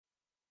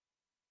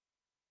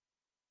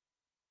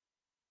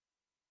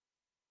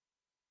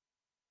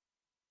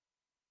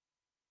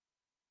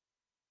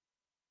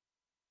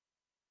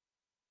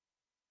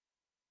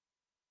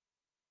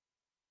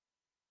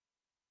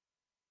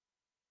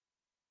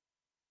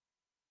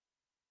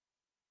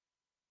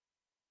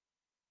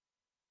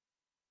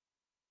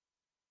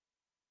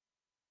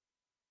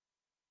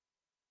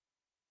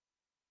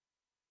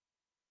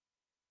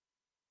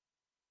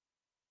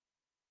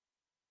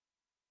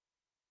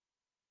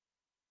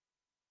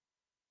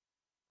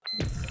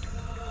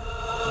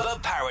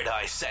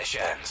Paradise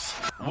Sessions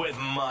with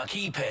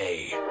Marky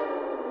P.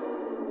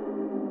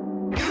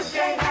 You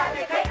can't have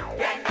your cake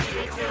and eat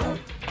it too.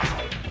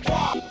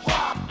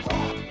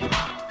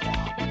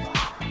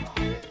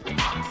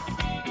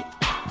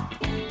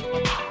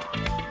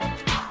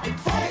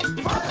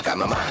 I got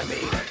my mind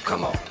made up.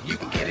 Come on, you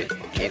can get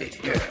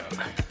it, girl.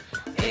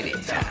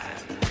 Anytime.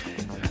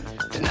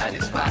 Tonight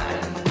is fine.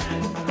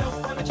 I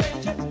don't wanna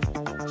change it,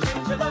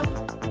 change your love.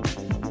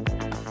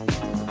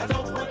 I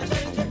don't wanna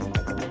change it,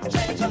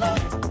 change your love.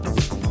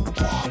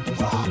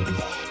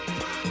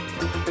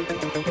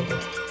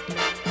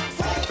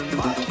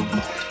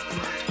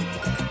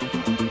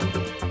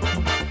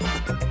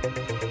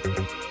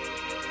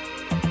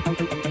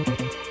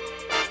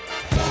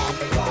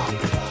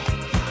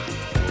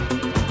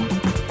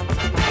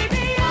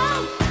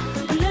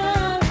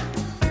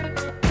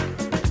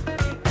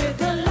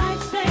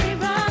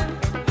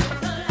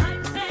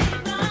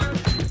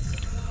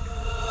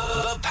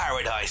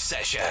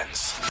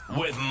 Sessions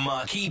with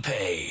Marky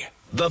P.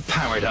 The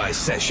Paradise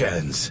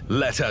Sessions.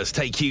 Let us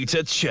take you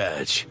to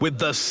church with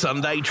the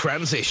Sunday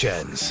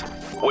Transitions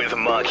with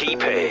Marky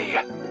P.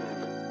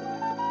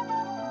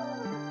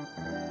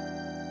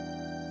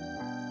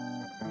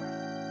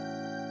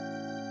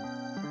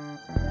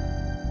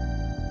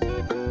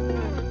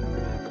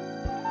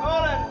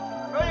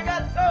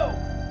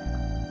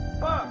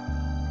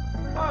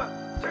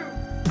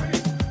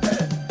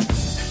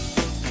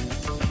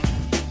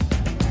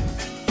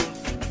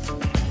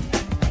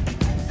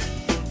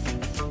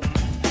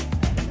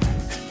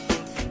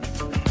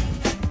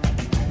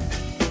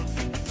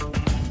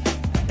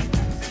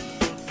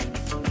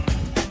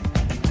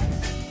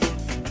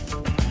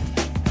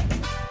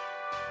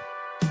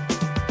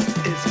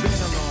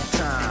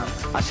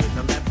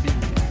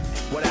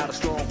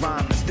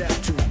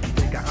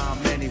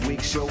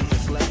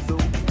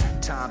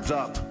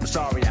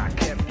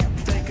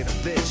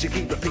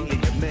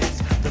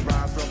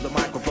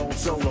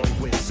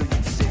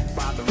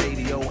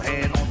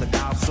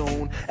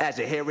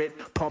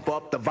 Pump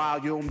up the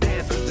volume,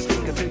 dance with the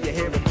speaker till you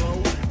hear it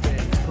blow. Then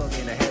plug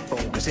in a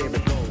headphone, cause here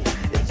it go.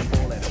 It's a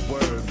four-letter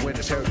word when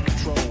it's heard to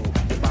control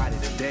your body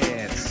to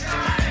dance.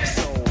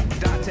 So,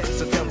 dot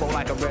text a tempo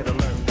like a red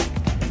alert.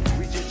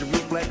 Reach your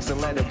reflex and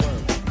let it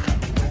work.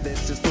 When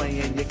this is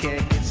playing, you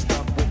can't get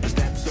stuck with the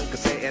steps. So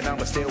cassette and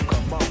I'ma still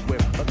come up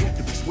with a gift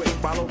to be swift.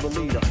 Follow the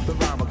leader, the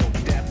rhyme will go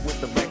deaf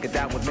with the record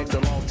that was mixed a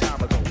long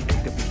time ago.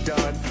 It could be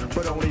done,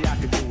 but only I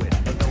can do it.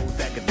 For those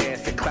that can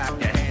dance and clap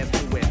your hands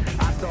to it.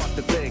 I start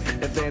to think,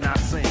 and then I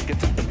sink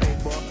into the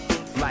paper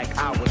like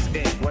I was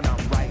in. When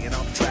I'm writing,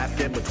 I'm trapped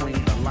in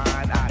between the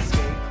line. I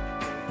escape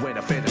when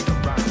I finish the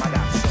rhyme. I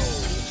got soul.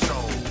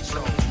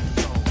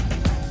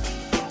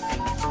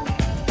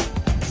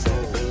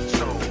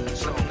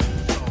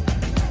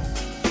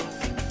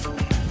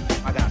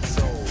 I got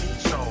soul.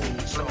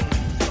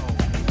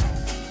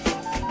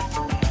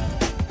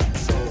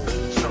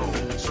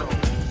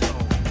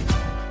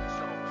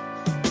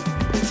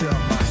 Picture a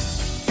mic.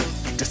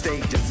 The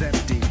stage is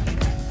empty.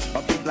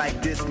 A beat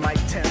like this might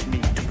tempt me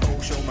to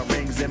pose, show my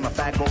rings and my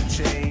fat gold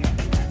chain.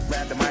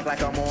 Grab the mic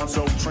like I'm on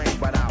Soul Train,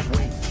 but I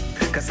wait,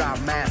 cause I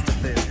master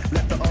this.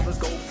 Let the others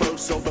go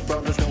first so the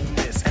brothers don't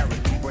miss.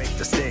 Eric B, break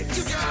the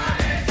sticks.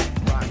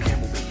 Rock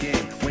him will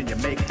begin when you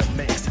make the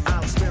mix.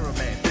 I'll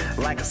experiment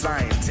like a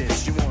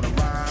scientist. You wanna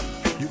rhyme?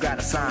 You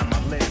gotta sign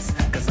my list.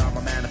 Cause I'm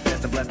a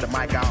manifest and bless the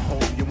mic I'll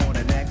hold. You want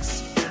an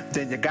X?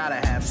 Then you gotta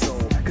have soul.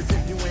 Cause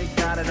if you ain't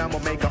got it, I'ma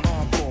make an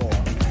encore.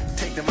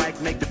 Take the mic,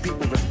 make the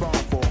people respond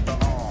for the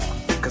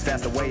cause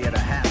that's the way it'll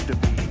have to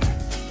be.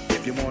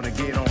 If you wanna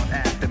get on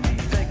after me,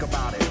 think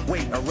about it,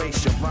 wait,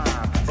 erase your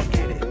rhyme,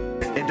 forget it,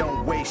 and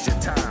don't waste your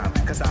time,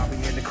 cause I'll be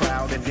in the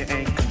crowd if you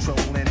ain't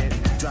controlling it.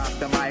 Drop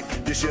the mic,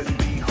 you shouldn't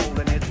be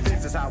holding it,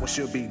 this is how it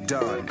should be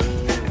done.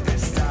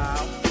 This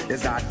style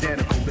is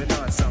identical to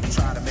none, some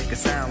try to make it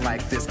sound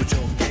like this, but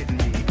you're getting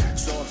me.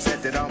 So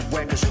upset that I'm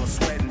wet cause you're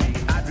sweating me.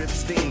 I drip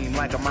steam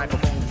like a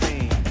microphone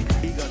theme.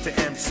 Eager to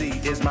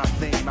MC is my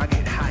theme, I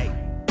get hype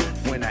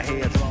when I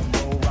hear drum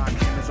roll. Rock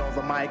him is on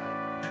the mic,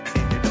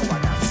 and you know I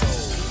got soul.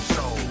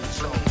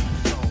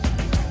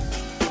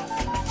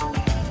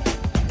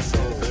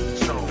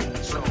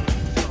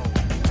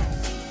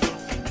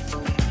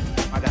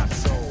 I got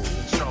soul.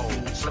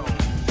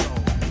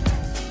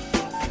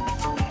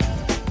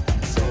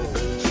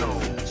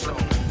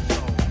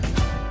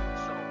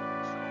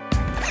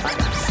 I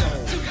got soul.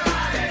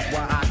 That's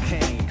why I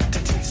came to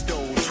teach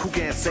those who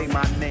can't say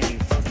my name.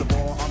 First of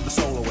all, I'm the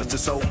soloist, the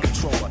soul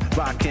controller.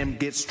 Rock him,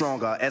 get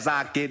stronger as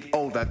I get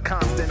older.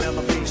 Constant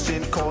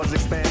elevation, cause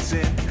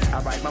expansion.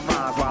 I write my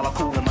rhymes while I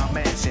cool in my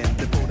mansion.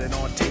 Then put it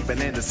on tape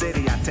and in the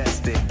city I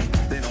test it.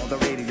 Then on the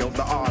radio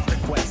the R's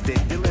requested.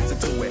 You listen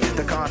to it,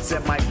 the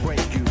concept might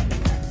break you.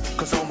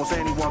 Cause almost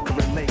anyone can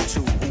relate to.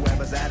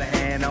 Whoever's out of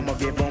hand, I'ma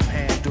give them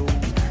handles.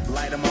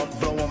 Light them up,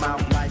 blow them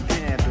out like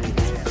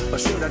candles. Or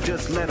should I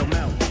just let them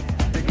melt?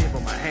 Then give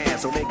them a hand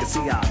so they can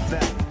see how I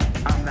felt.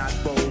 I'm not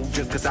bold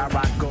just cause I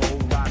rock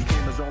gold. Rock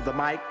him is on the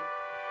mic.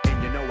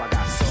 You know I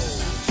got soul.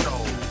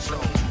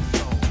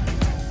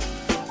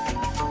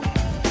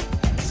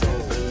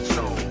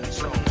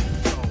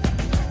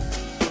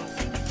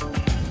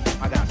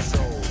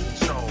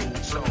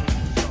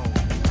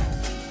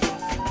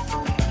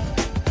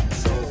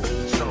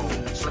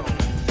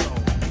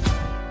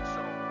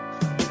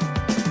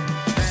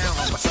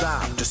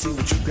 see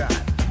what you got.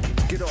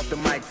 Get off the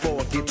mic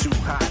before it get too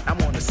hot. I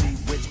wanna see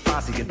which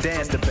posse can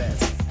dance the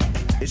best.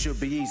 It should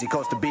be easy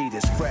cause the beat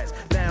is fresh.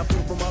 Down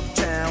through from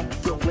uptown,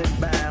 Brooklyn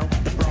bound,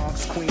 the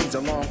Bronx, Queens,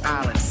 or Long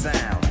Island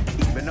Sound.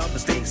 Even other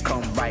states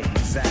come right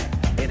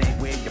exact. It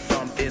ain't where you're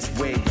from, it's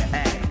where you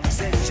at.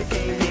 Since you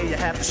came here, you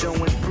have to show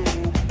and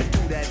prove. And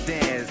do that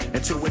dance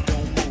until it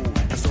don't move.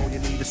 That's all you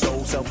need is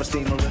soul,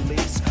 self-esteem, or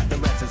release. The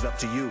rest is up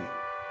to you.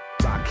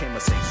 Rock him or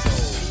say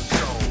soul.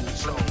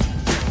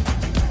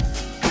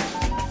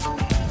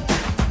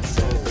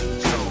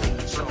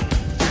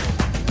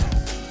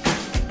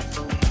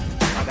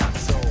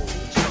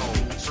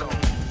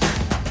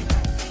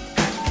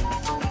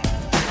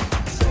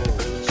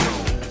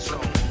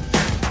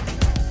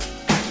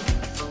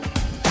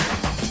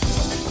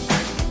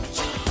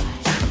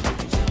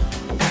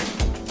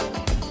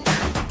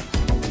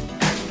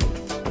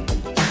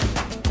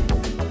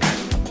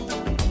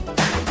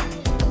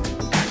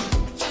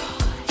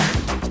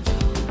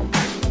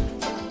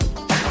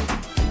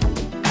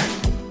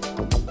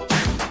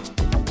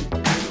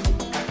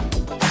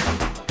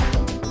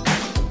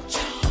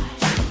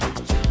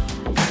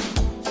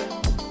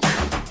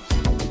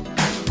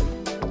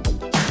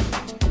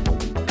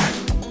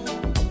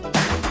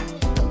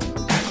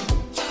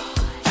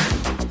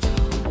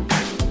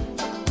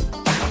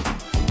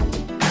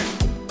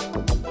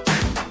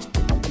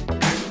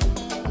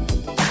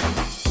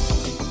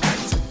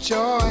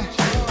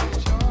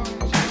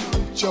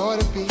 Joy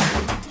to be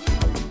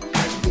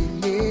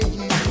near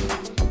you.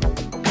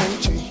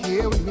 Won't you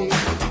hear with me?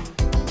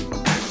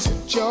 It's a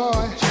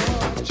joy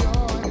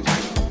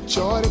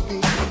to be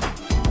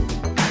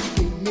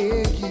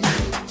near you.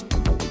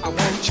 I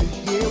want you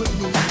here with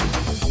me.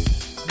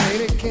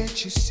 Baby, can't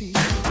you see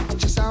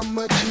just how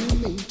much you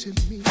mean to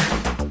me?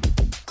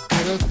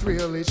 Get a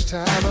thrill each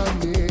time I'm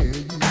near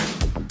you.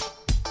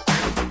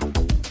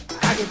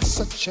 I get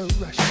such a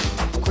rush,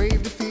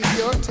 crave to feel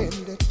your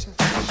tender touch.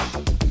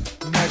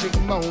 Magic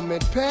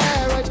moment,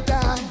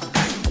 paradise.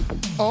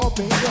 Oh,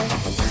 baby,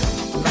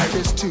 life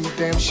is too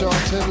damn short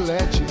to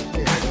let you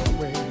get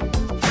away.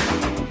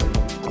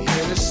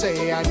 Here to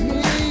say I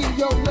need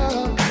your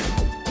love.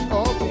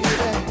 Oh, baby,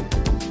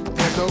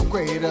 there's no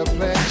greater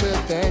pleasure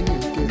than you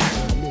give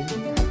to me.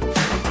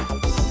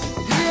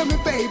 Hear me,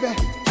 baby,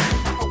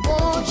 I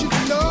want you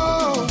to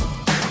know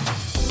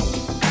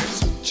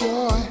it's a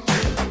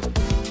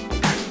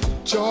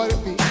joy to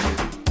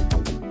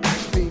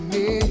be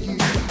near you.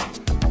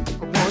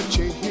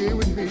 Here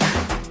with me,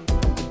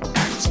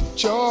 it's a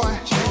joy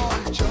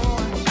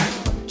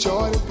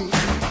to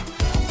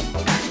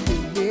be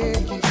near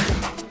you.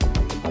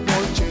 I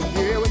want you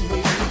here with me.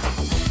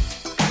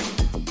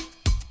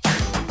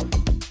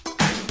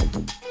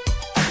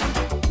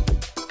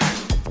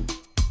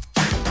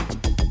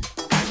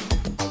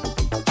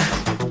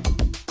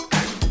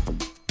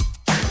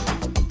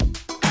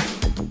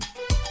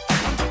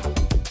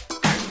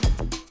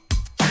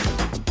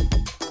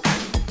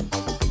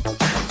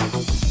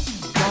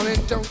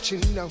 Don't you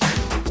know,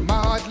 my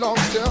heart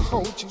longs to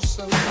hold you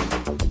so.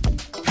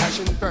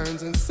 Passion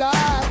burns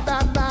inside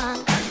my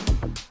mind.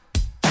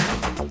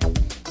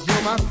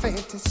 You're my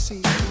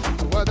fantasy,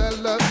 no other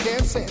love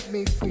can set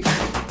me free.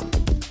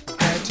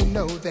 Glad to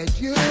know that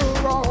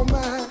you're all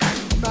mine.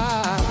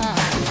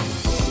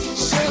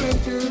 Sailing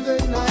through the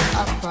night,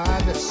 I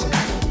find the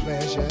simple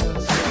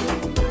pleasures.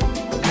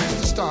 Use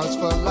the stars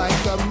for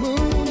like a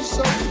moon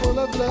so full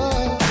of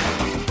love.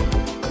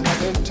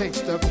 Nothing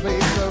takes the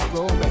place of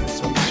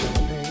romance or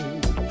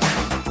champagne.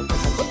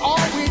 But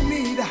all we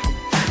need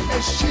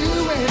is you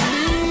and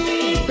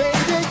me,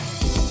 baby.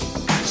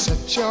 It's a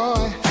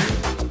joy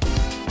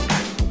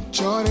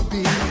to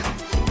be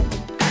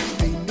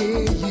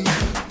near you.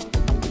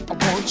 I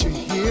want you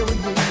here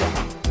with me.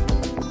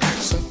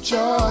 It's a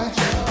joy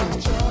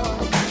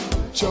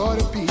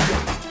to be.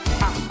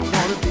 I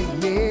wanna be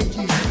near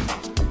you.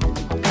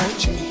 I want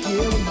you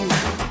here with me.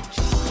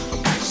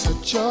 It's a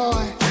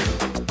joy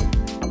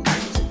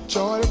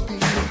to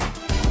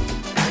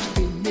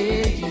be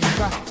near you.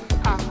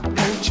 I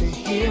want you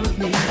here with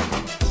me.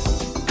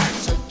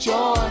 It's a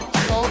joy,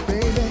 oh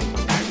baby,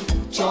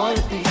 joy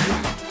to be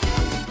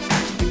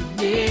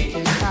near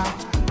you. I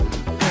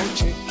want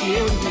you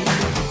here with me.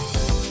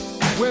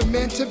 We're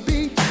meant to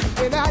be,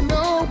 and I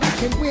know we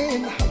can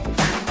win.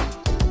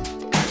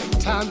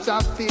 Times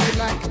I feel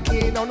like a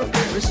kid on a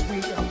Ferris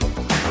wheel.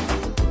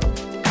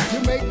 You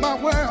make my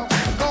world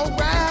go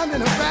round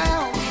and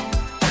around.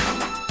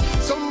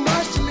 So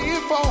much to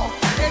live for,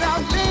 and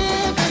I'm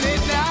living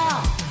it now.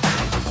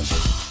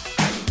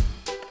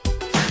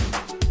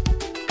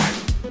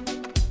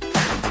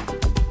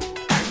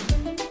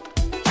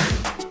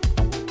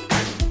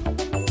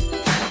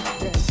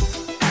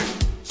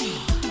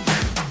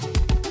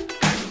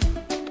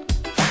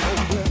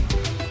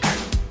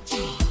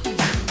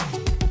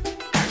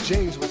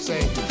 James would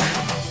say,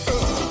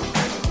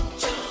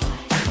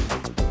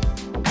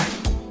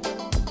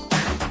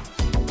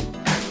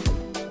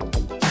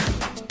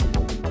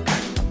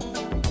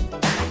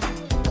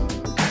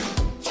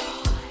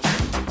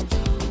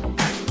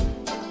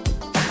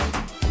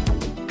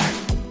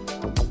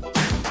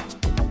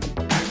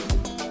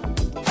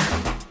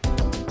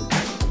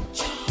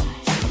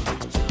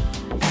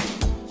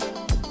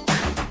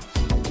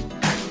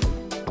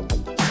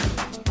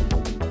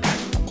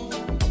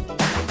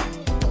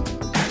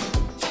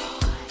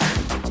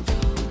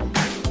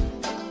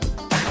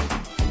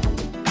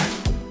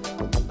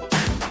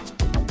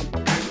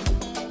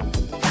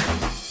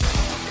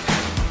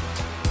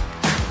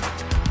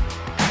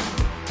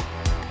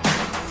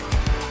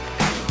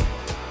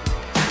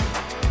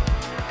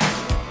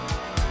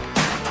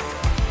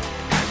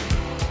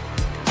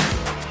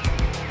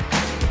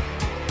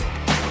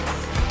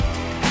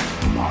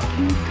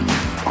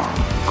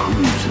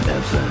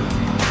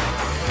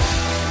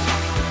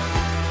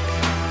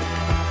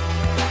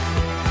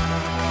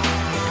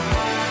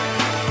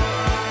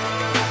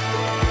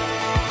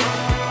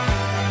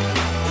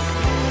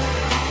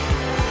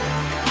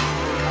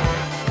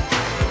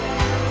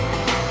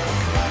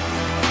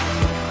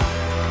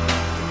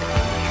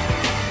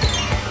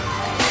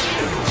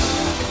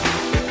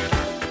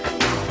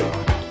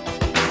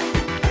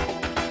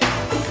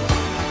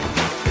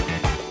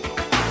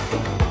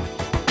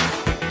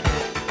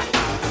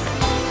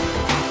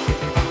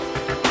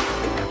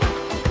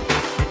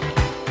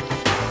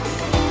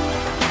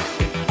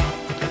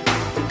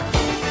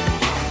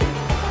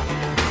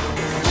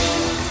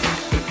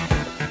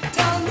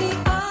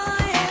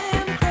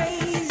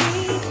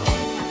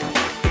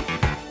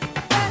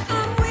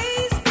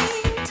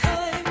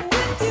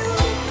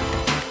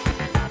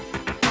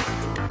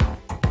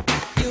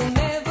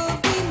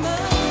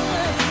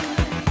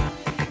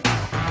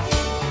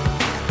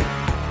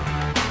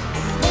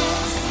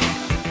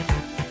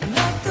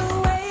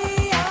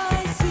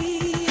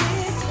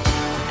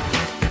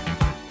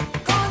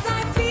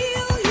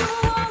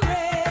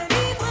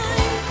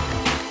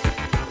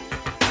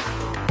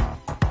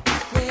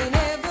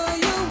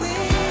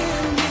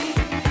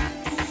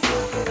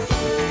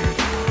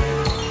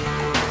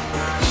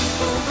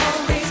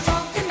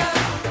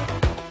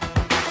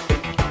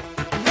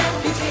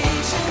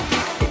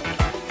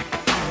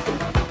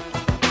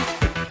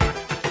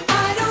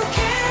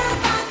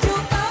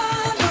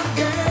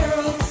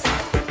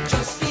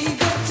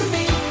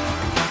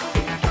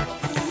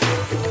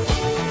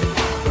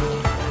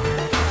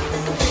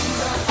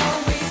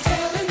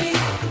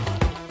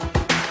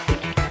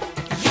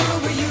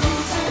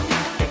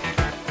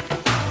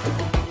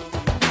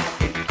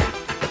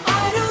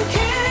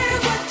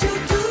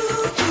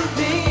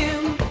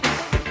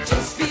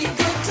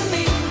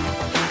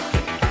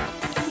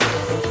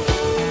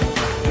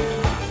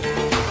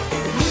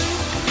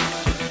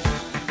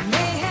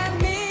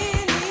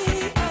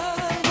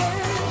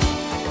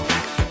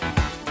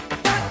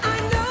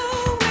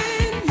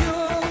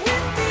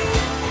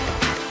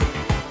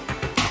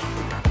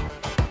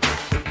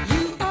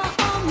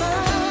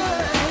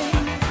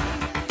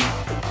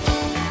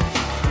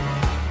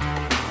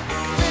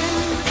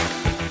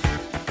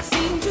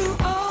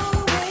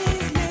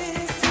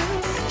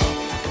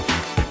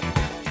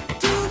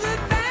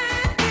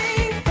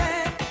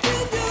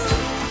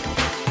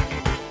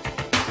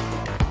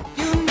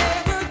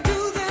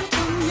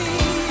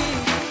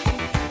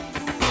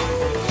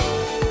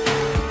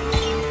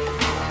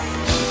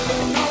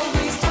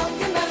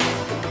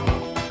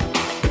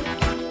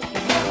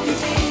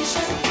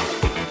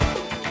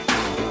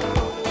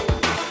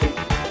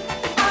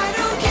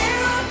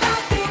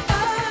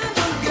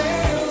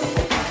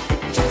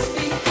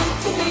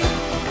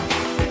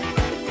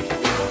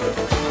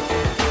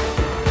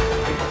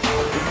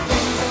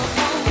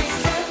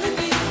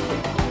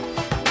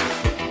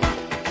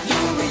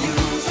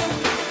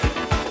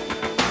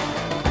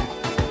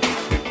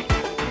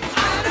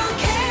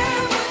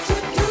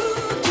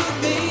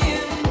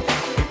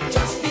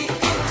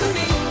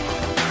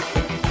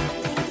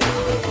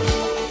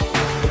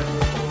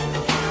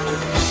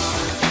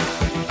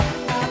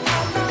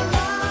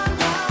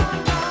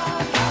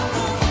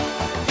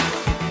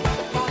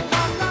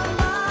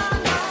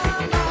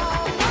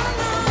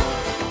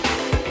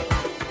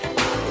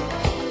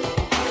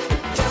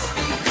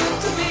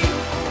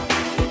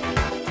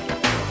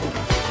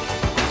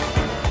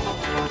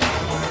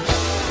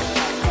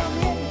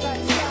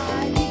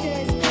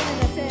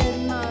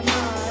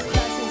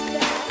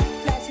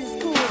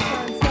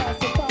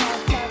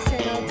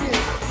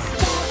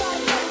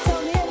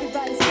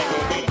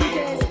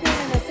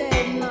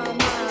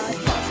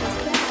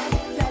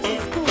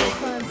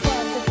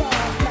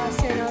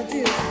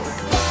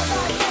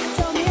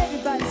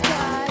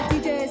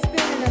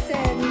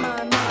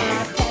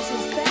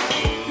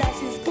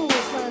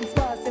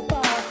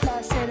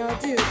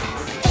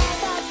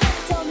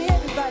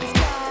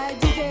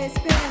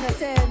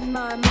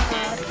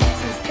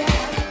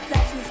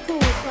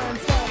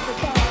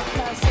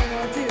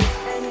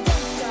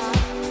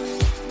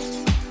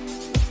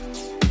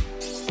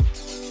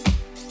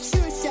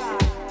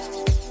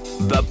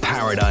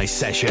 Paradise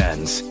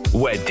Sessions,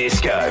 where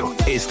disco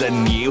is the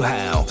new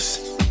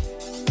house.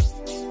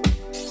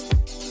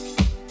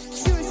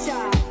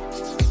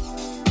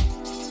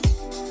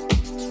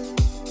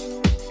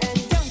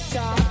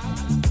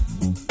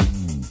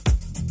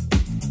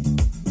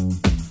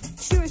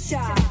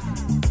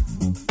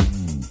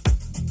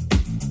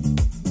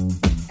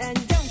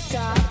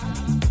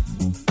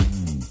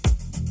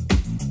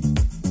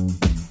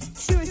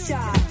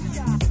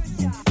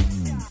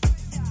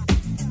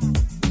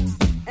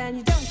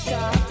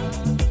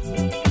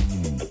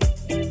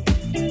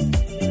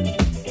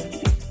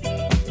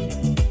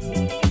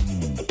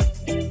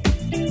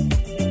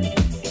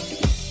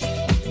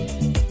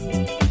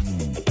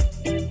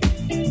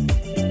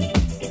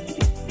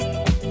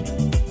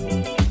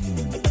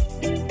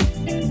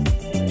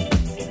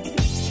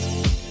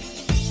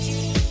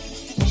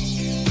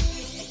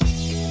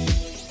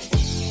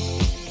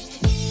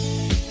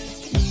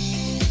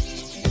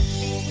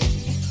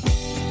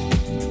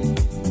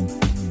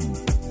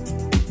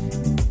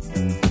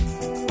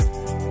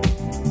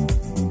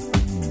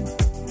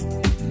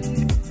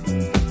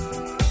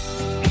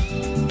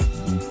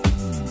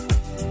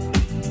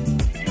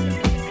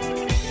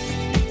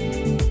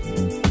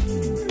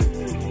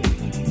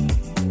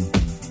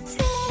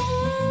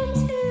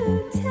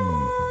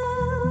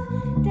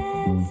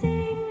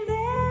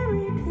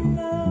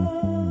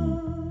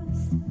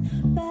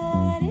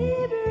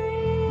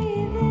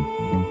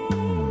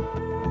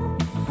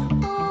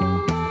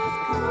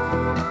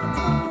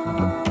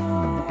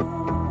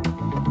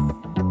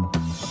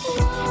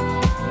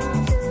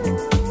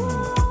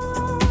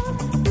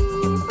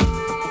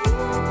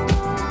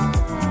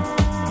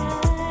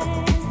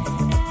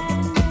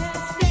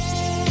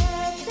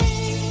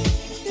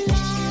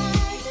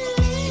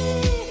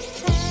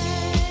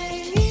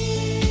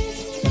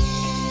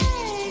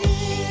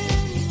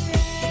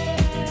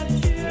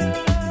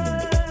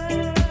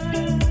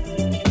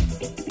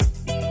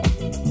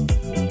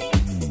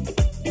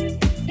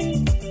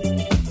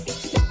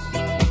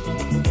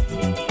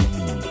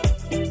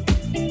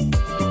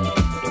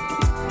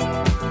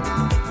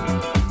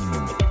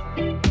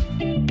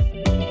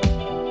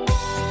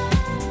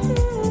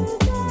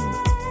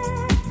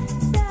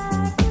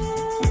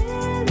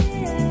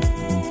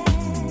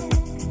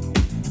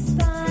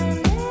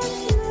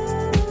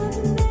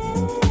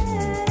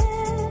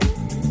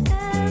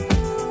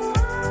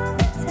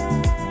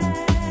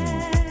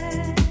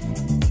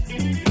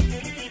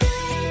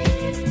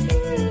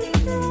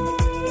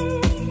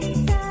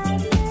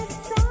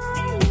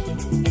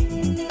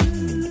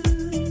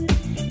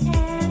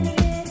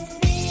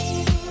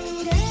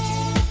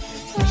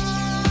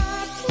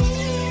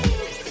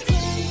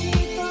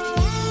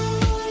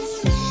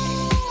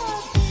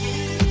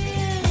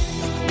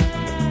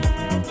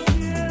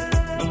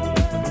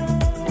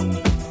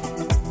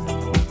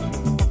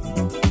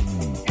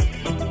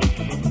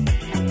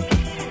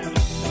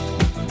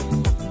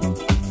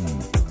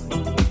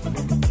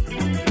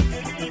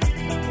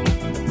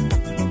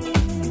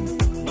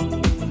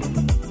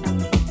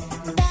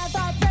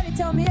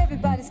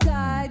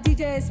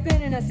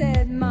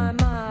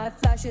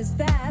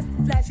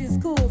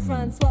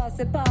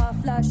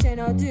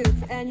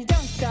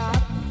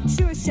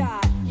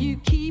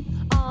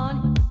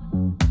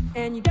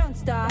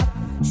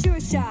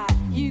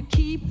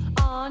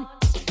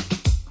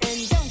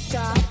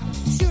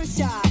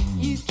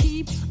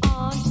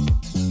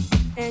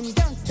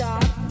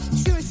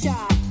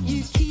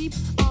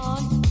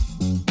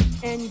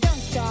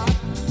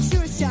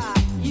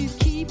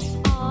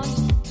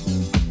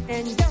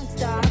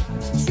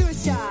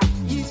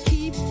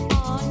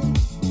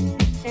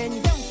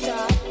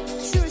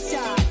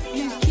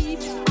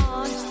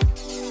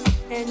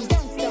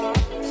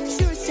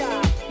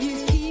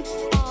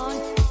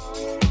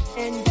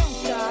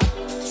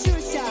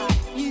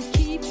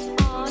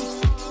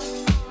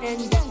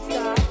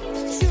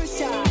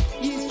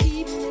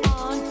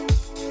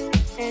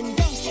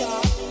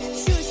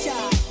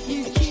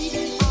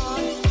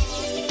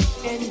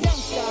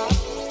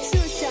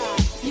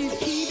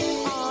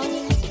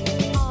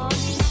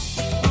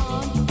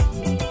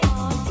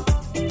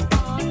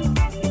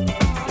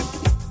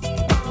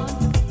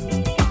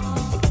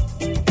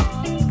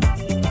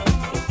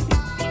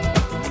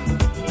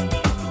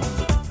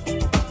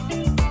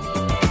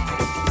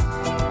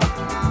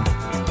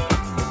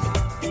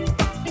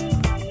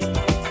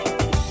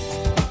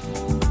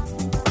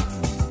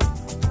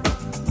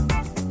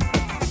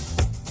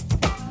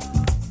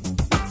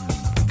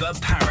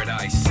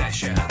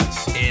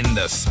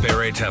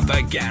 Spirit of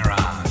the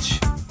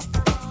garage.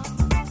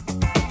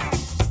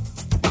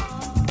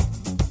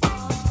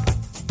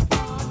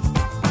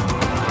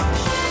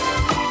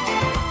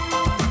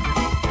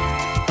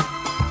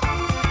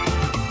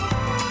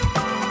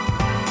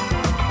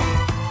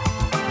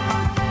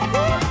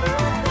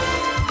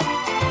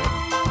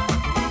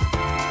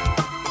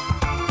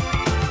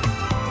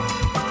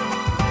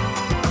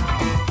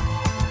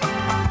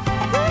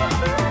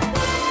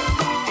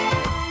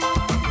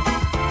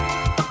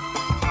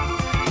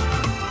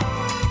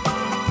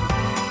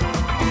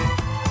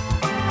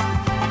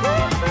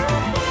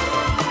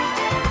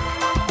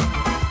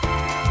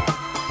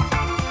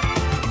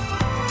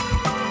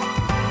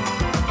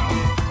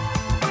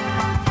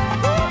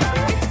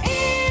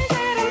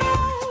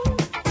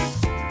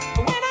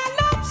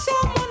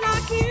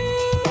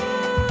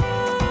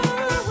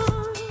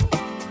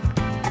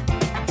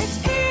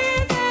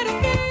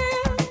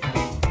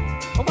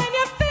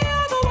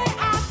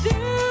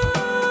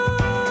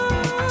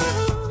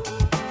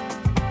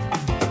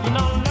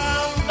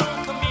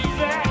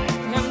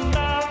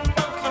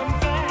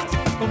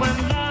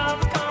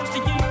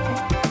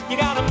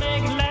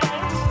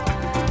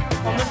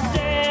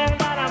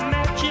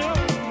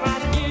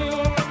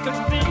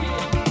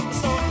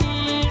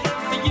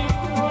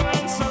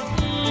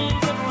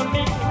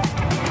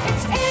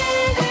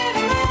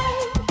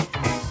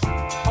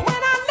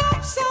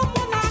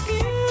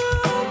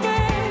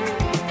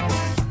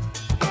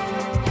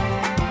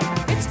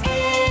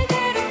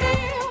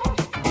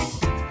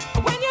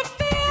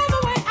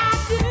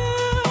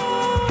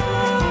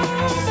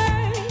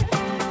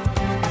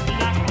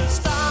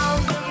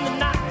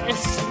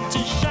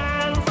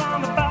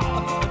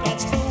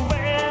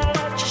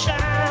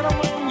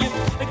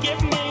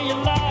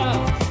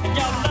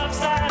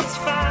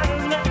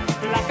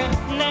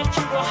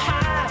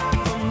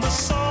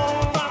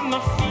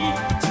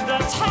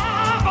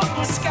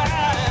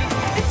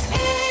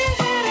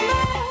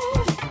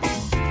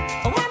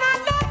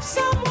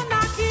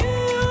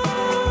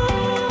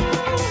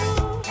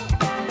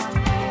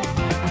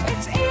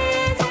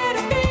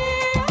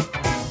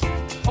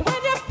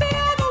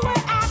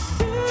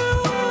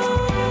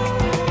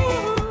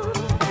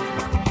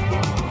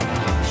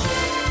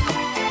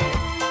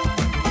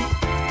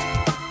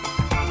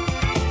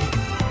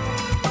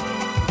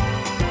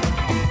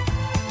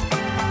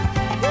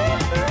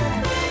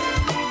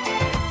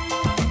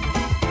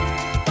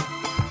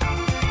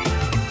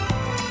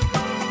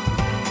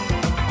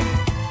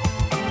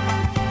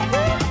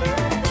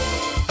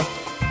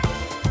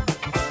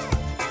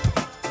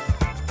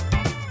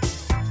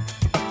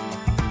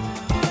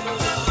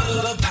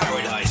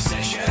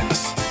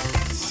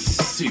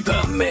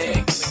 Super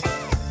Mix.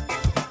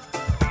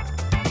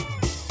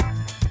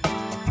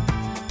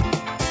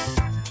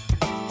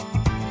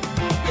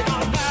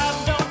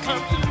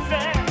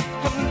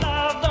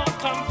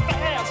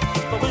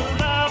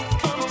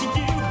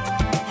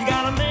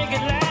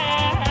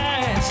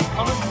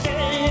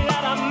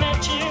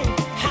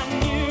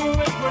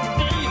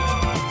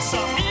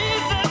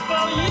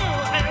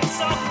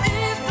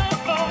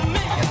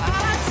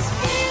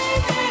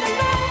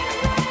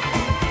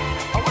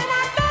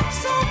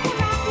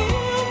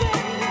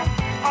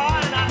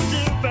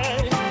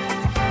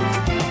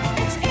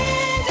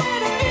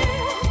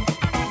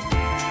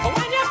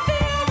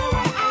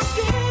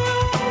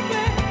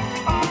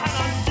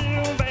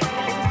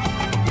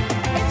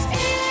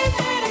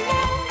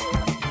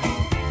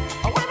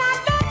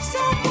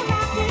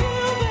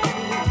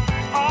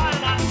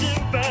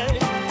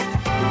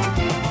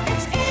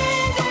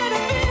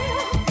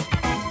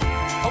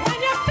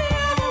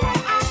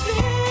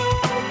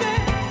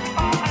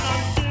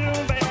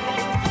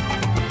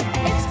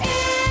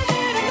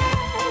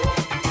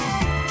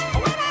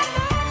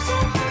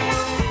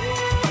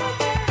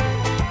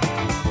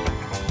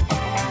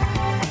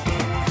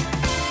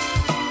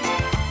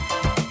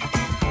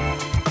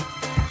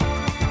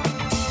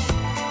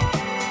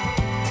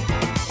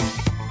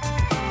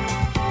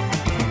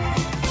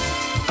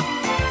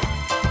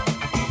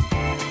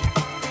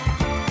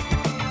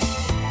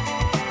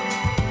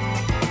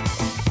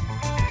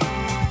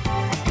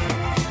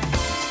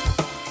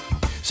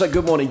 So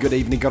good morning, good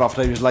evening, good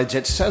afternoon, ladies and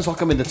gents. Sounds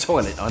like I'm in the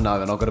toilet, I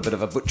know, and I've got a bit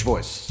of a butch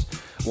voice.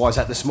 Why is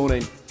that this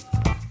morning?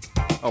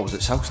 I was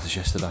at Solstice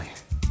yesterday.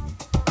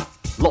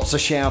 Lots of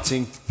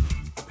shouting,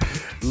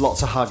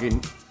 lots of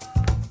hugging,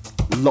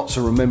 lots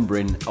of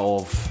remembering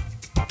of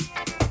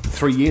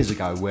 3 years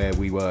ago where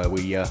we was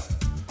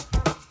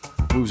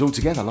all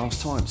together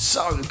last time.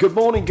 So good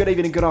morning, good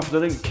evening, good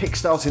afternoon.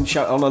 Kickstarting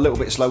show on a little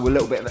bit slow with a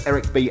little bit of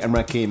Eric B and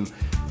Rakim,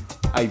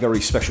 a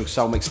very special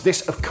soul mix.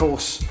 This, of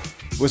course,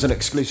 was an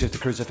exclusive to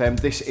Cruise FM.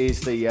 This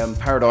is the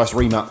Paradise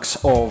remix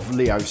of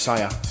Leo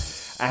Sayer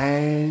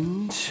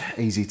and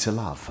Easy to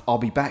Love. I'll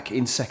be back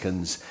in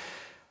seconds.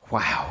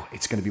 Wow,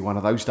 it's going to be one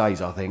of those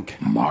days, I think.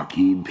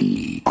 Marky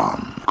P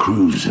on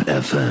Cruise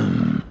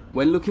FM.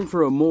 When looking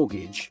for a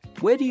mortgage,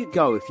 where do you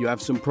go if you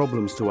have some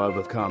problems to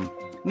overcome?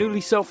 Newly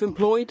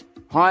self-employed?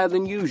 Higher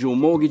than usual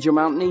mortgage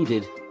amount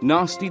needed?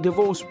 Nasty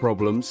divorce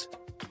problems?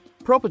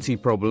 Property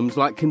problems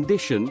like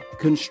condition,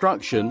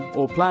 construction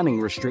or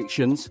planning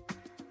restrictions?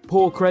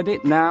 Poor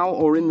credit now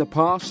or in the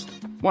past?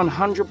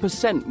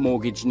 100%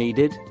 mortgage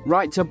needed?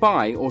 Right to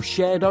buy or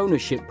shared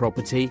ownership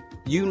property?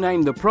 You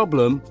name the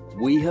problem,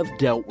 we have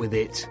dealt with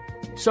it.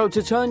 So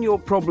to turn your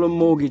problem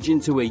mortgage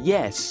into a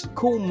yes,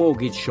 call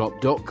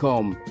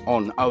mortgageshop.com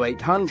on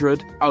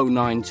 0800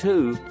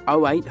 092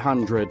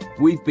 0800.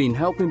 We've been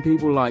helping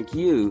people like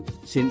you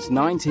since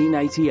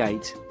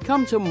 1988.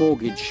 Come to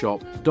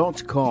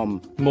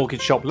mortgageshop.com.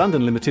 Mortgage Shop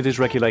London Limited is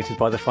regulated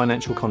by the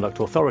Financial Conduct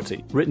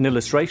Authority. Written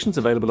illustrations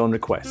available on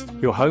request.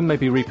 Your home may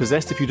be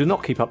repossessed if you do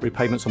not keep up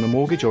repayments on a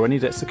mortgage or any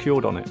debt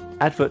secured on it.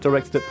 Advert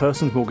directed at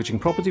persons mortgaging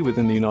property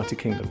within the United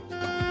Kingdom.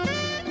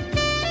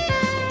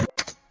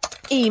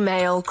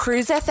 Email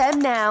Cruise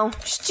FM now,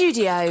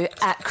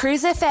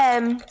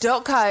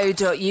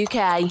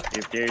 studio@cruisefm.co.uk.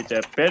 If there's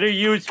a better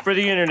use for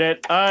the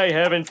internet, I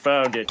haven't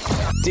found it.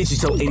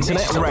 Digital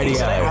Internet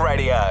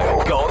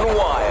Radio. Gone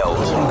wild.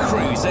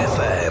 Cruise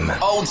FM.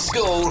 Old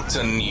school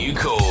to new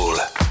cool.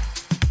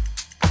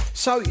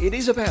 So it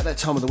is about that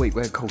time of the week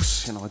where, of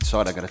course, I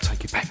decide I'm going to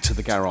take you back to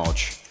the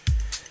garage.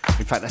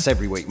 In fact, that's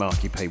every week,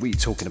 Marky P. What are you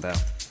talking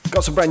about?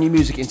 Got some brand new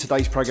music in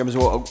today's programme as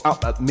well.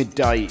 Up at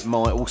midday,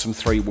 my Awesome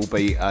 3 will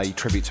be a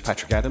tribute to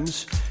Patrick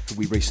Adams, who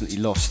we recently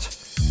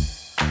lost.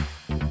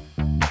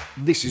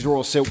 This is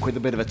Raw Silk with a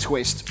bit of a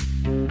twist.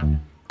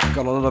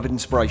 Got a lot of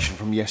inspiration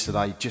from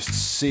yesterday, just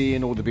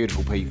seeing all the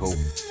beautiful people.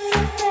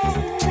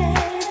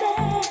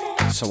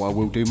 So I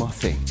will do my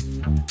thing.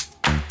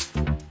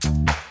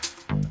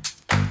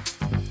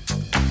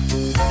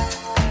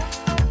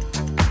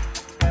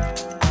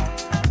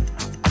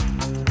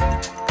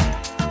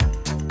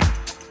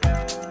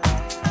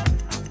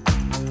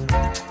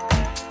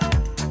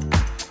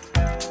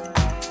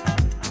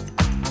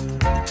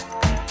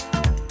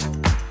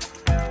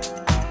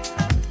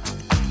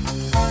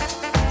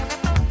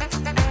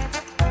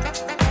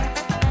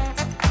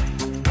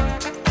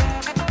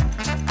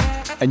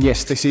 And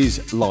yes, this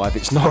is live.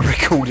 It's not a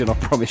recording, I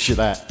promise you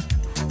that.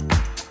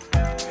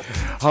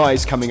 Hi,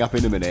 it's coming up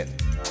in a minute.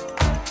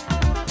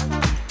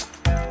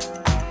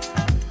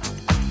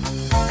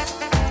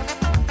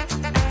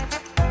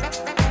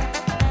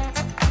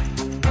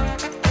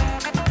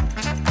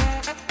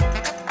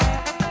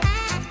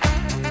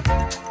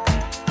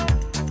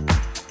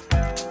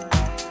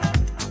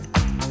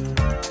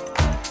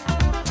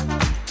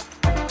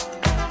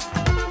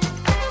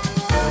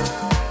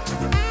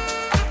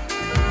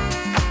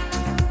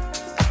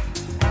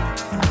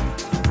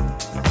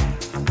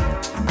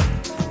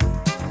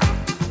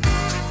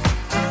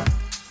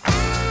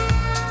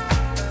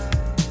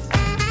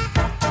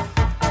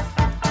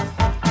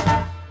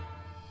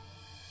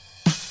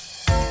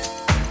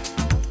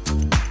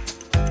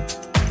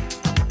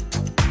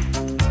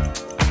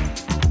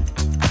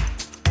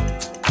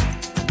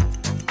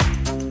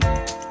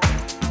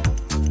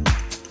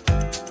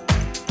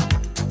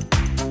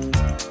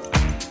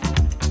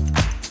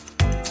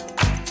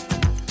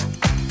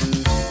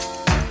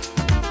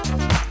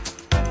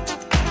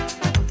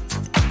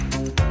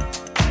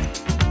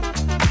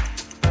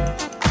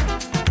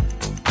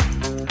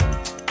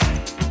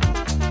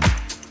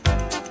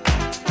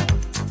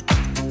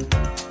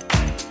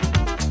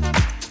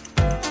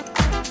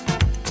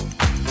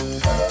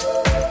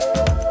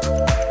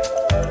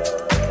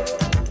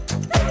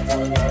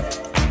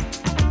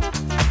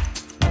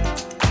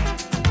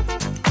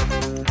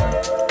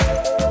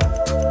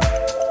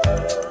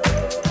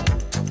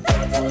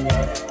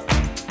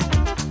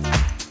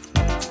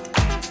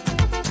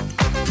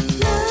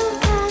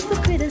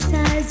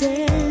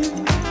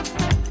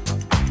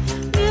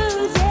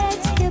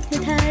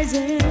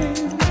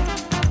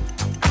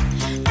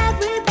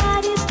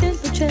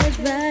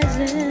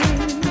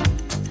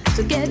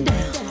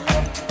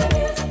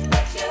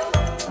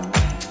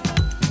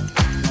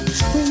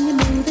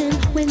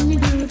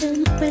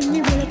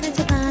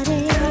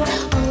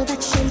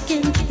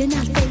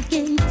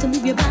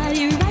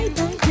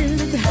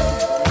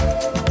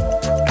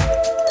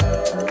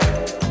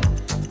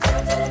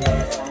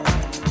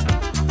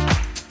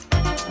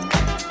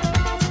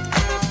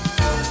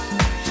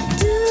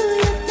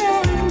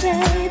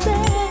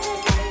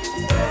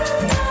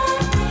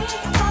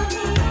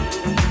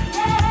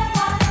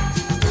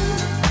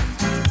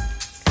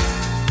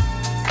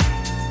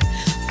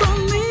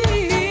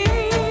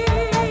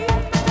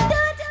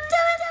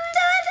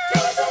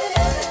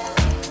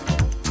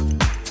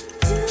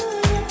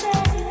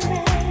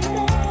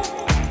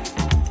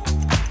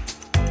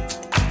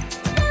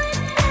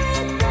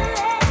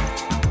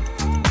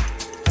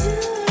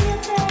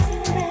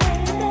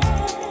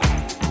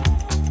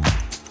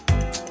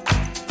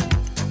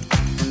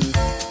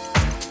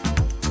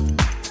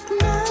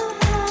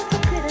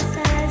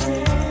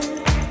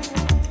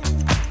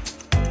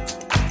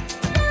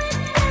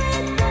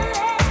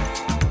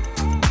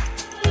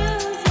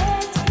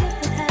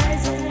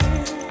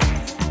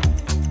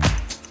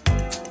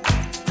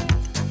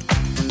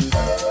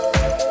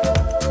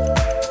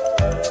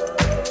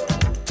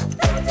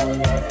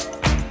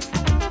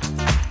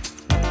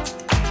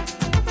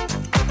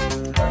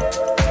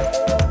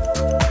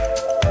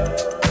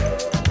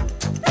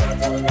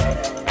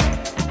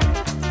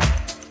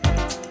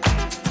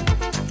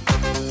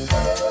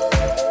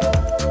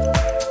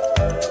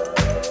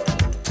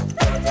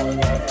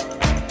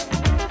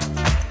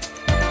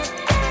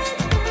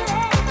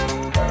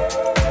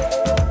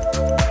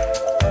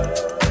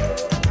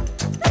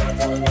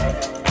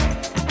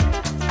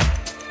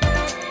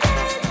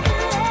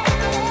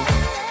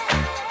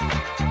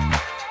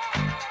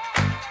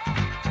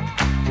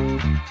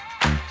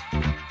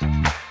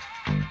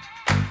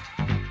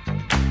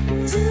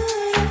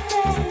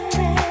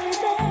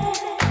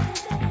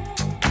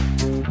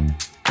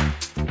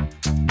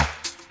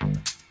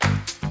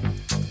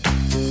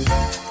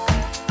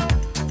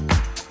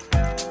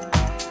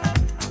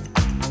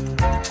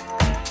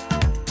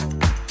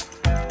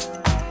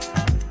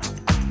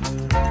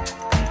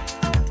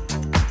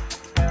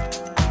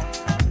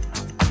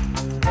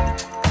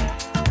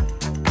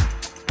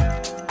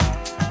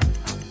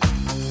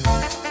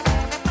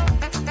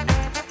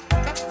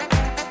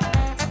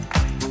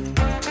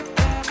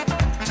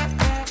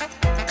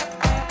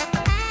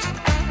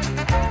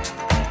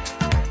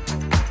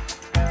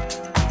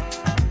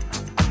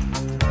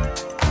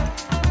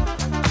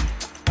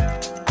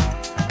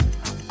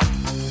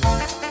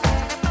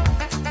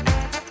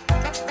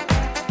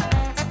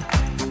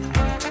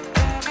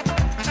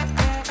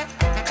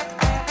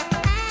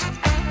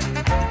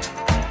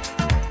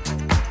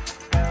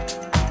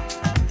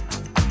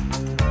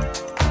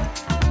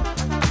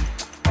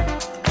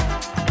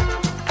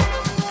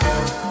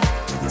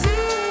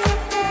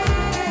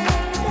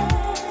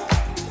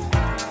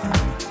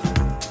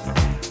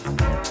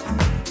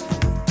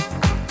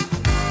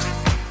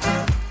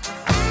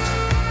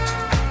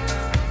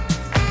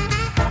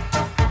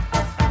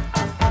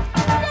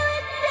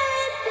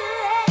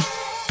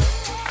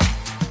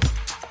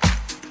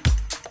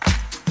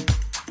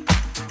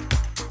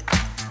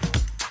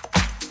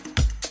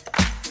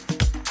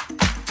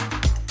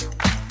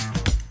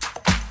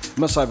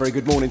 Must say a very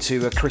good morning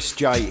to Chris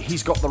J.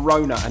 He's got the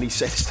Rona and he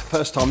says it's the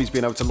first time he's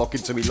been able to lock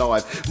into me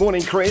live.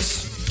 Morning,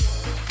 Chris.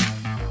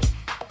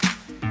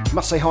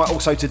 Must say hi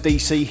also to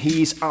DC.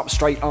 He is up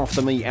straight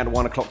after me at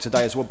 1 o'clock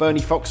today as well. Bernie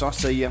Fox, I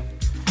see you.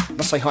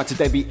 Must say hi to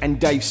Debbie and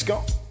Dave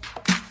Scott.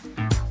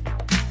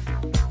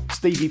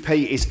 Stevie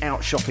P is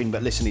out shopping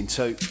but listening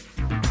too.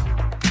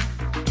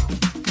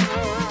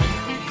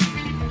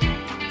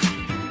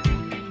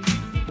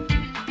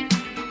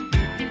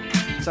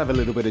 Let's have a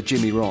little bit of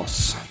Jimmy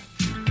Ross.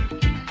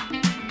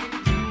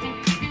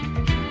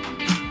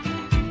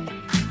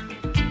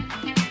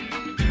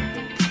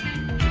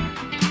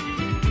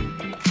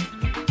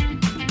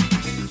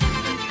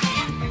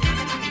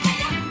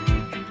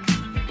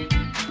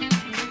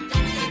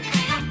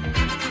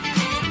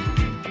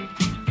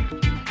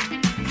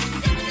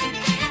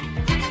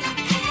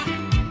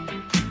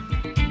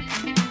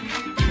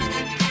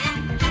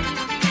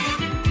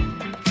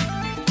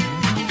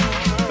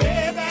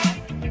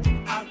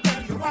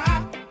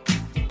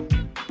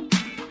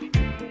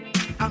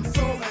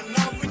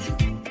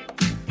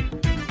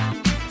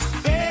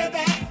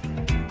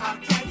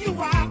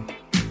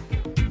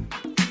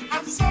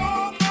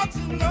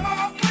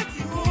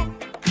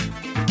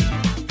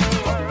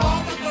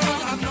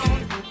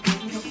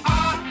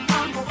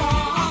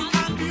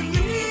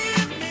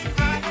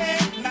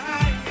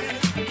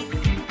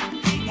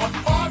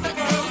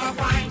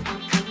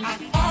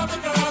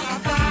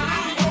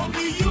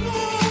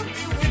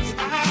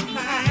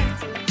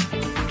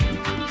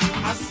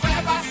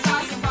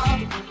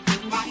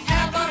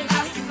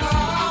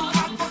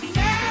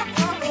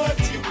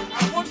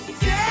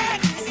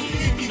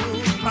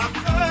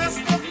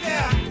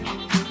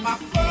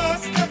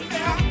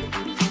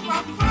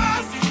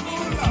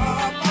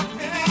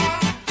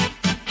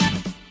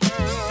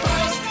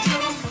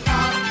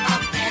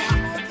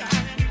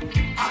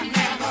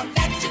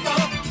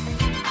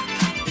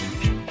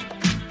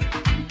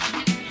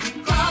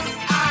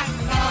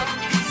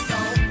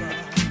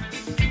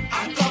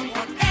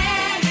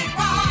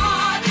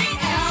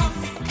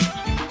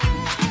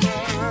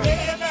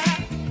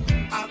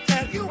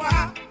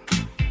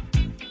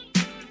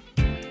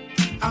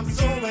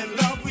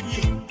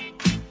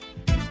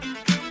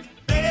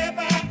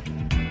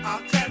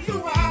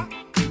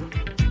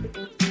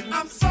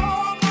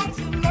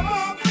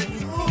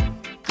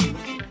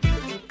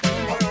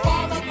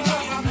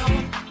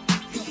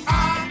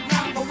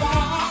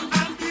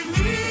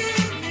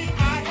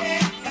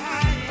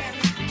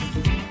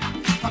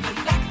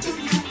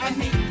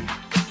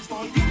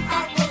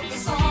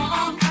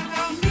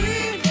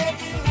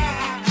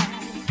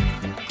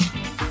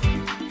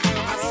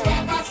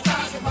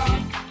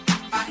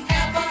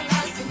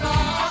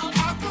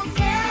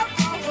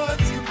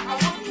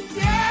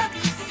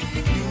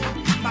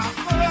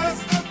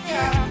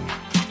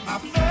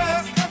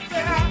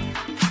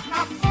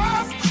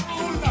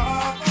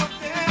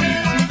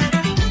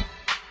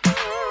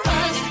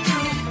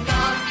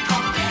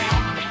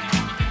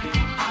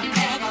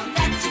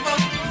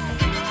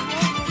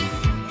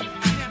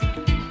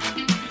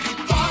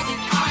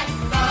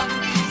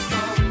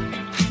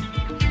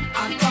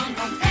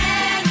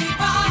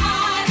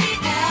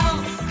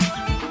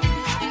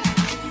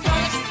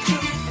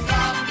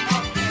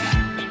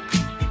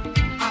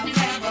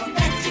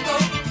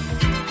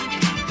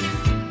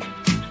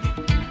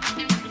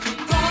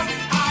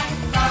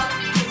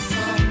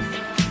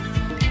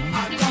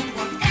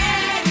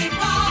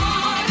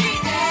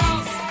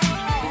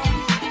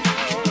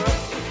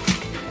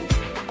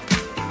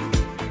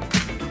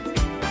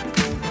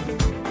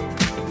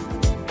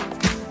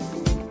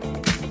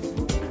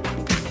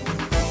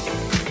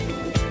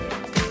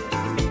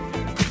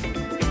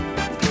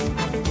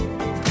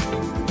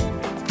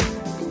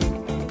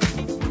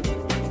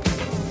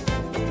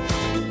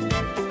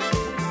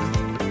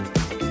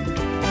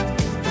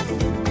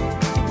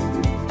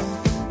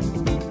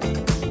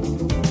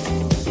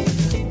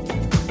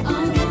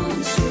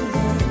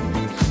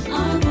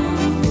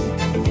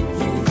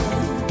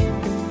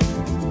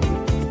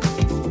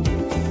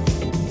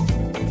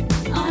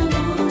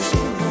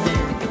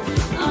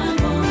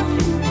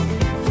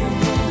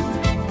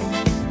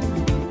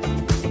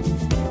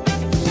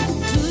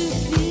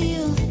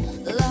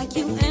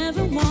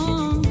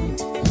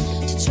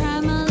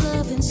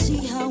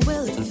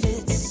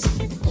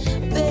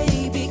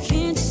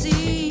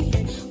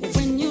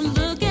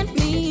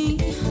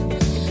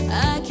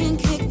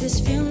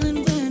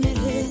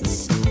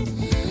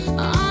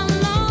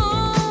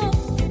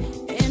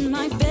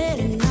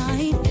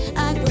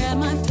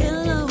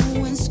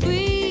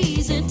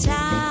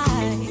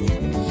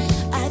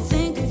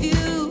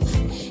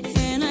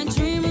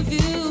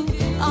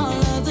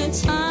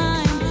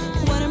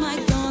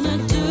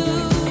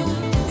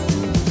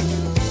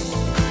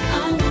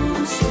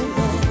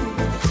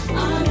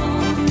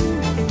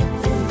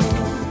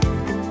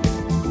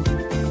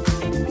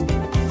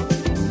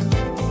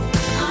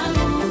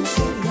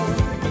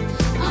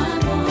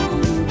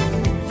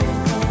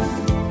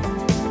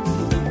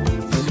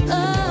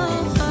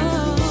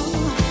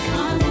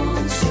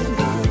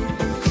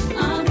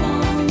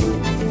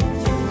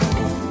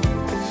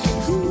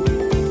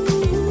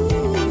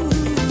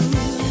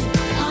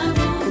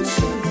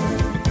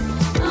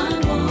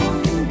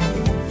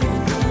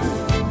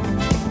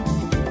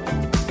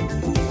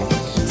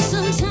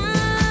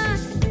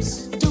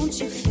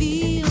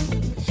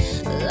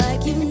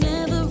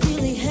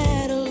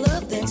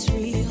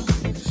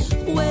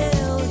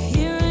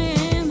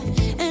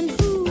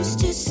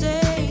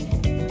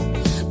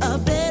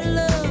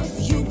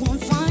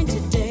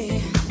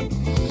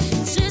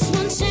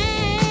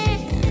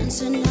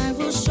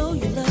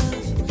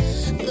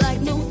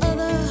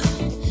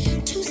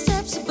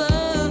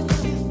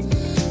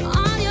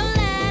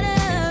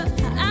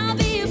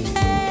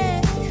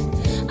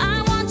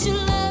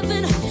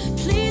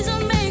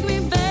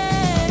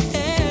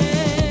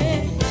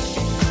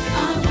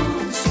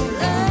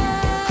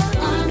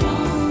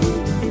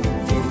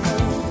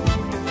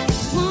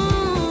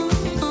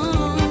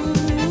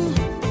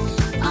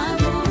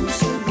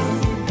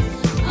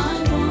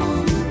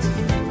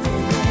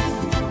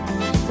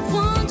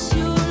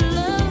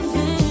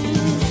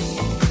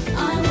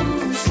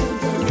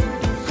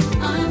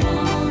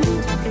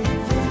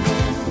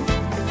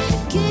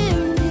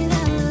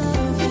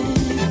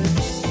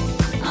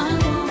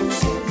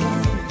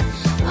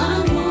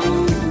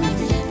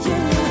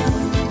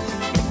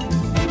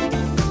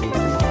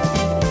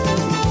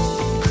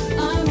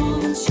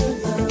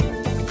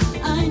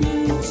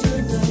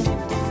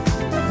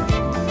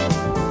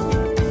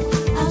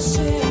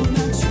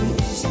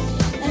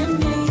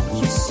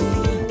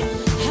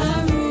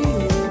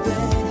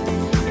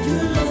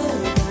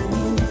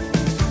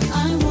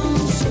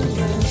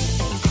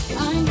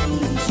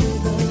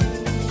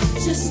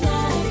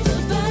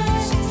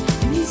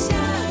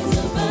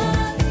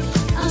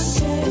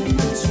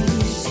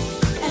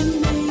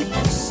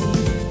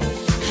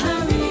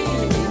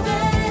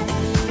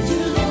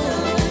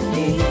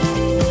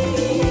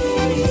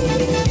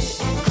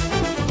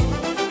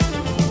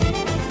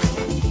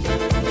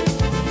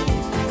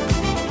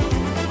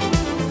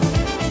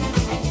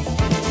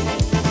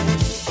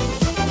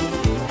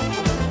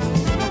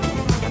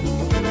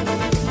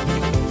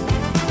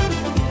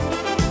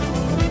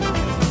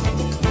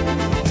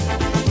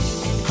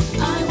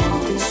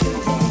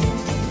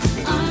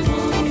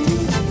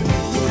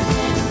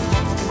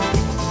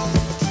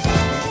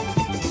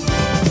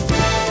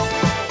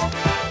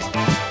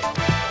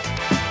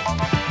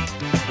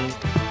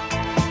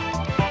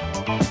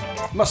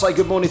 Must say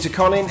good morning to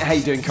Colin. How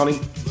you doing, Colin?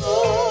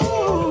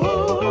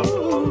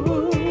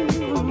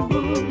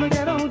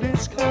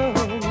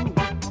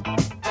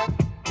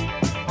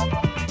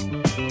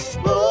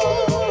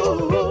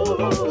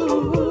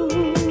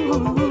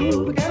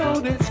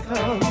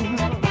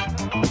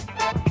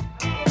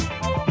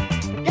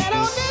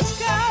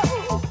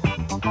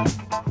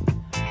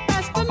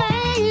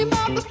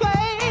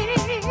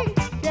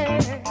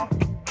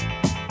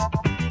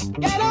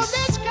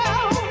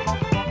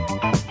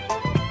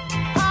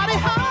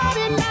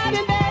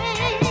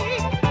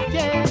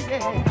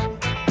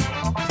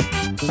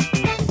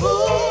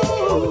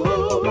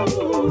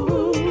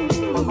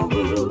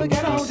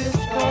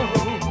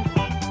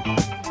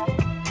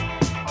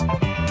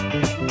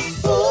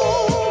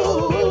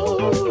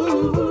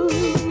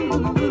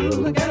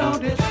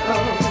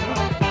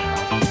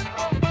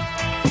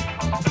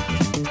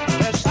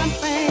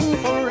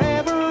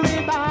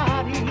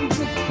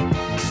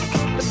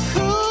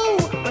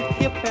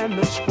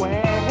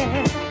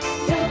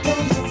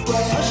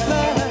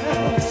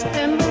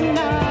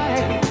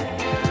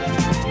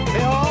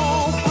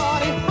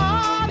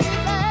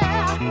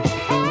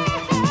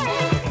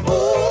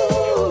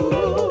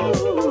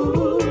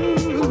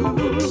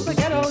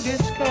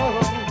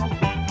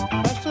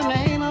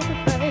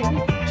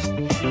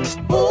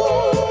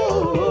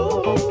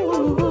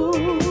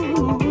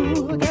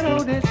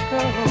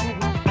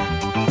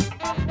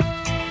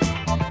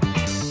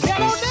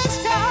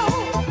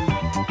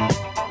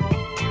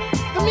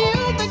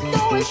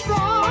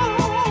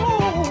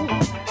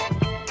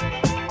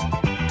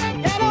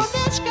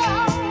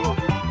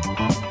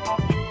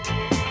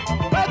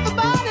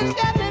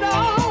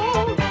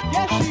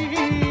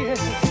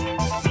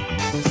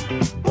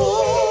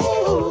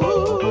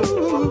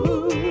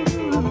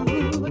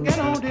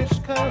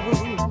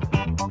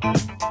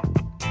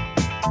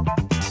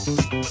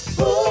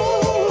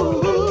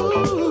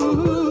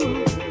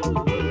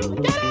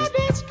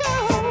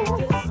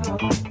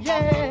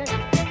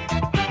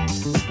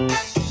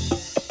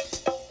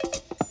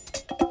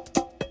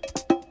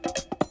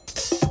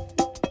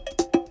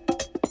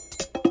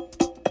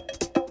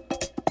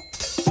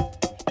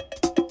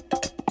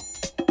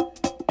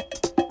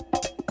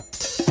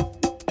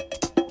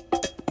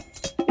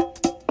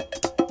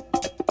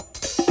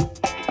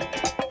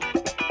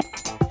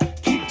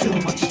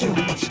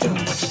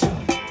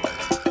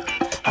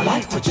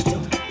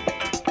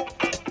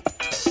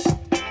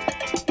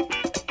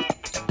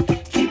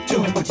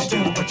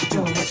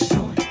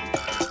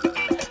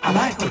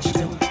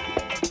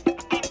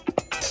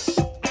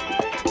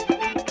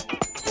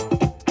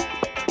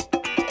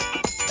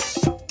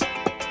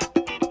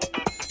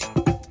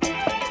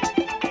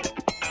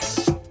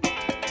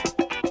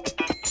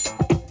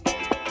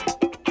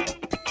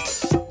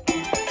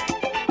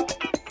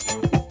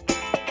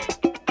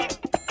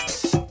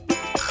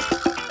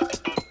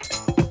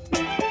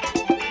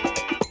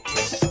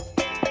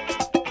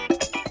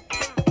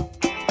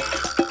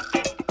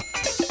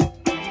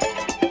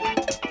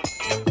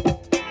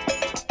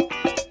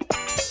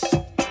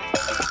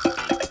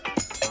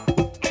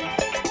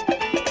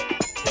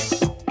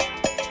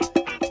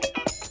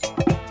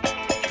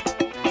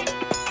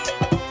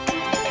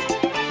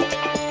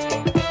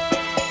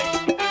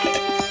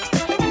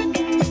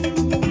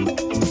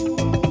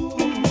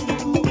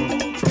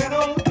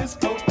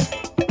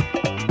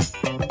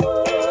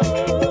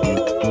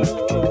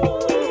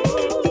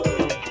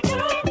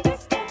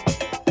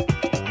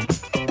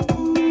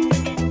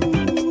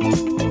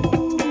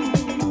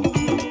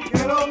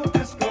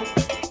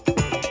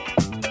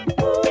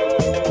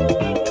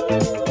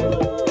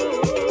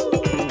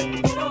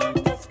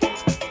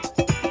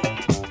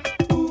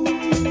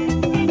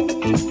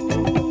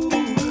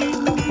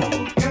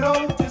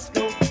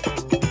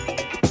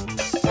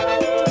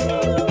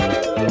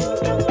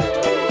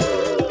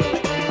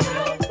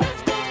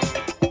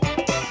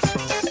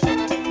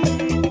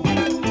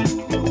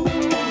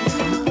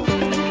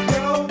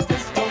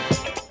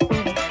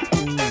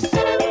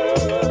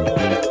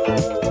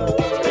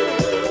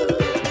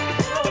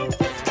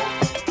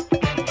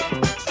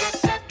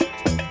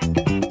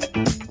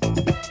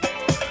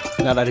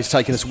 Now that is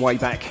taking us way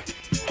back.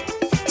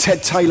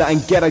 Ted Taylor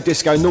and Ghetto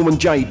Disco. Norman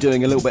J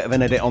doing a little bit of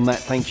an edit on that.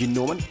 Thank you,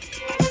 Norman.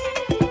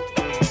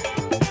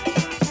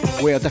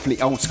 We are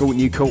definitely old school,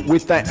 new cool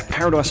with that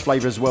Paradise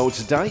flavour as well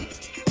today.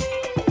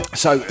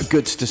 So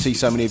good to see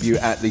so many of you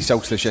at the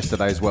Solstice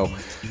yesterday as well.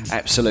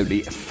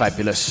 Absolutely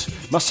fabulous.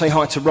 Must say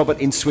hi to Robert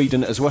in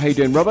Sweden as well. How you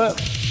doing, Robert?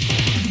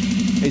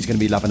 He's going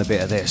to be loving a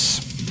bit of this.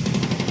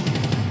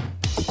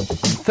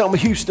 Thelma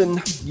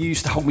Houston, you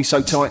used to hold me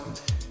so tight.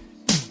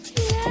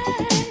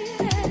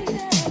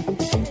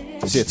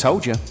 See, I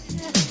told you.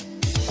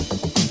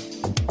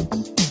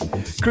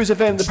 Cruise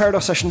FM, the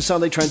Paradise Session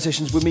Sunday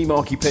Transitions with me,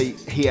 Marky P,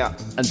 here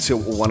until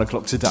 1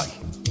 o'clock today.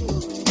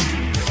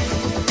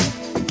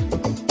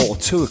 Or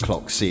 2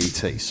 o'clock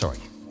CET, sorry.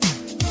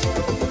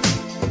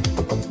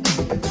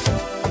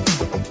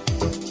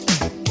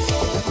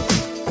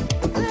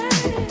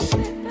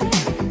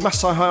 Must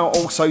say hi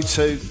also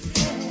to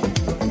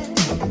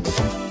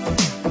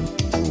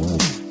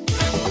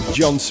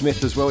John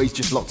Smith as well. He's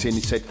just locked in.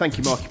 He said, thank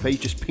you, Marky P.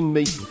 Just ping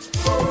me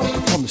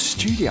on the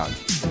studio.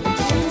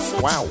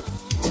 Wow.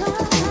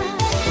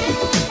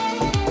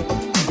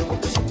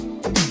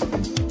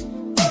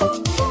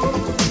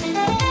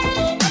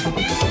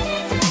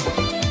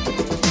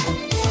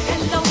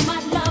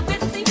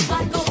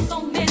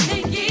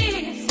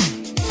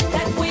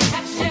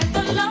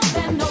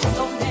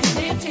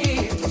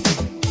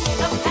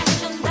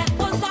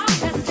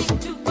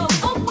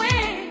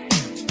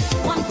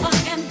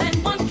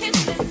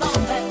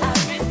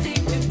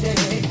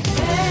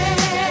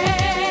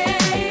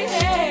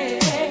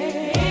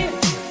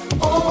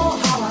 Oh,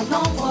 how I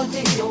long for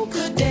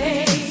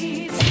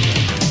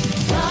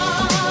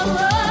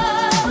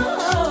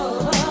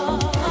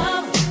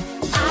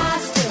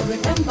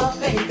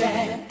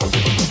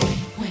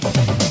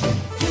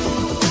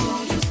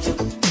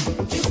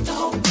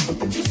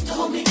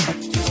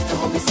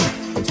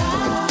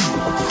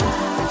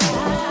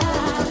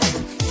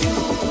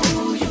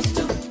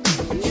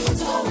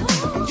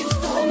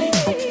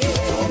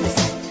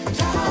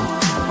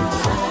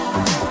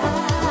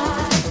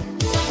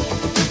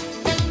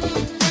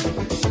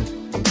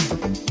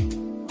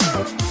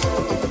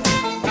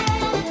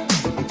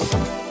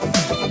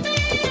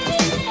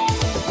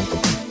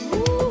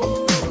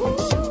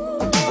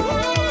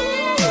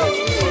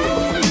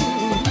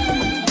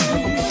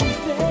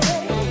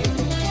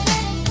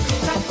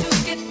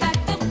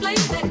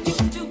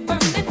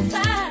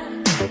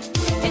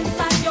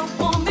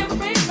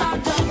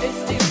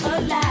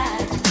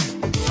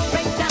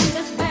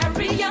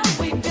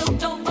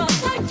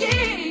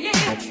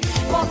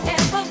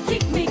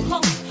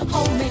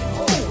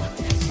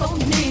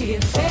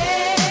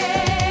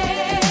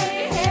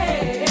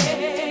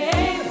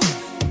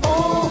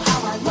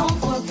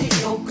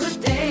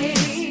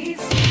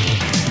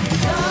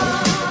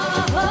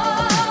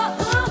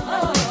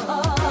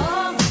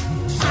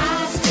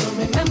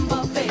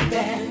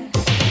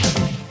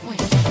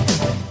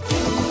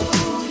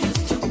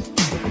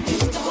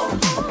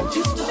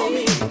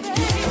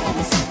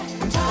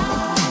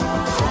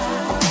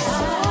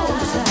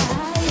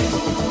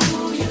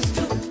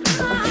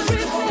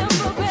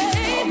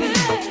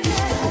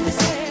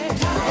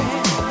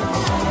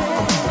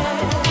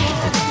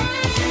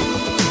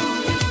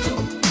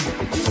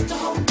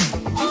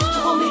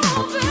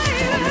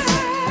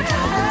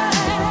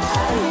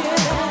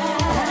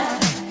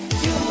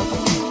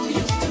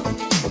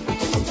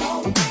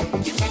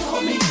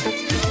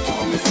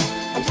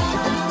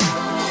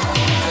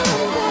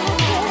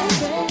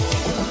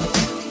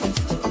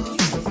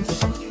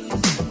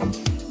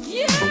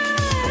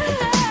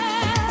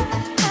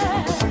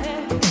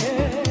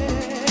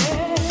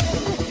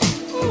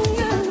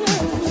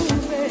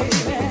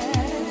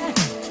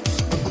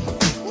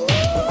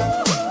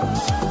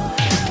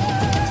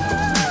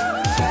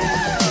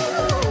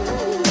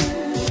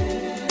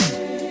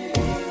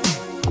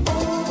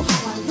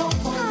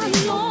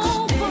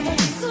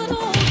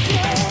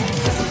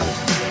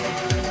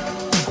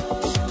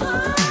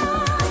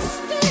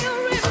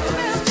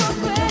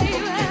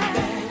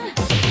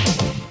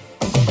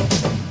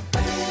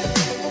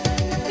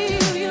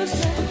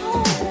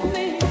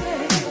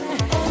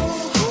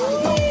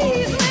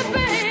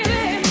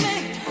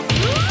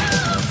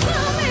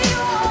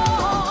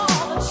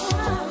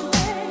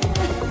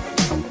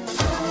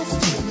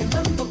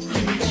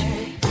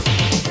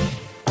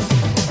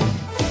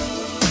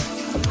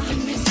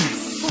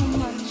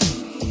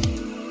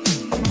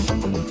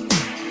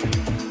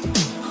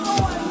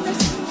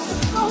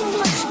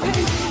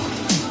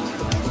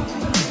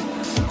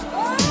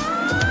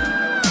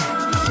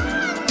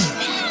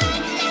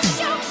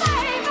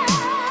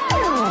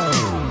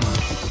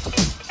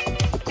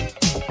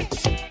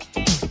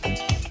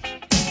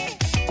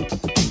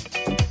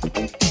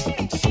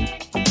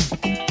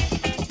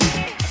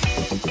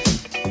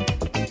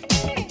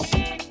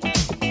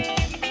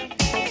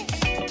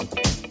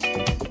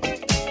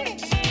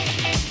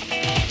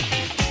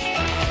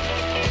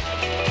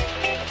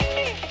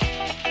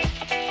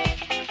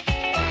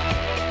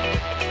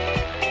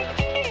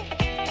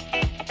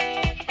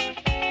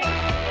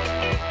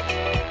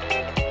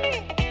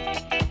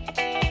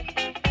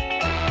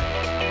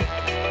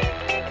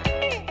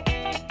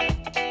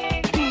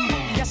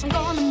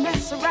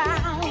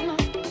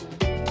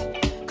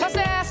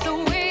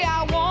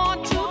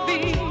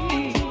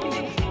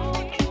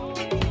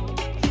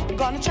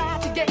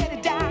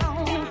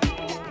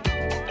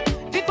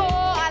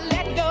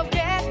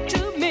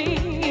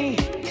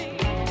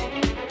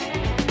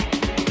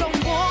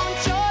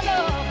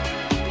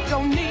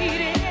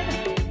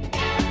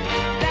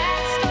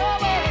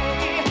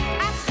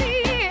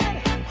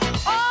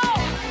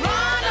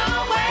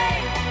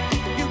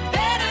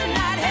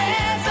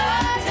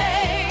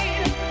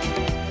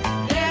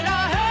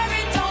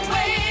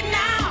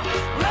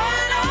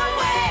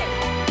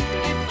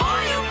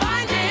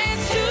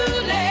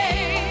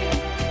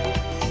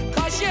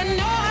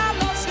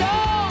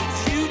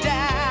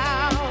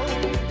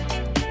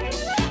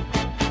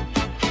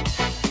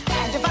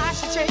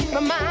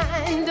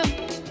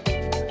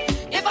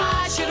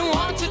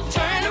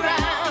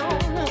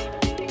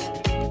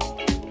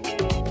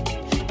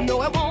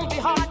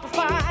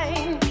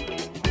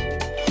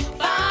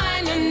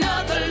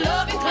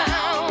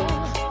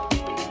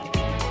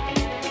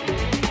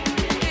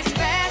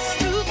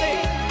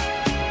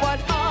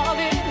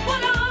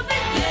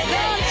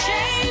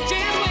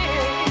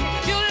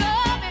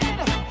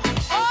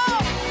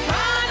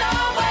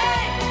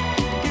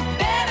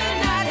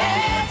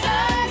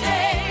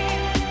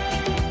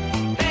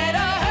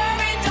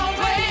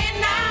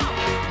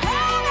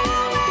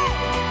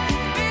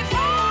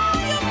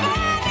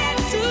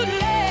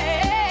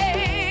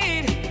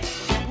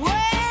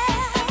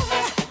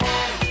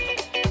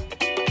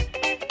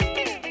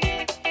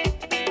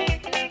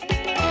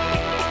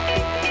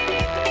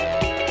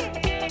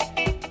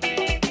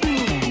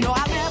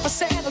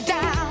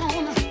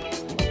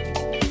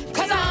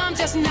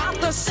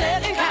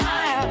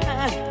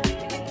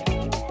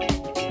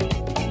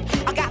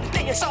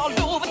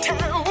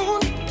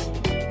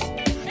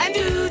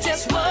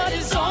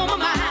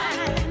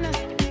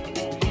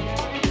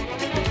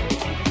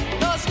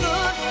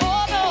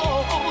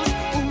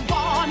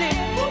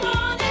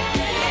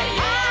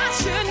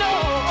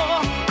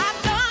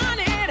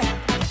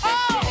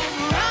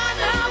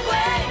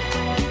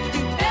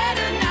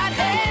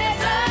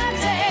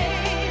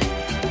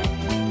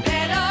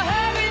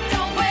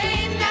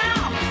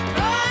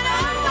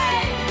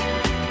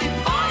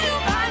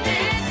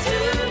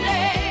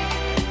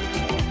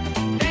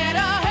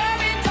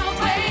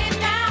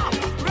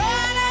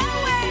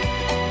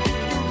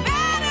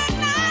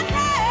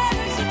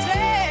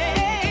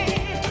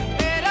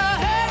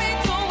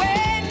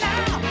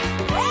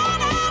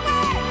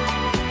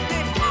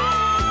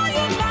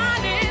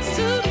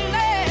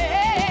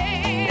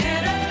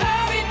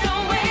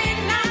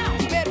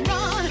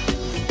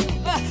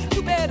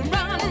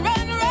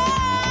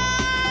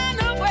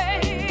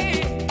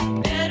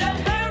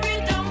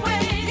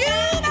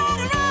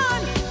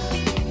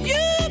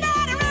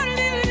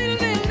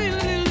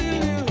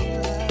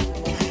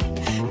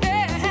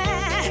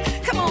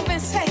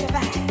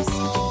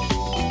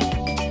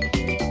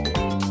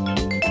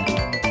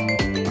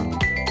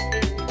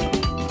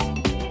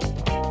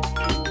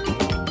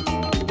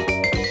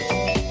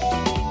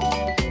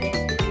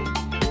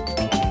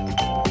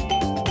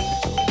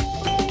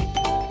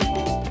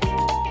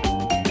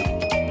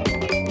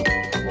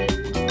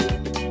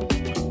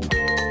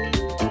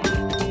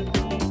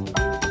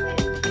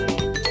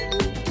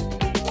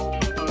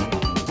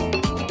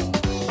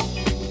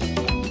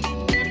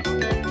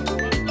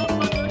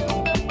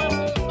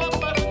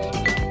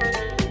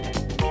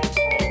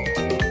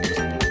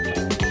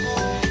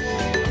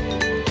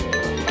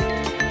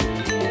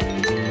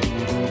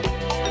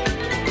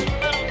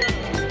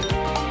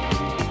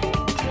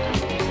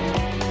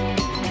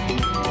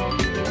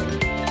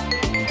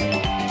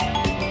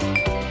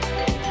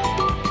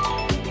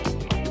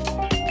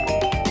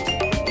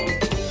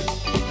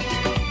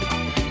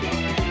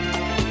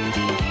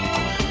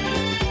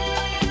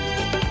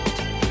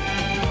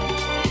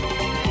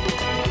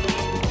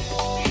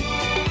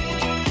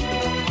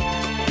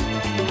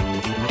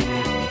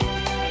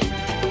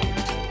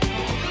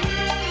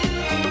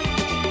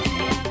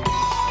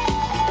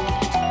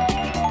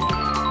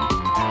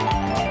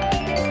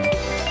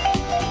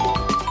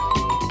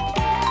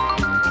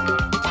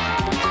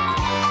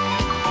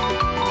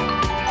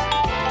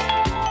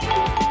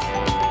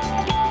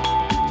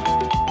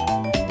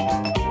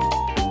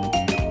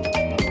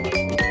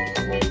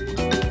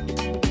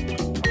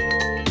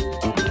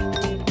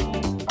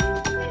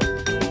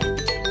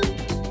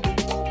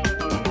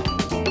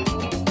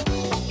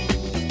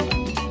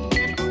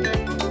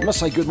must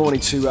say good morning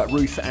to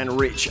Ruth and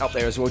Rich up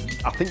there as well.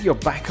 I think you're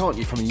back, aren't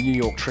you, from your New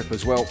York trip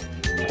as well?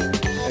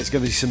 There's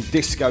going to be some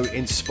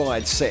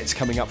disco-inspired sets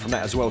coming up from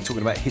that as well,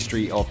 talking about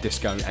history of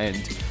disco and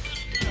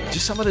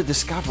just some of the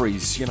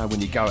discoveries, you know,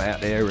 when you go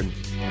out there and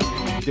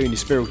doing your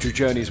spiritual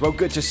journey as well.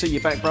 Good to see you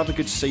back, brother.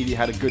 Good to see you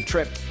had a good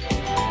trip.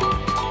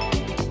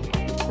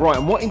 Right,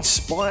 and what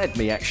inspired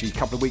me actually a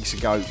couple of weeks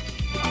ago,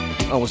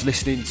 I was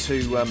listening to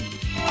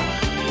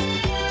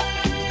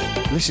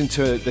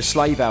the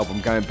Slave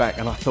album going back,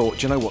 and I thought,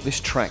 do you know what, this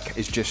track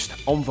is just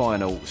on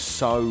vinyl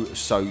so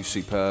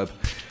superb.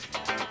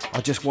 I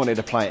just wanted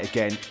to play it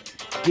again,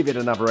 give it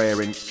another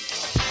airing.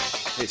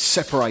 It's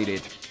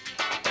Separated.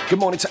 Good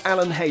morning to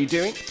Alan, how you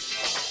doing?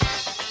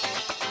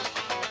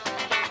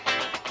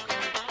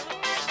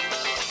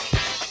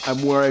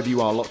 And wherever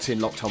you are, locked in,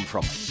 locked on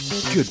from,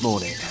 good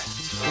morning.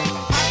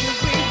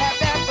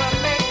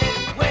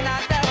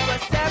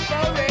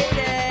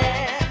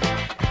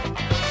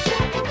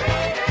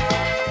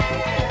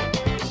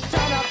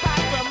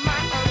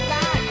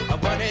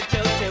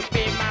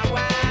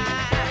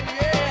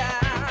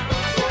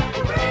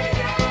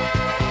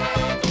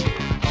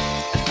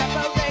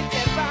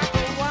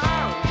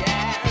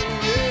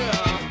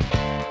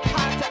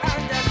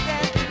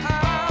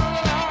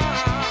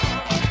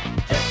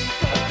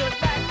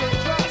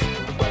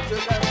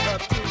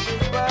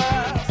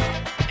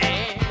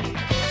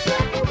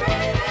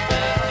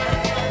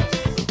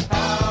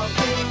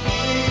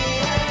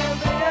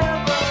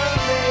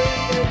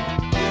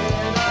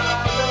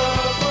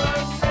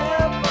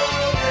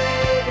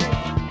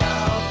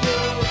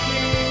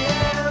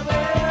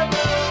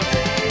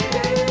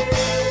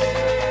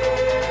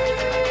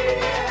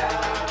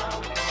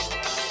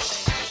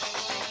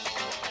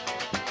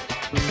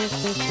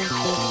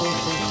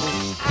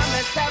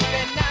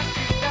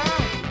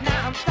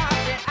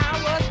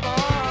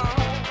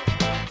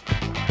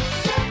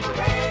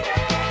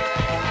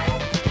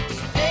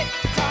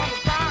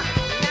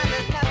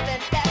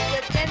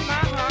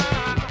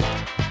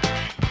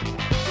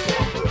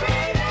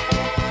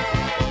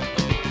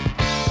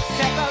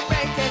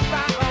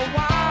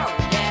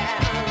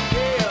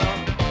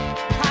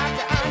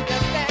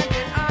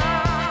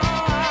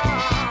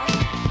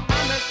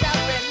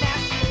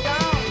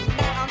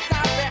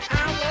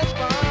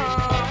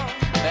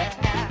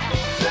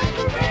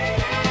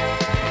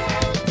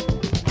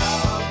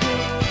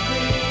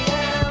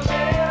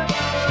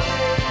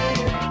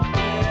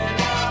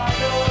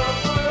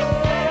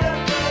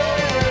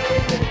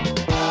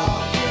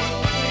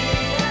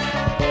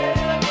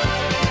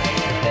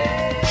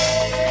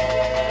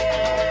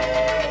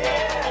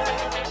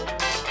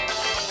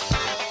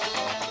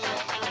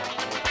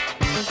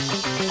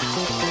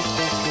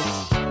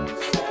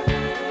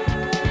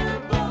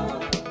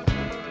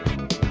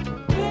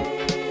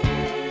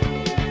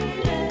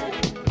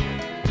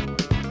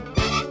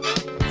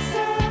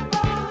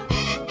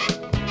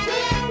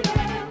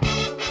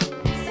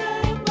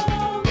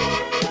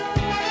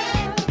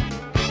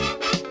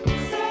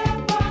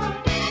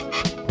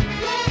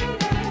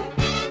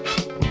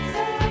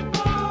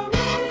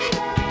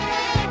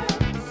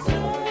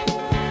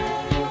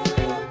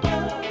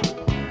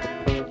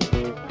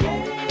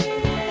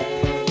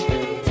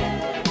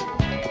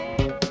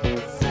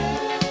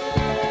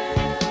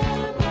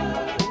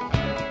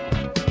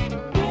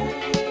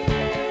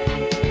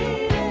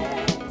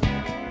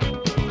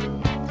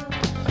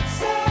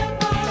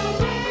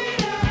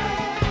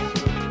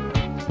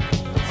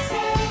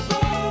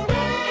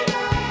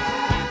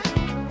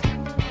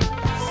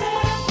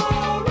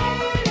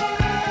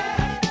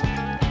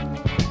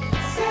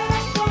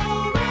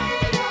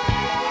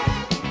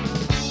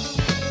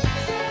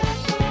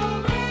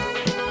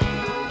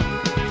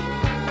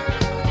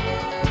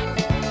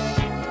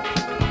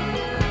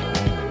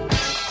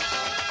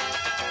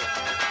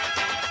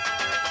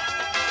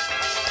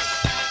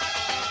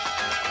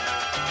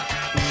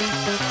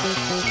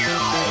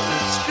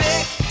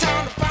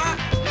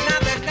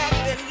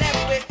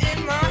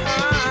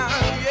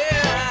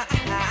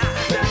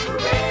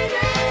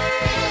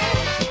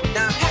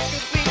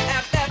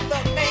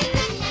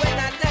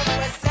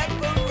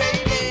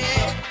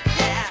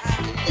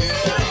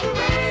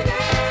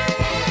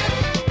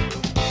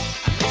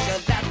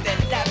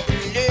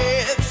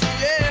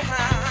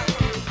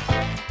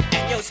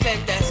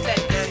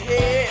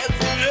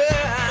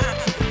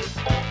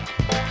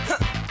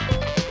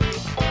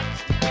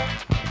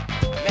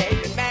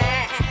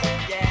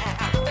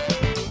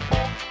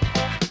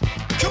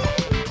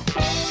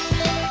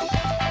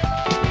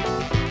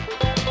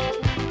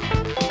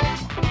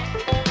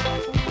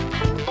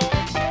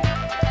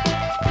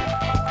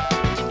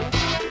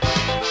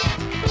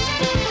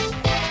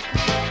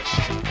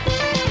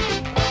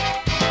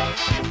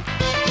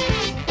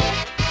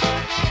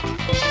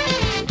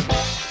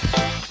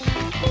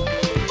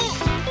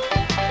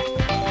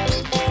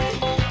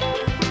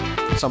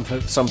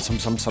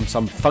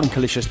 some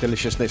funkalicious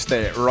deliciousness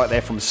there, right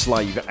there from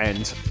Slave,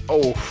 and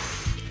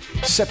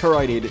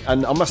Separated.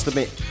 And I must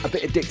admit, a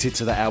bit addicted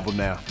to that album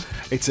now.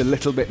 It's a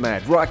little bit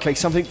mad. Right, okay,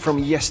 something from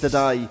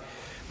yesterday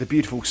the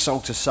beautiful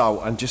Soul to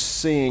Soul, and just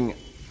seeing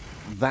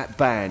that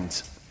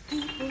band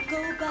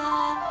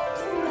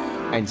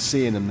and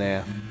seeing them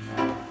there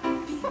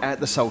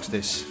at the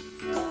solstice,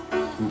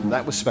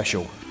 that was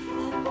special.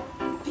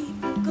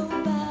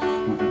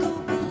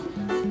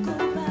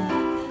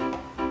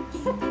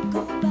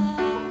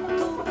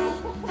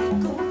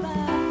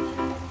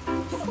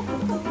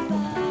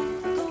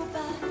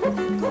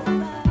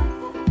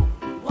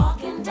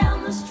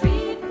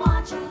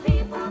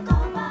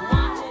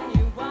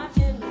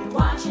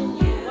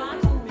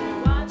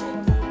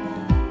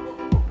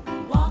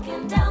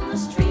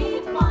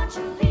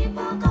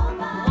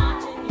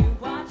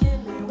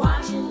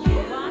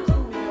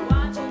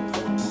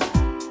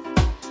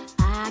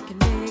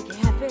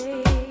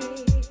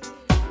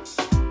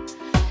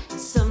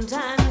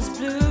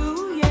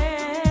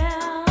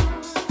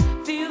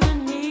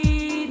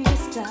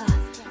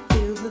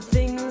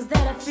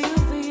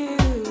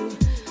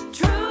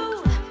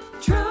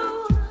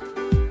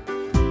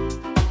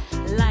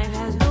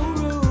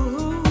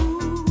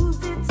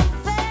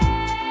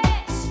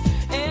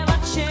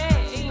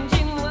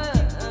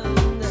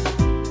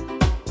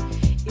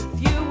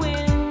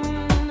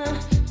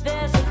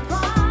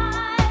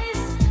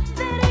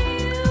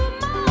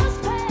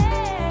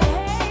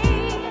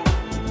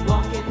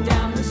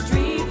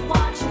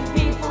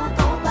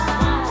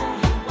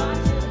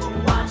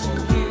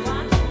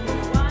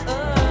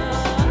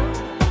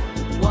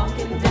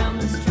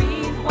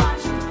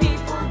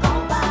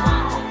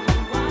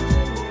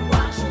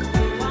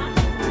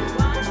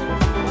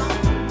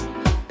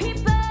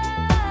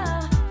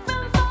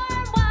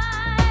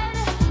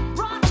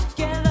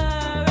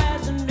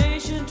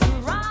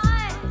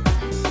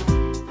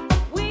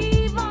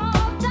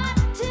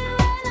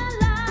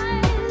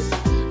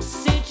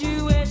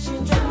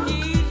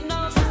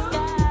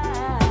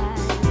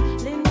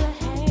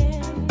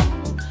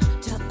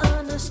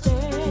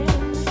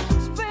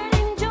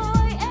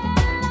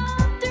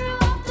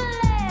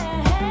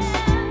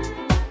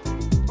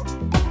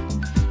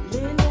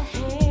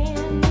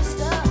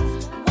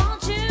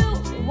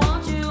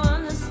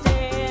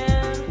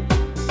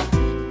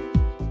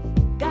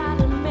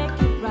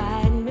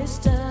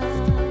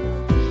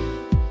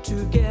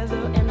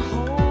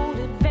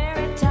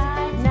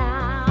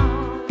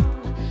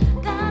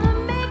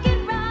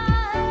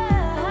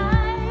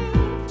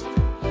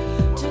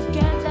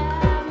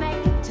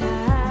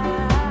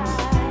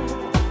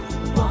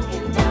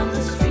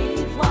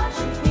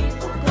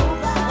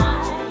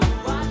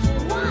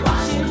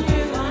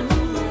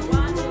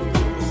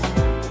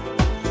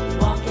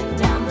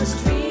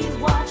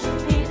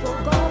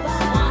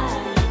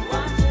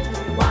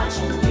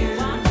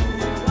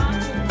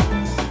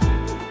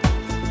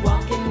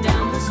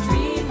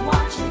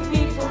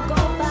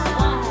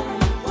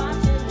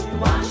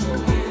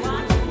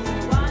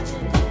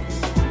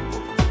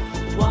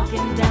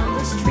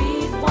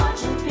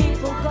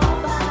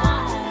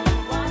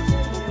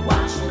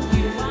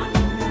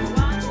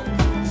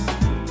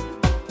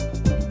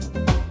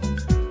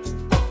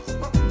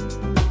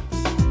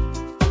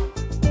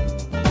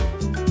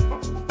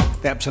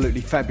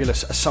 Absolutely fabulous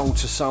Soul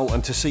to Soul,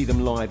 and to see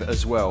them live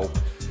as well,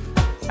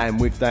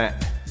 and with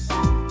that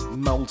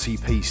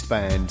multi-pieced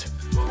band.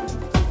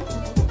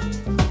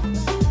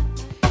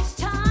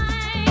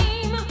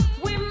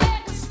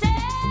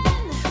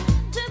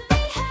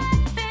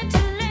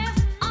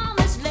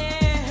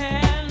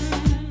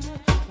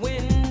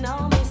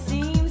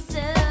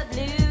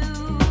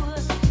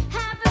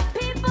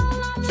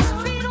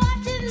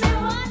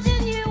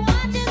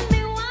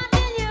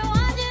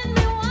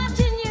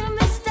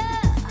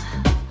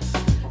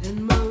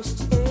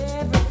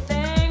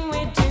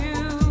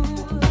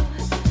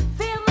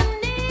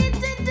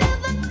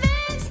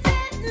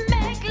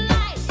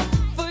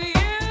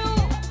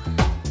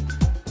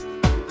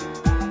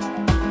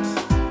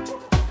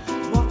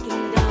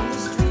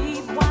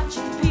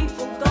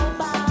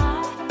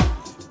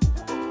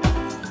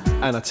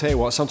 And I tell you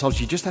what, sometimes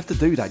you just have to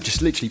do that,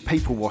 just literally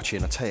people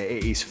watching. I tell you,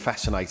 it is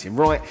fascinating.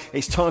 Right,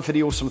 it's time for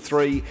the Awesome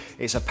 3.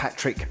 It's a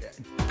Patrick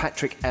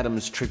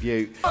Adams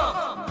tribute. The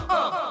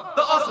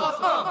Awesome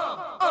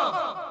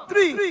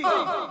 3. The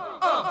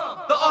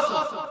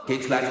Awesome.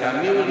 Kicks like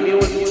a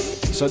mule.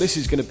 So this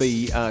is going to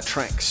be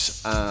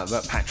tracks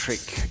that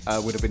Patrick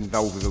would have been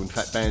involved with in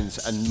Fat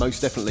Bands, and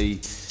most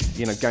definitely,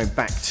 you know, going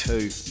back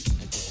to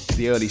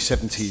the early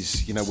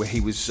 70s, you know, where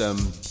he was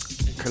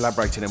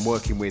collaborating and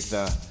working with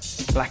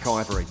Black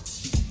Ivory.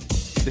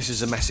 This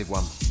is a massive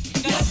one.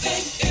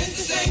 Nothing is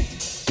the same.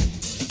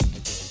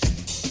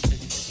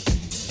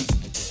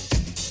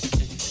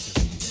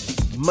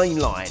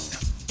 Mainline.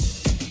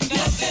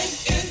 Nothing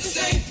is the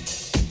same.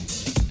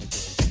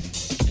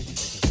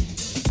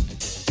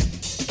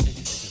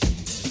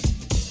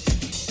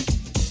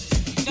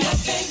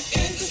 Nothing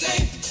is the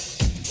same.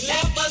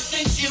 Ever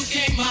since you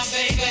came, my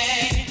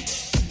baby.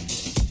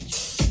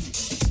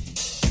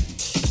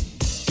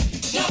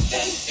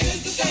 Nothing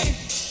is the same.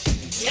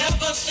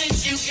 Ever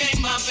since you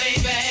came, my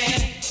baby.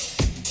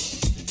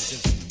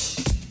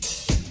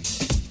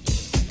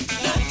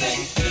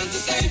 Nothing is the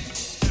same.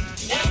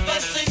 Ever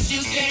since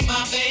you came.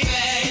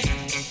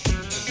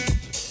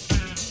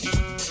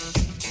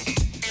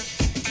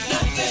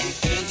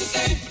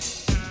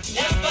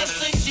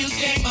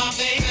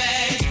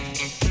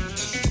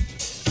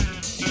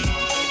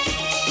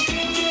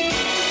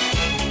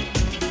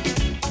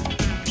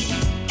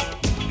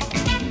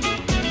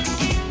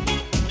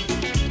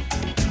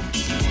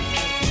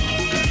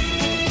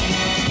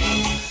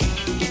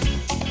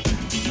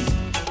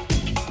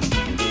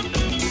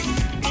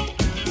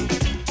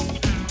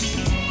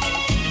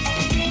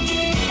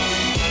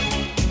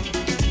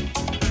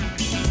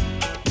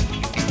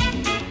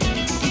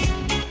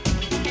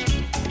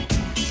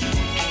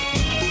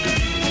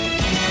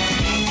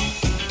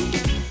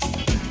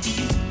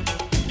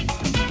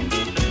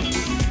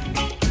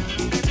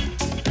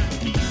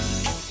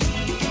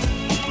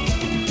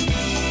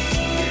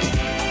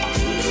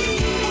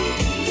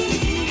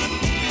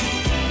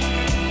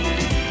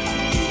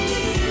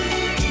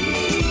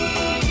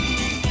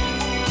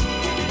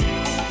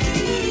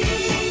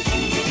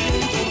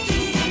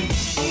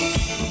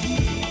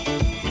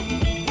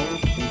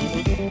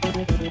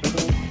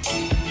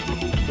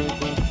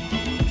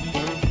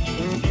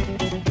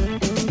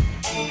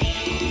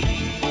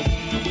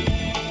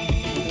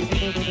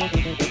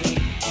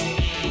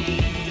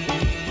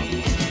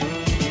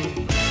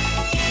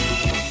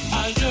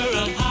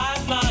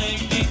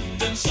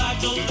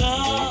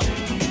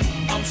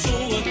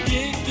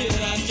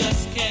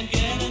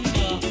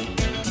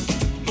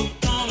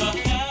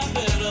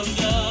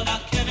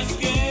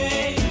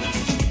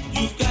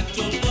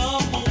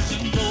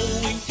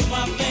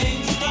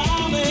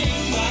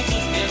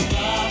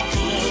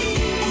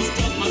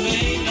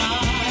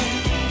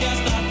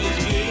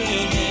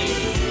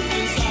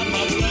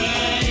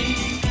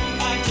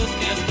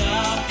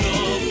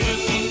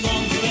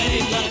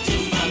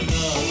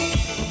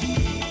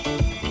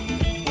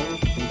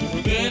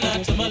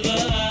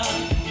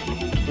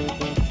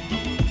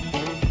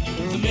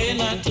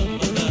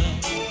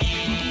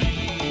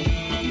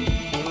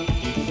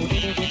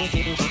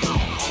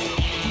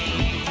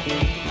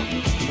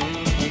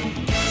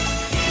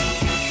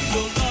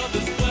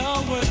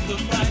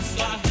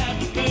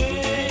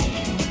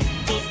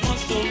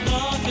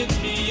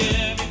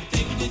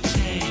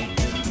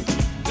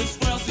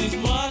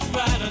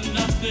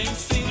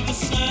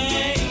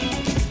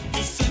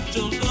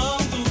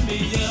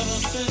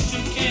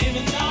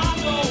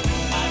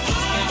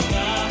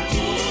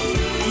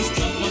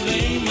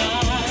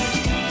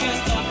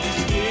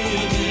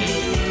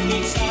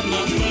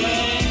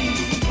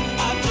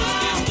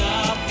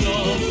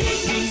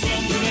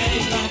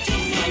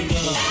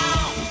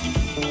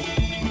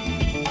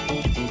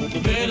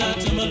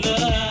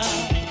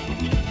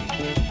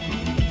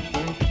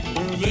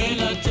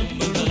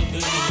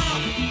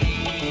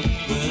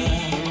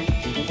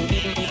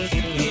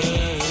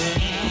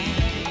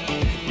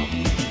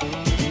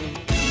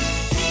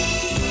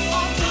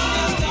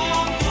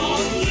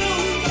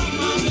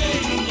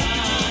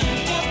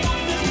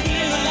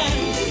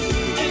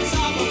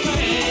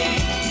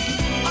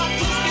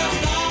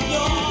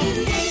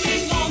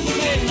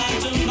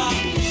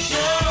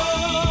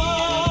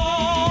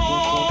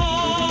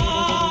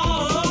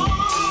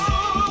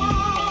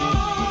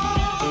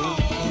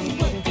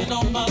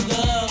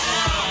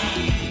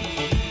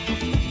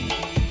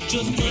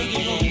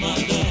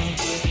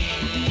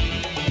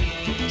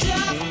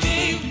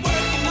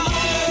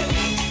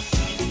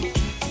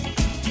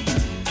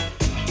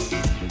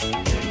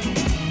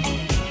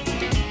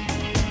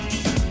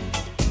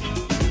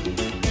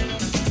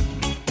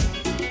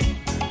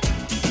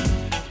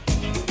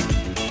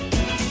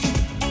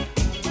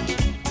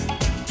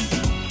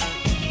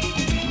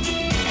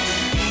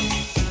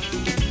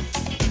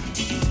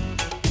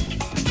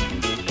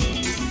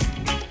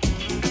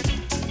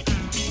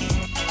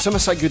 So I'm going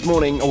to say good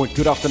morning or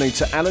good afternoon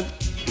to Alan.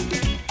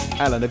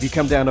 Alan, have you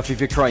come down off of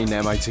your crane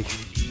now, matey?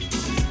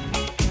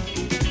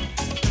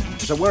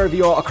 So wherever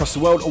you are across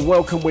the world,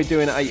 welcome. We're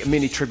doing a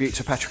mini tribute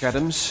to Patrick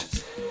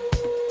Adams.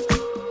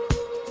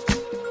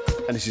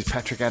 And this is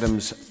Patrick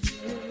Adams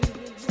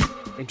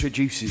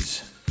introduces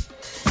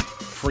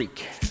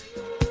Freak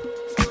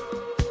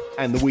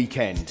and The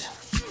Weekend.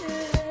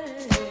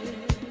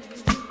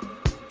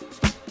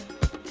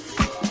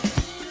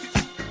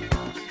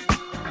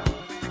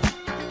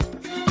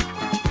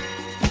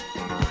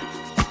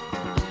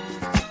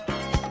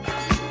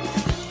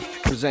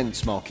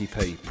 Presents Marky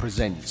P.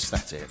 Presents,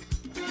 that's it.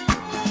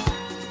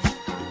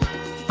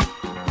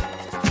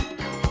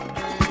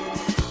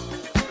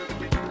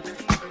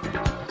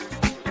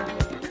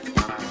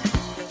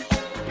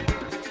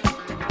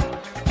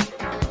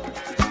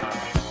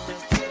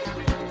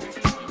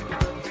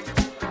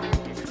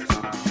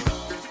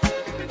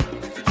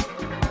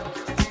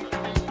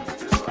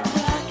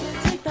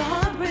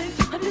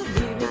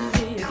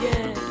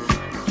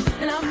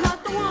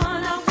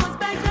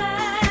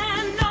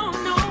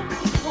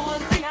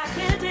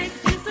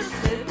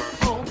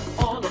 Oh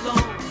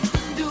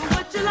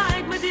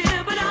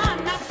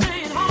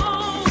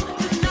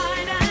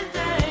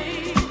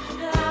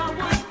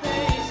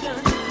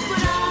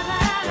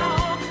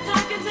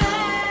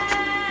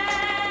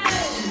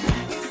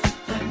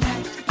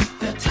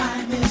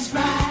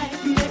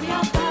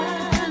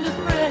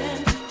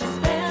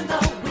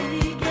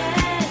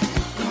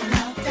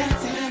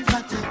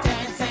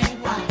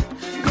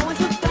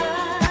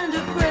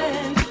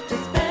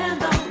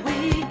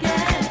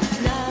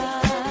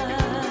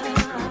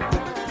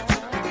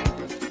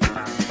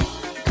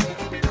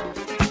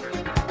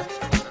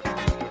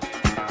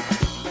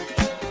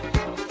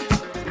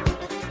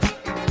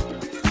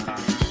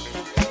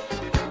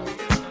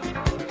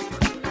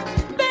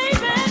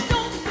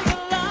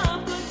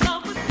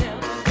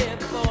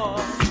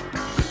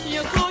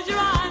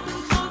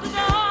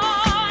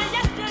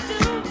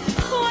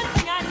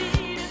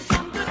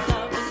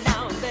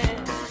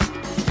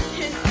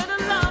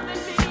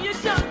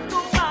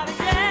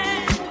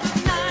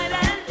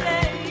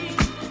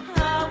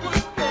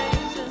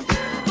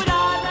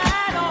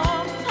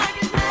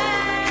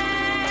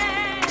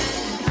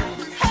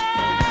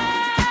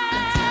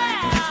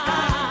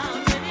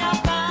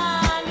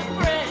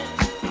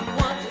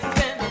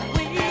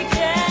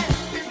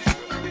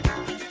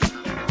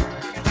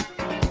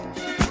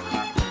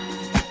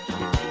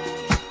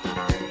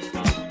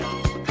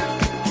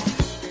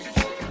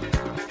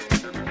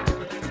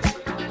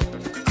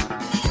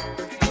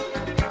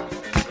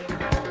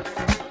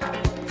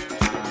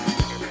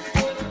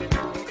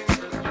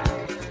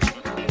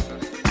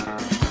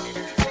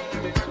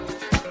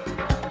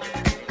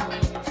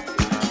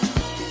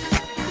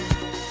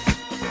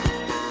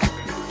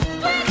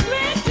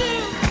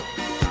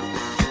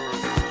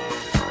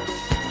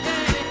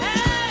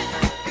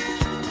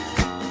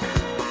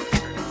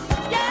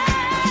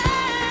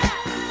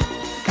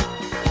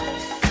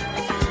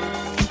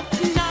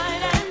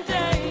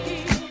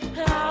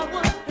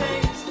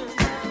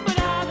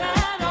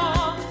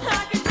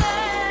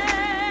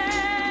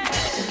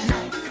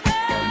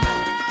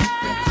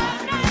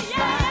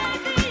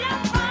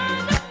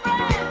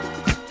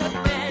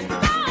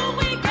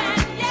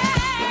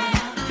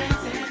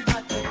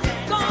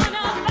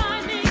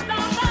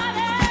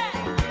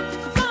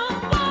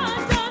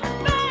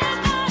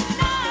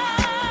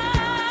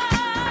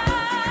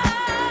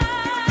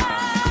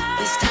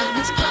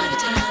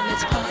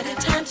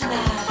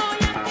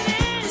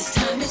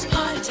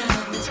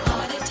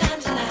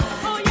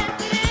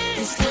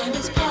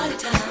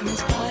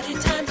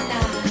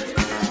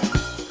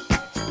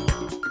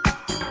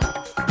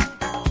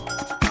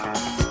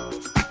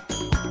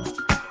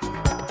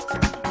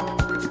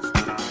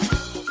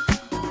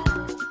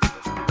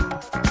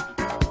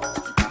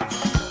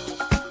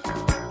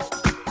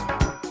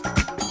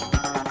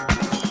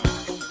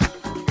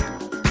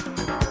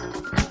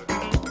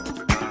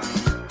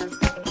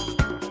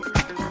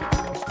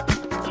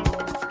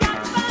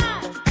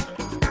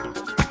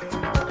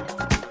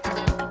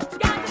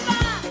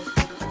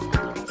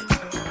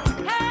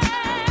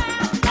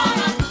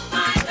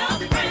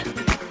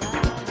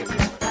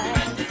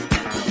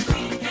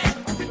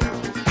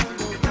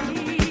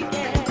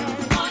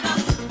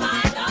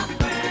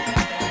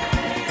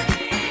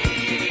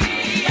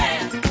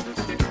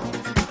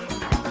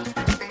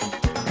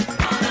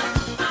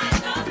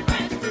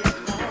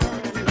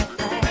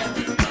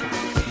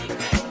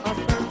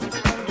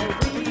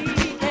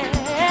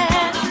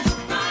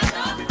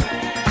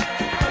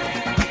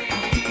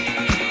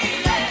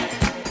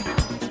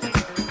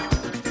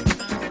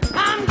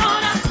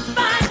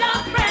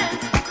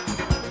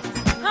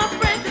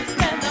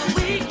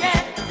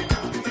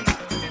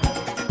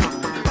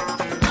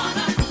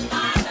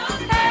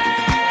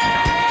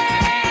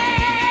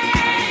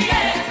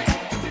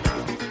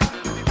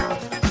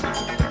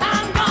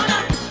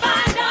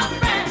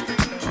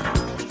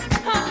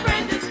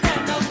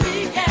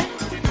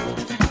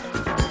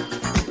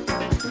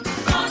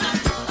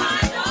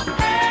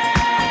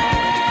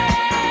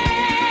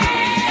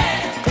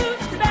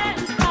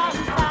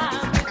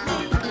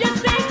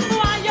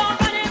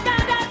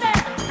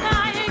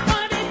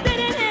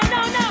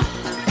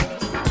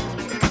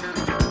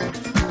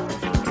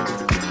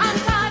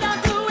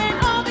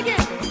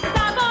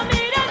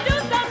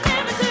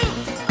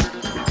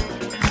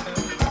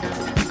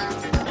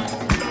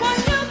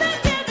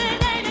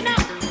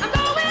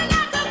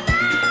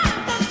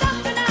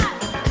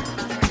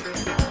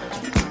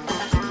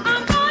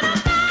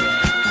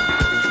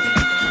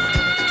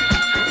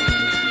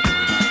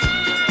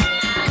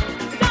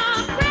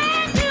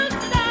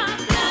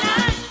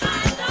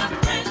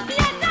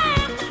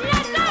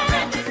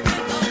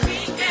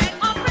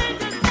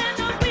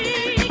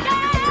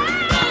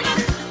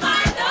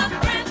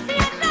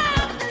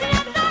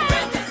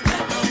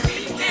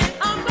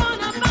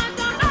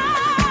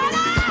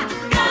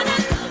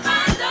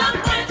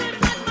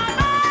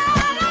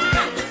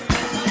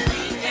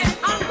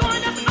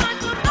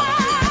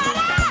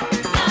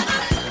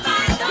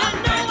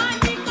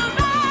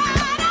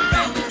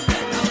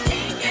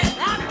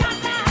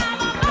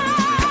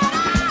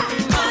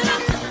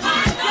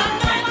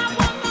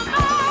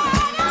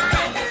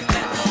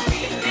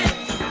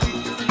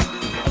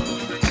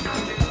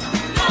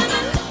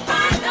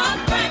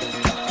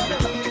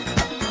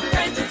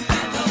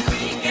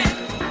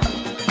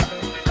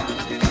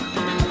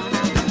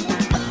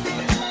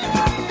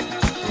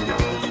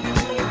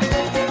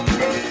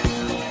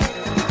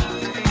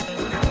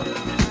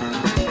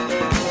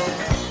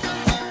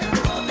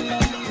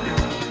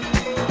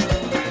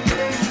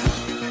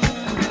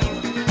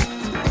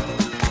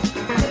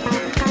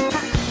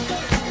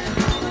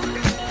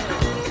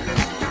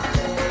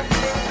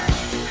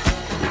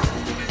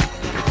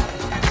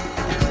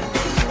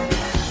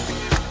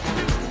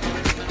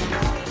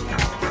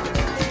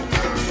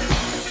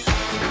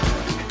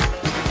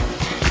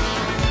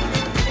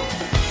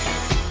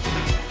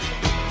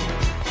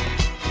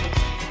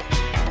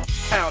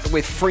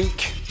with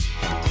Freak,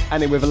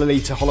 and then with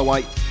Lolita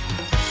Holloway.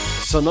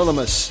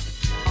 Synonymous,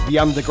 the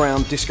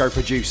underground disco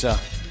producer,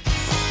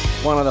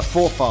 one of the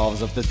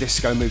forefathers of the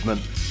disco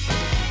movement.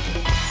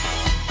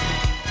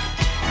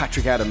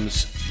 Patrick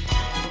Adams,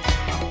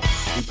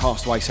 who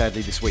passed away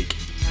sadly this week.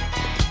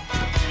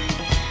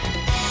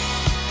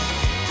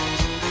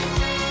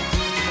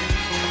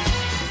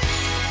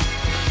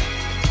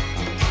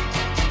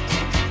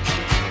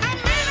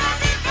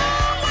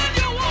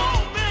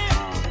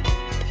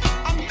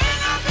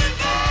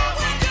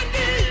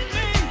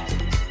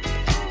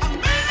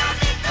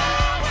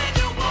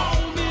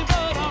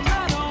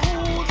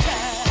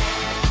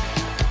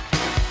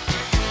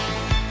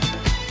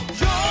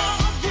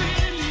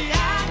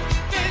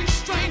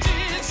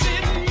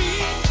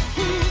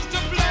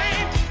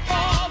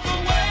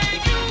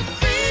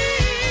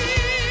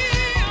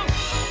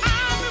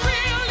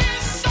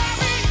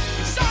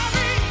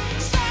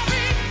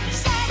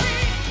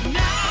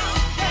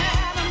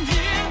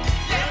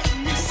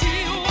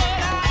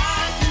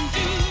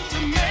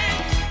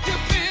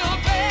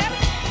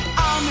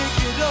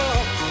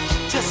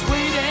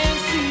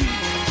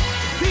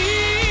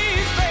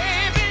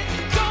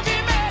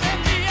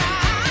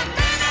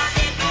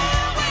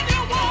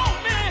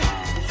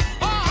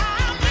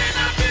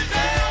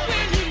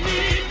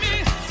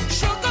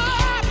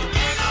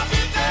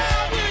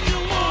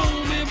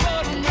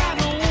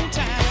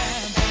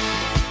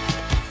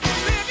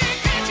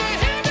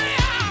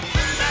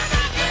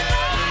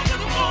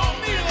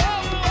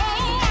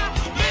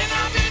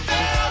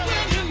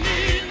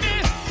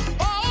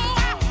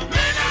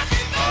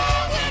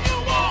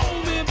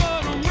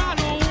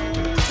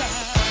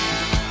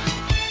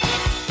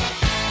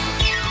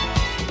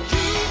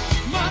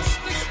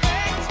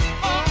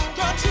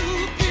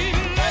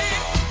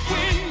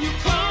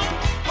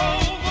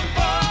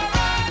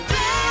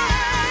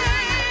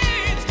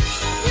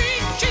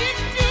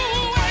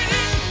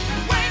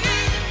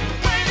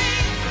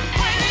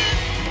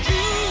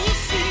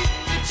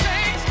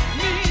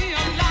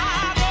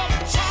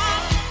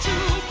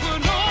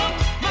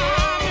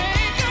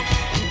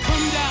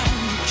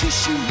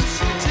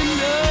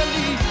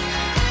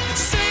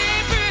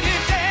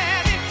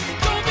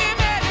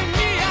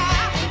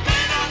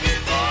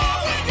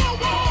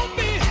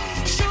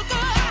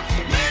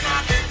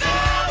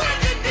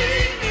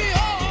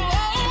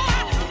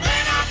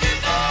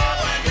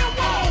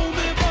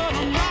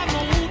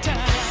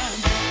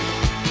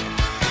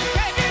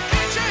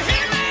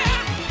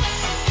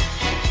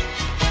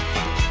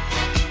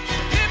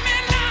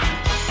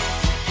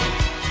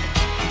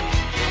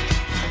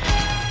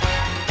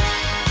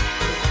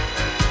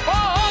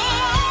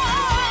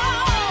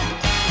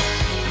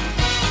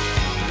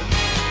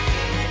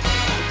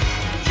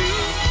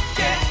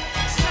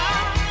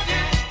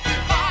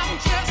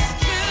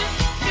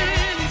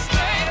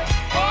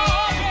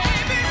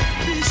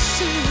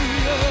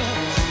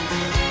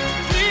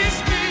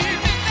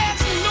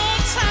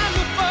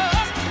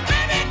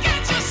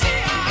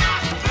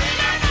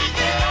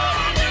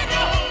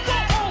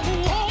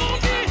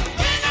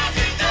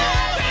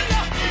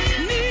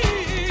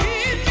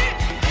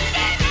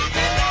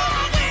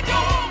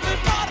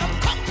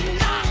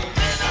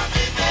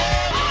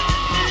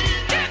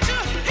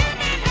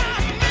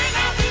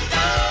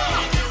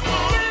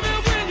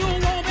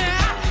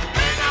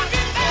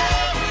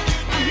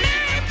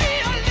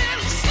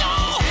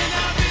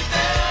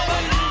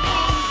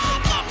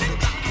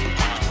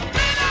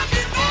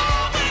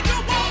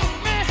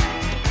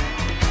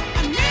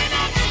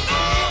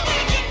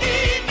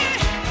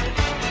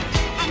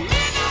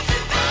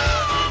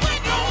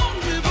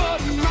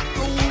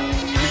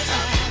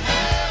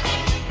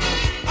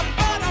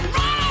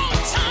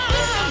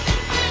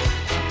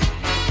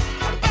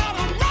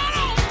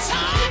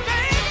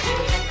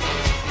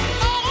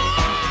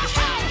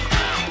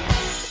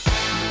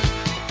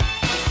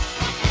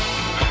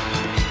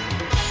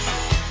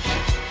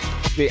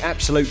 The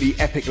absolutely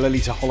epic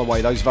Lolita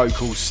Holloway, those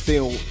vocals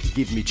still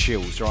give me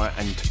chills, right?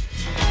 And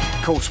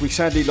of course we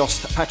sadly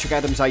lost Patrick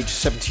Adams, age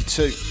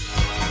 72.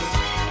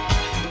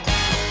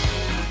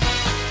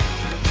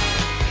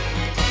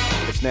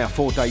 It's now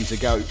 4 days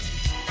ago.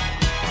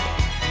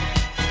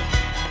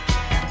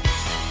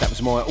 That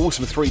was my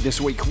awesome 3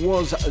 this week,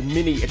 was a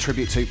mini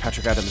tribute to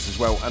Patrick Adams as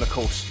well, and of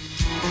course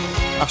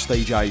us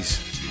DJs,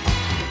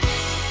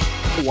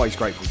 always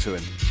grateful to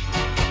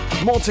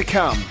him. More to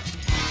come.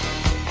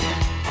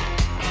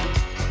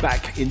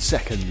 Back in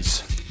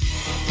seconds.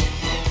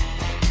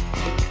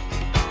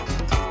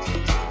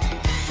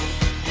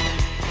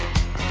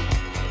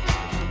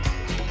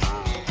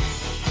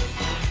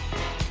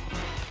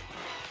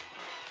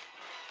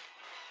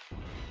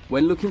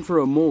 When looking for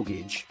a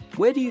mortgage,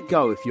 where do you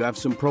go if you have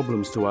some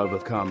problems to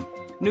overcome?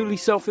 Newly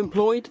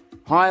self-employed?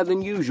 Higher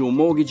than usual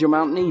mortgage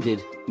amount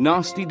needed?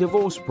 Nasty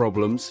divorce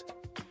problems?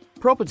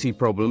 Property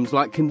problems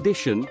like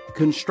condition,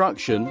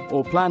 construction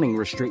or planning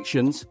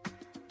restrictions?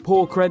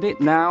 Poor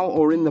credit now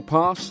or in the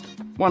past?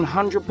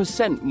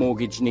 100%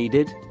 mortgage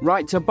needed?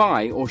 Right to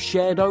buy or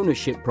shared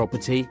ownership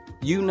property?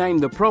 You name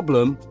the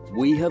problem,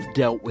 we have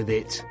dealt with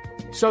it.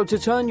 So to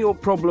turn your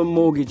problem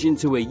mortgage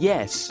into a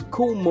yes,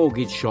 call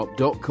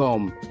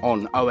mortgageshop.com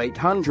on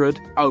 0800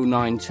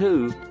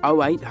 092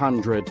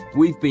 0800.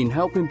 We've been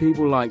helping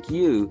people like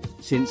you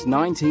since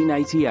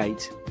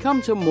 1988.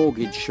 Come to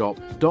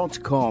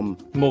mortgageshop.com.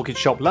 Mortgage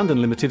Shop London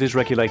Limited is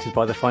regulated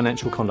by the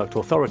Financial Conduct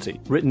Authority.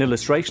 Written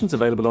illustrations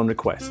available on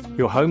request.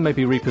 Your home may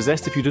be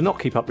repossessed if you do not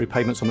keep up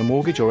repayments on a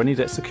mortgage or any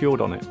debt secured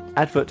on it.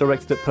 Advert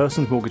directed at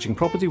persons mortgaging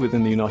property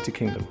within the United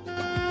Kingdom.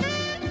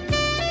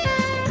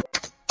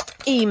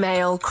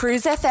 Email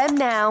Cruise FM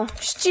now,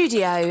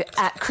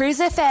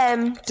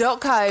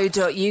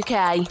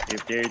 studio@cruisefm.co.uk.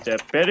 If there's a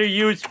better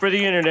use for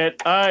the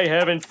internet, I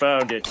haven't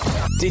found it.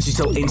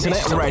 Digital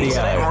Internet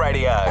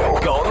Radio.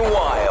 Gone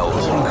wild.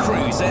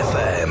 Cruise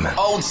FM.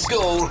 Old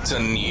school to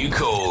new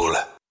cool.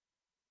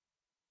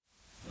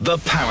 The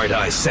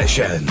Paradise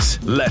Sessions.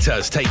 Let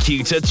us take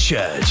you to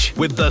church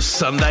with the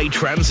Sunday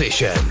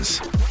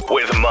Transitions.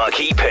 With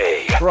Marky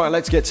P. Right,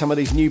 let's get some of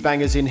these new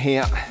bangers in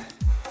here.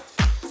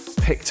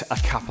 Picked a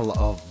couple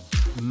of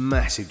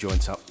massive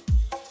joints up.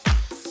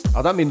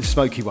 I don't mean the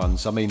smoky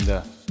ones, I mean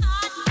the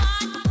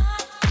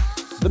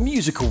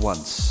musical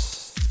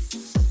ones.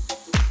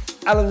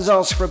 Alan's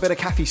asked for a bit of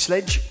Kathy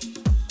Sledge.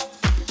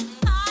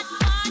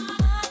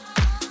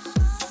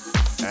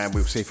 And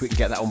we'll see if we can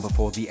get that on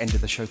before the end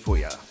of the show for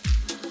you.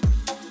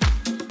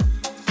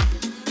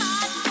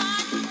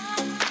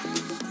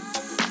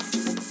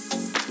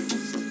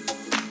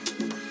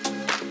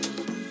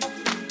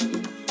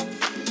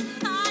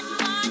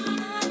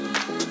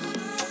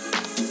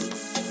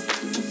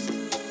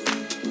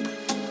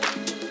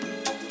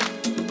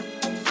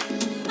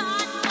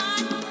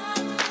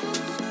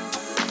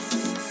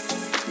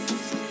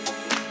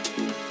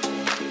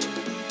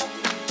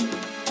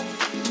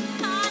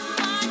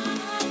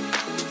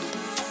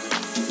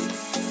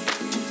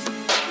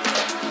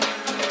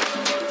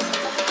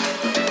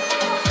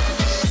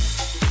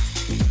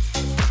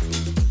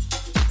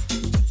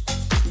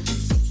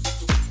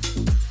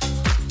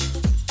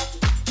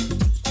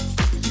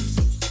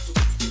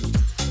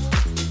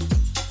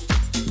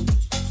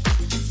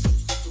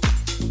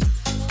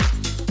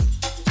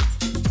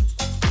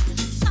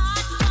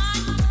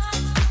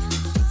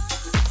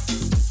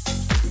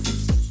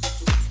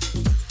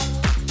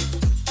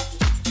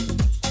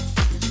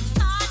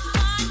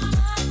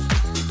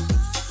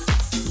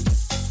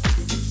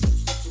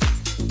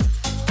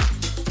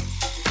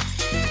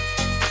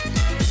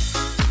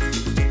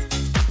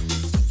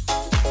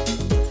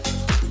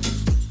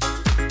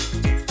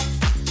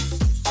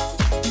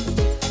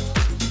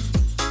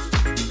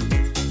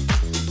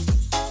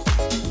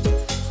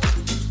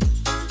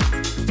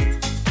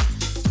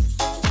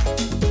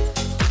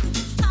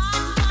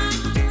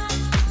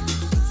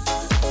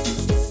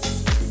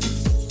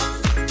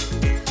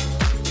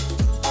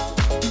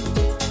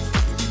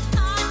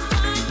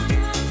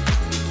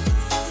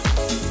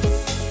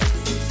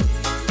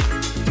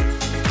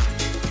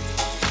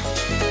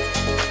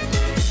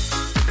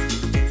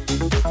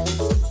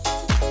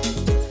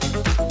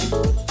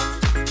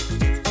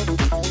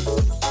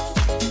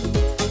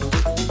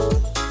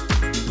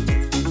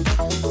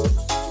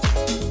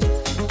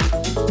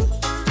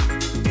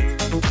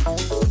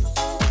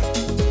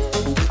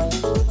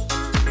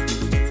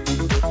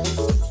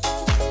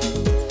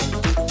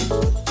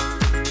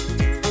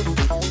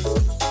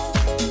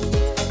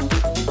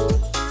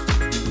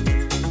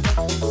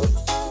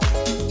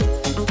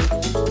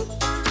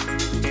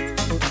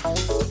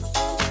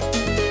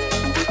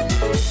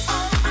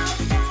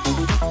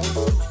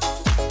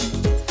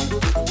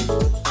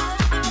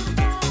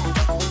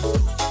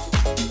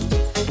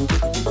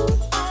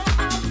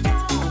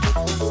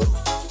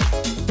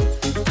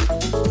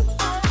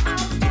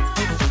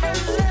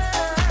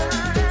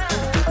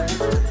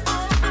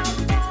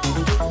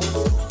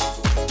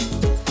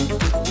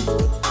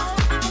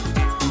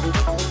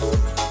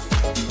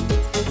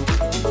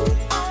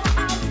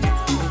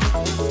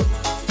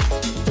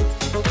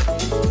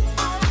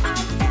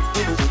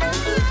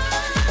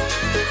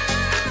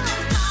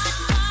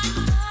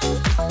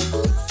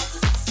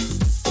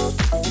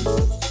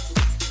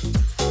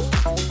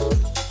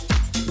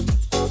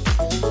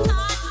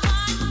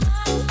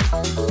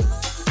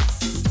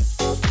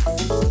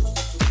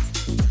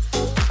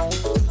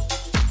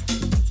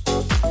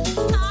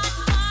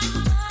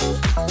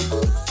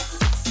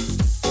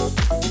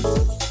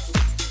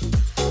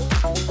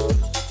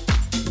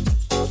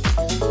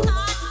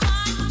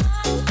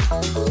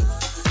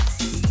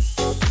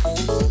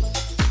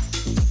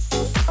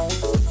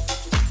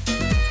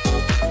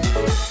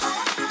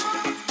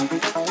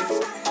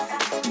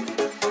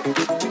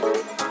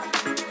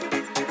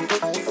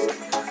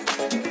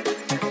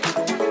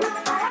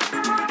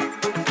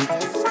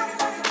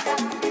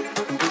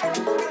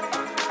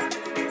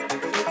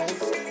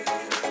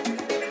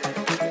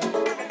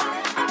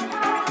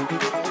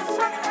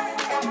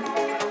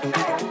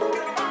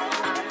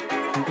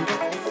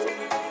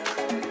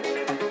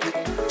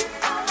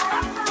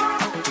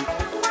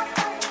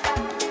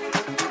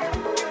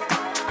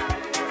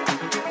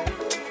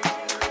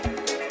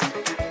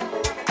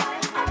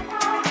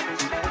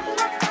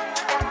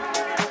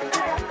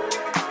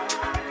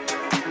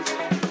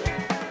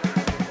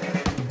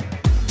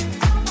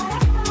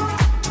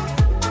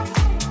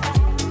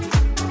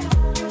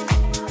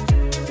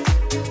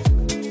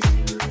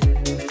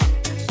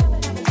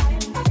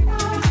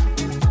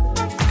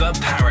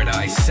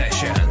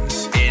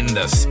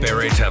 the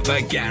spirit of the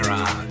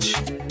garage.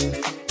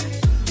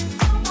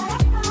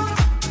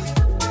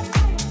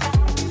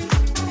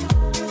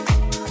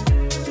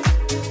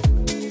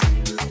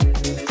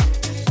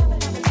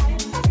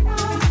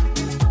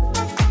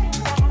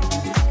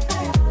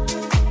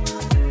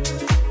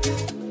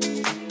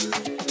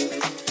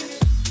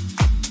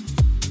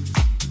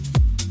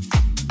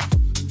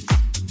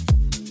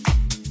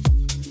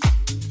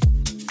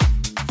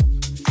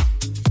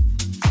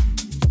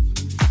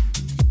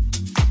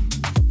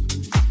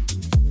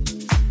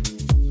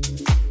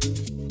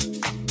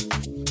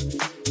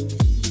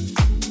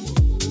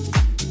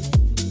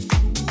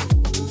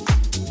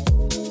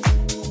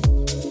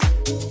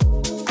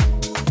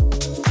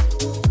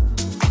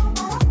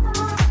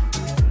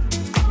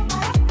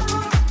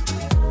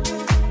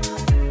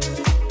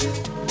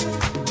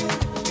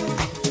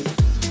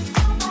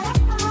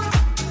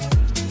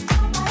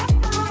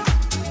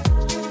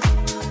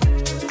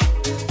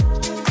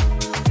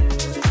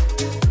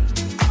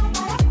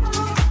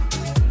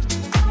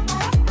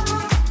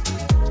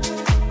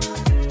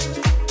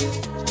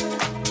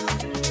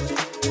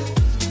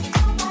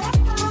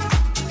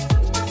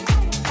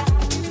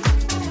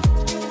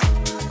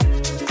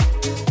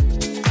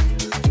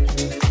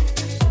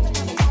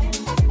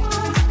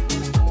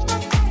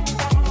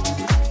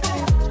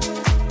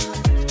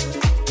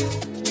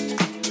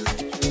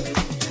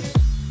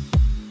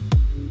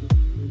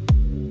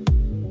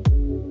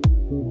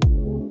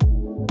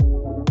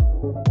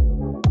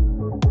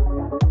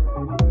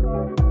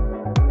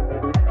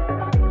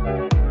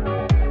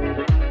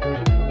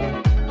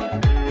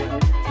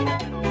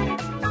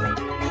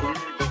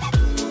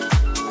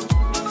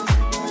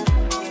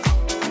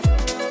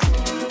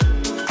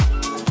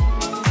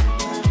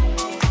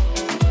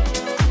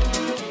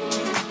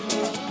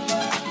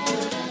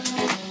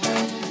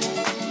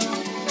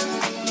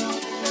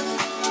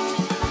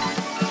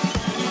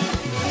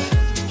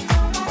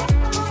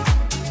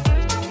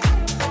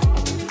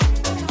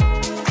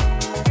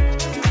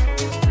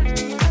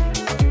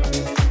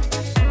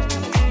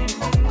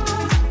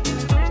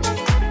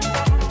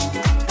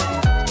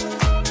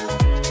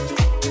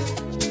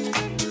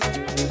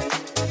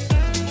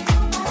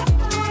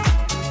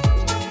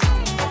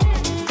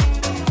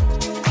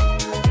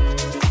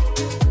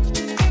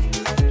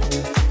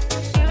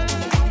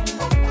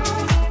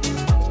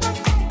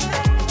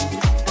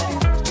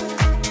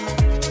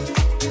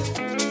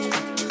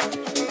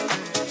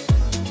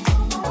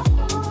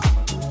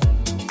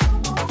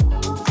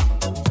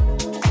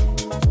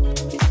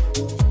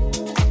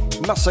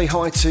 Must say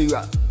hi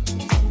to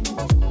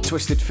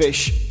Twisted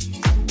Fish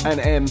and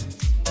M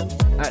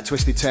at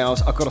Twisted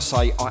Towers. I've got to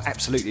say, I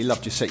absolutely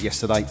loved your set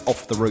yesterday.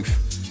 Off the roof.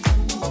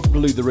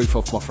 Blew the roof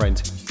off, my friend.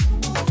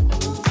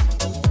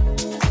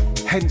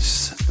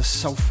 Hence the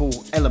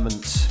soulful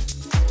element.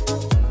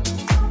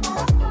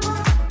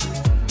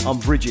 I'm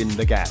bridging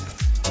the gap.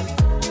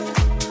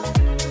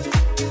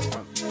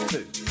 1, 2,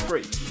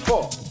 3,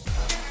 4.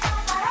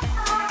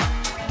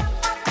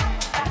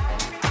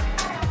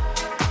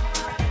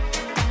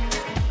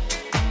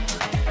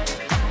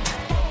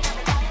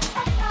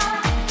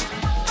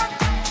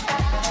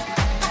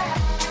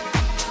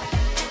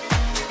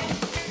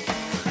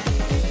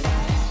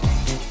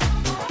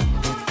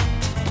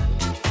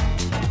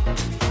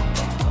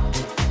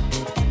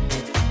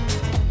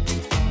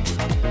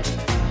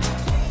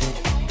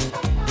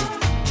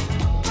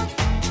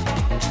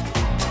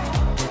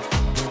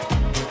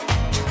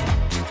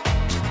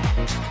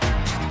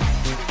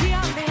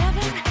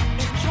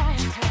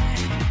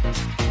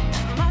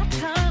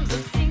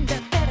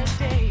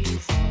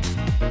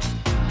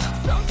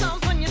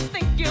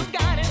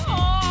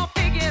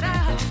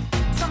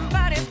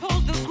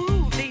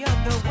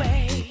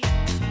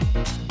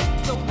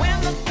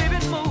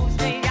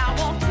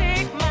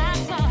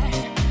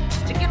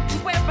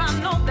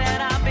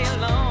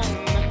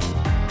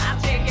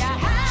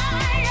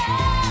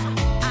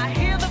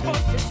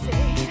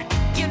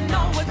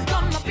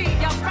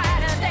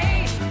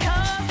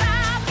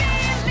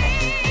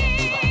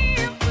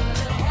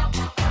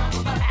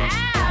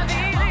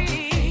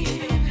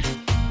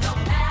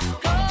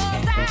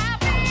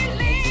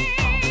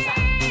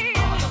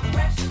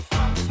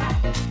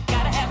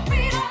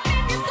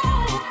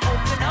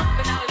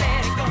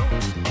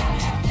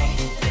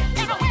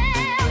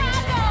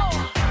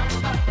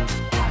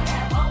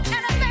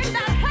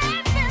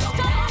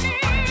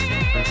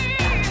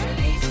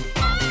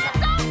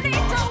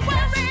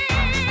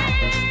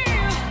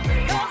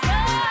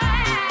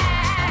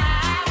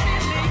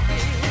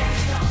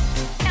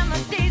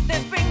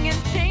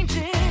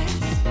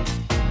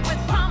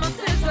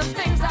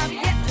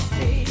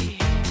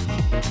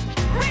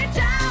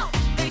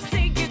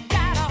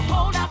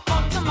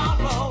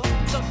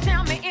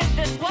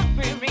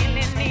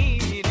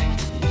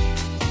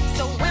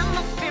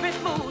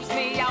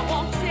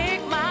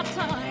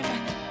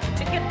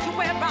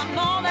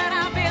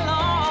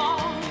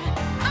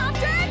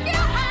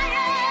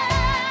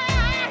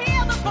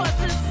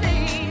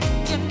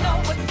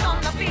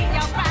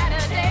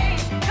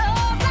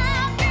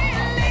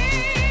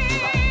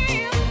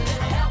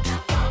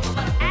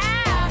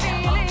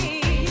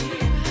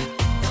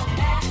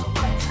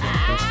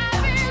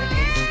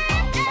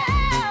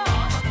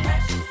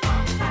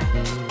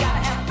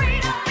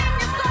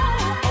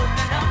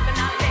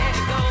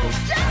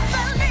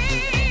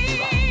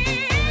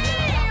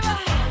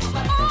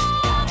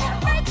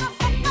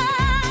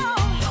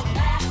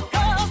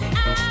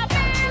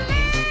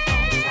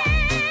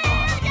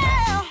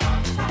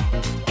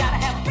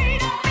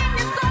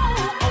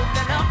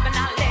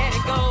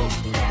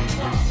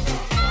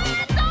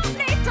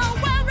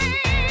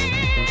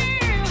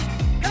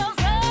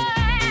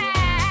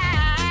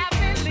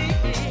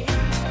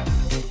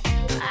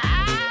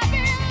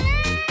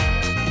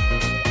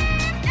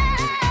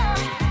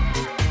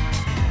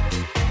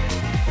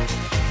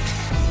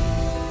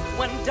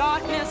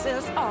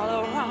 darkness is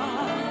all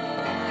around,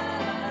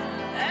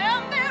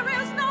 and there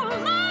is no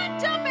light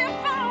to be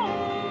found.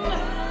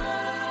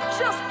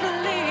 Just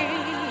believe.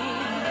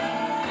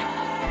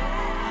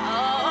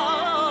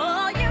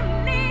 All you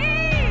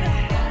need,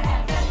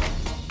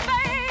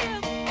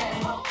 faith,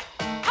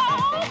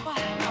 hope,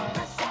 no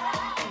pressure.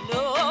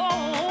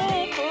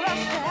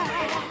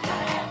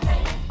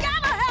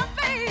 Gotta have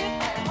faith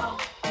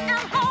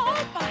and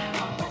hope,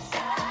 no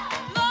pressure.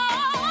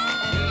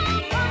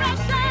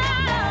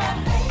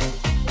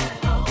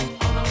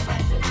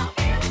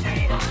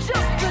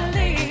 Just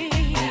believe.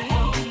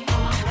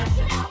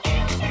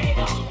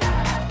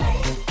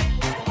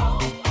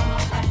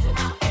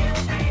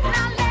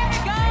 Now let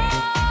it go.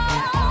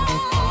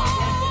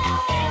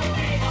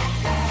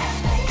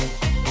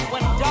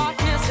 When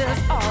darkness is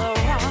all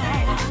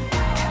around,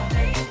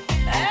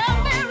 and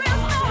there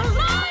is no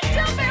light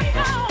to be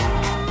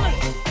found,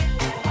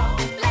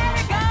 let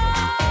it go.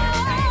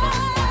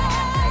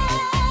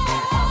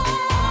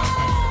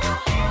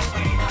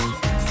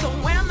 So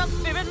when the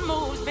spirit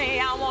moves me,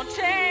 I won't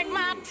take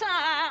my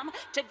time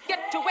to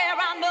get to where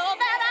I know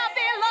that I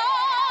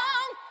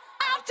belong.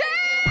 I'll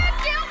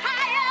take you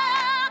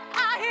higher.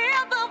 I hear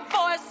the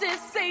voices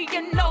say,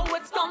 you know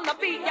it's gonna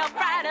be a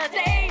brighter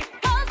day.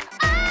 'Cause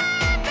I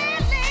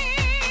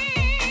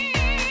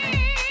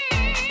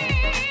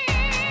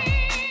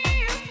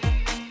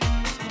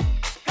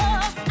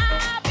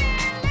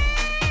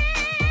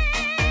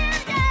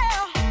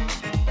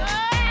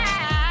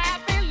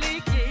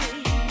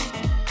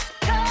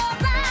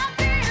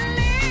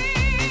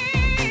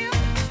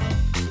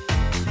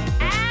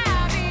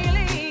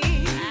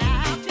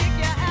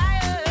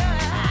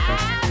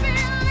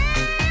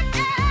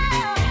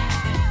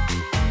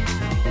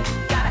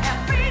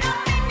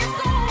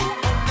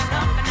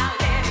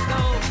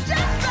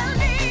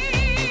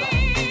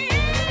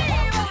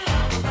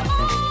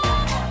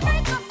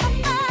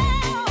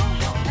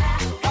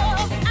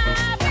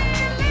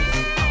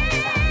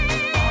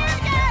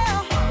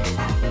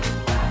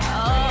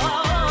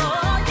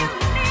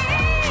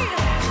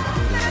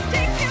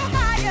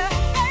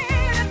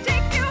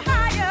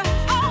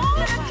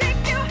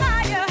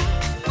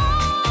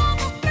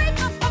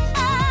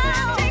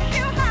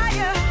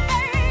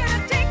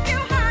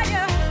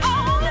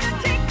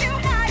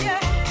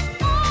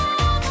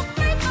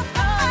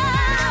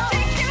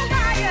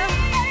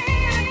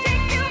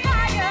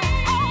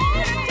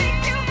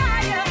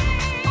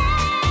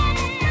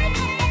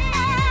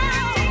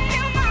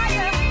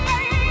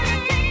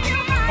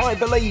I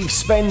believe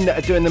Sven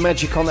doing the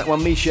magic on that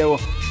one. Michel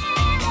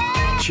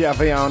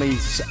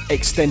Chiaviani's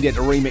extended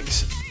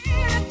remix.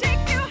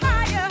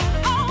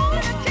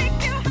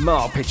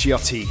 Mark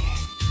Picciotti.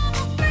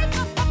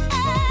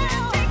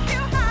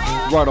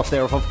 Right off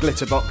there, off of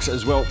Glitterbox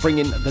as well,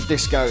 bringing the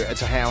disco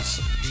to house.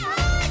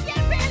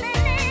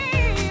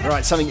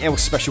 Right, something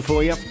else special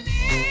for you.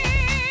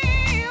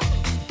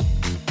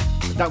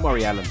 Don't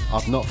worry, Alan,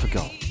 I've not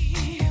forgot.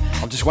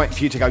 I'm just waiting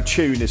for you to go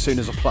tune as soon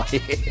as I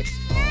play it.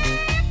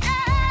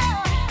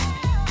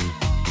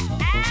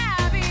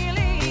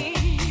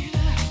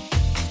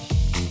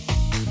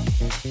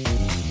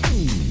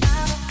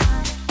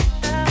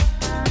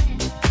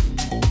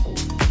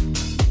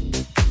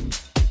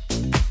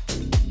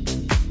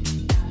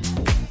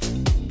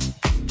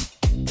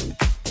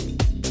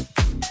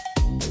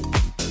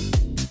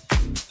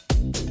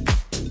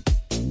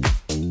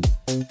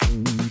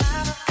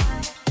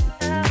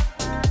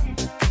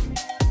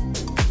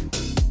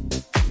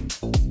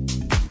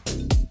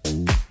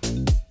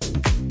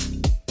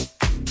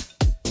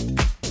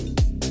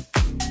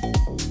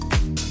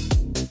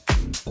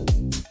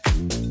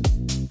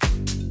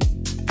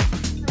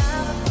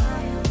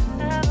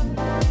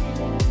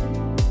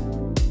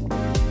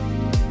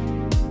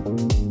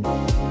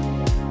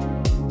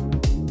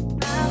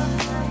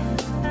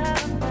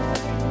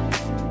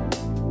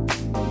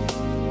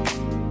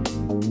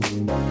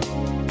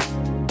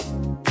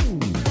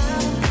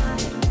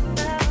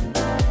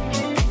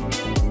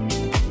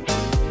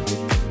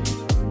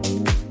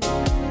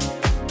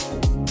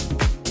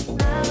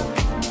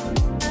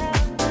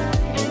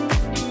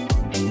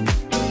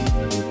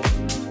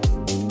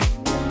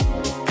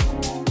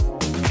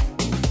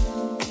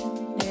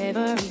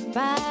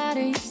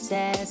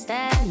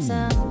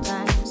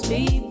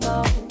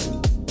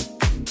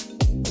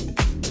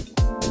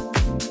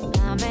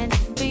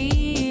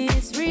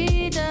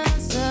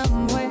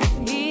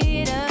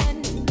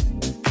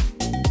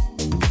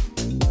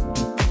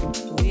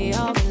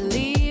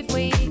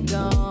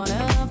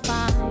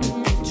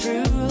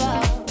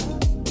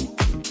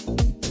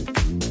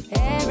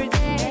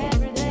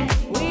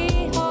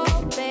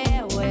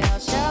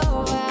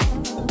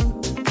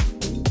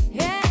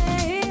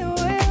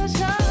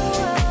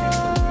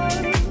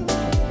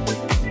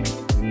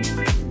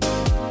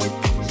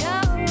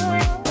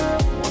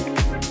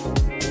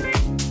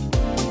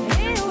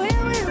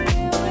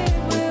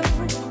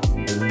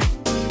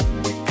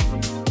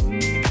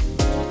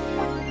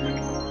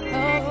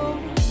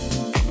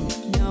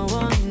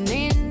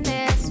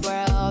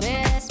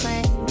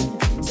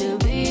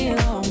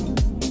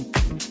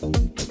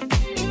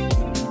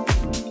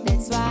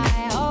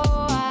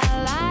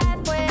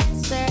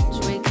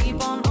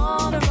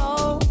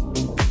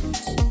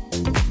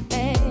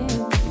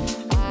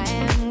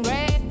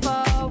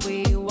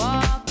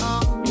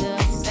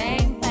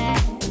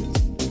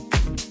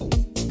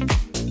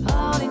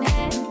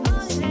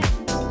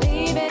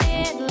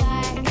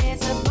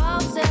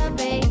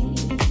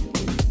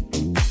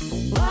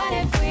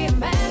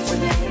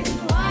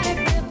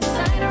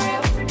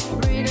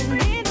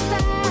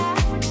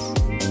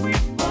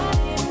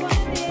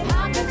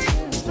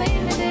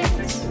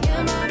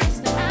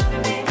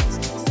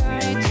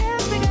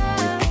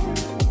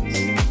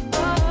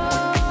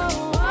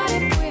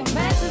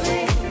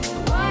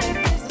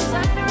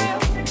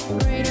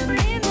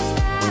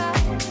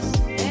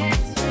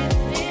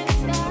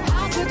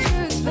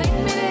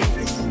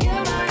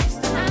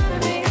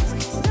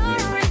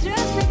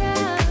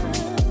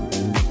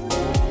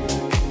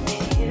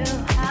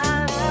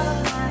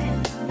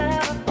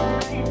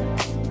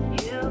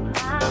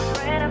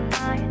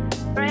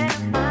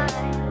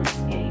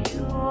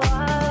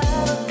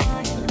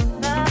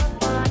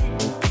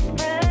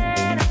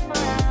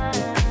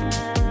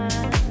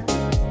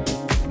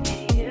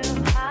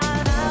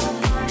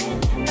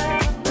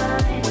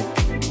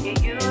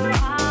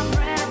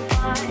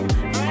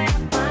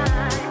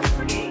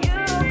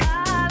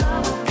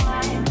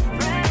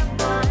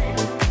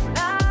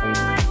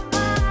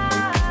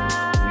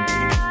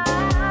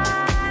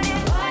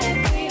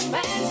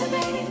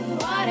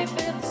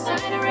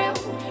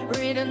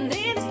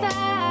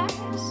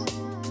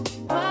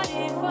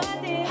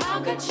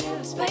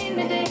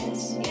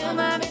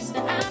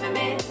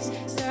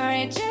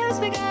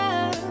 just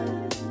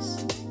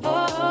because.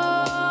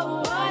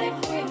 Oh, what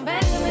if we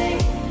abandon?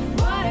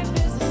 What if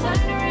it's a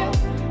sign of real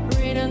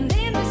written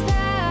in the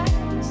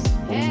stars?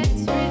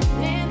 It's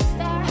written in the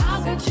stars.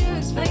 How could you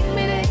explain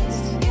me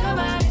this? Your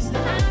body's the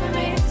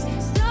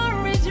enemy's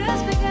story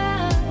just because.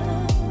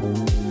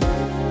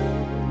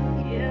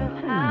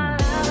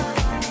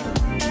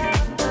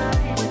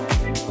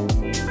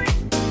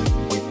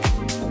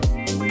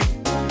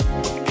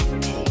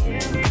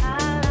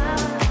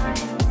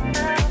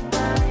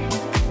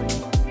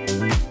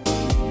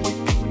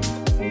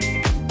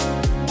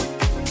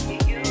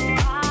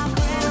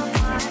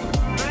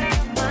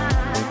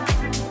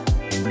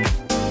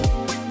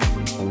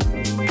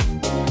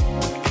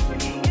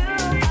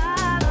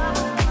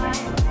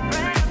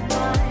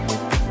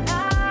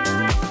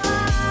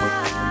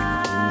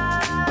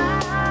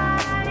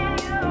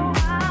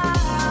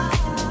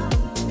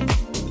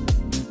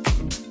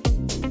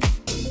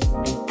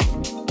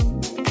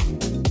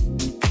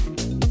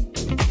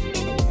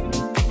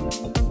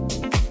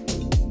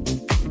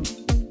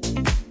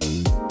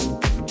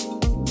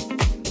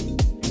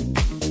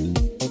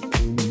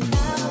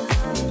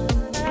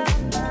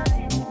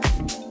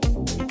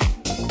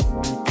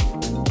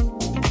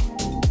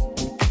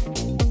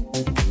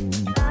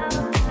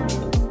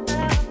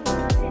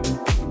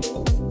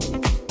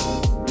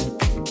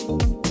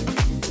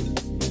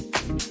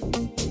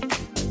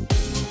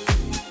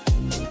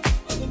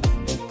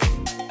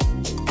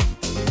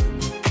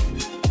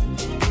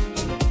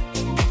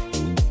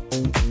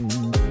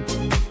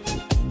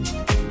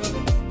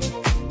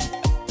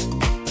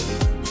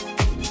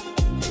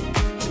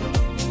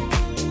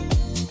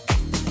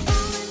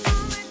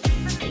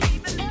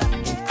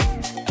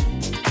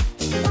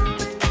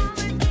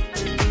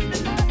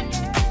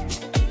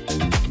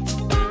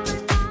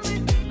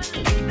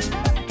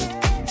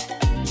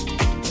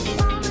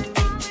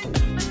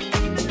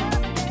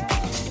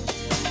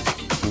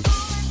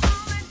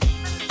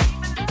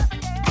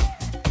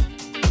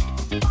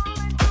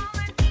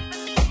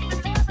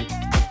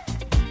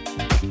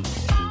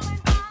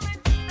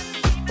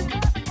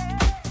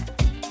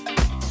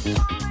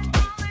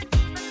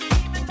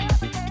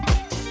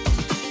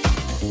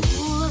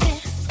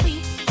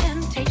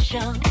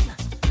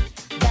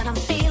 That I'm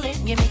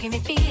feeling, you're making me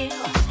feel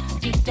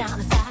deep down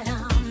inside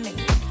of me.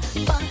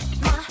 But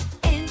my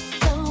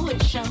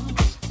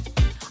intuitions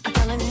are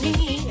telling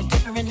me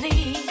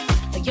differently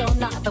that you're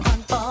not the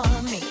one for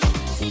me.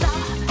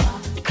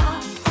 Stop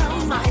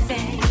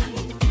compromising.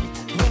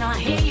 When I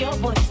hear your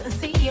voice and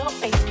see your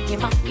face, you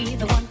might be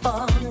the one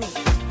for me.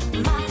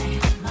 My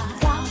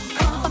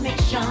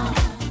confirmation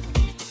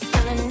is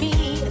telling me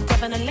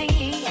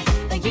definitely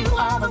that you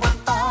are the one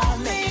for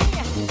me.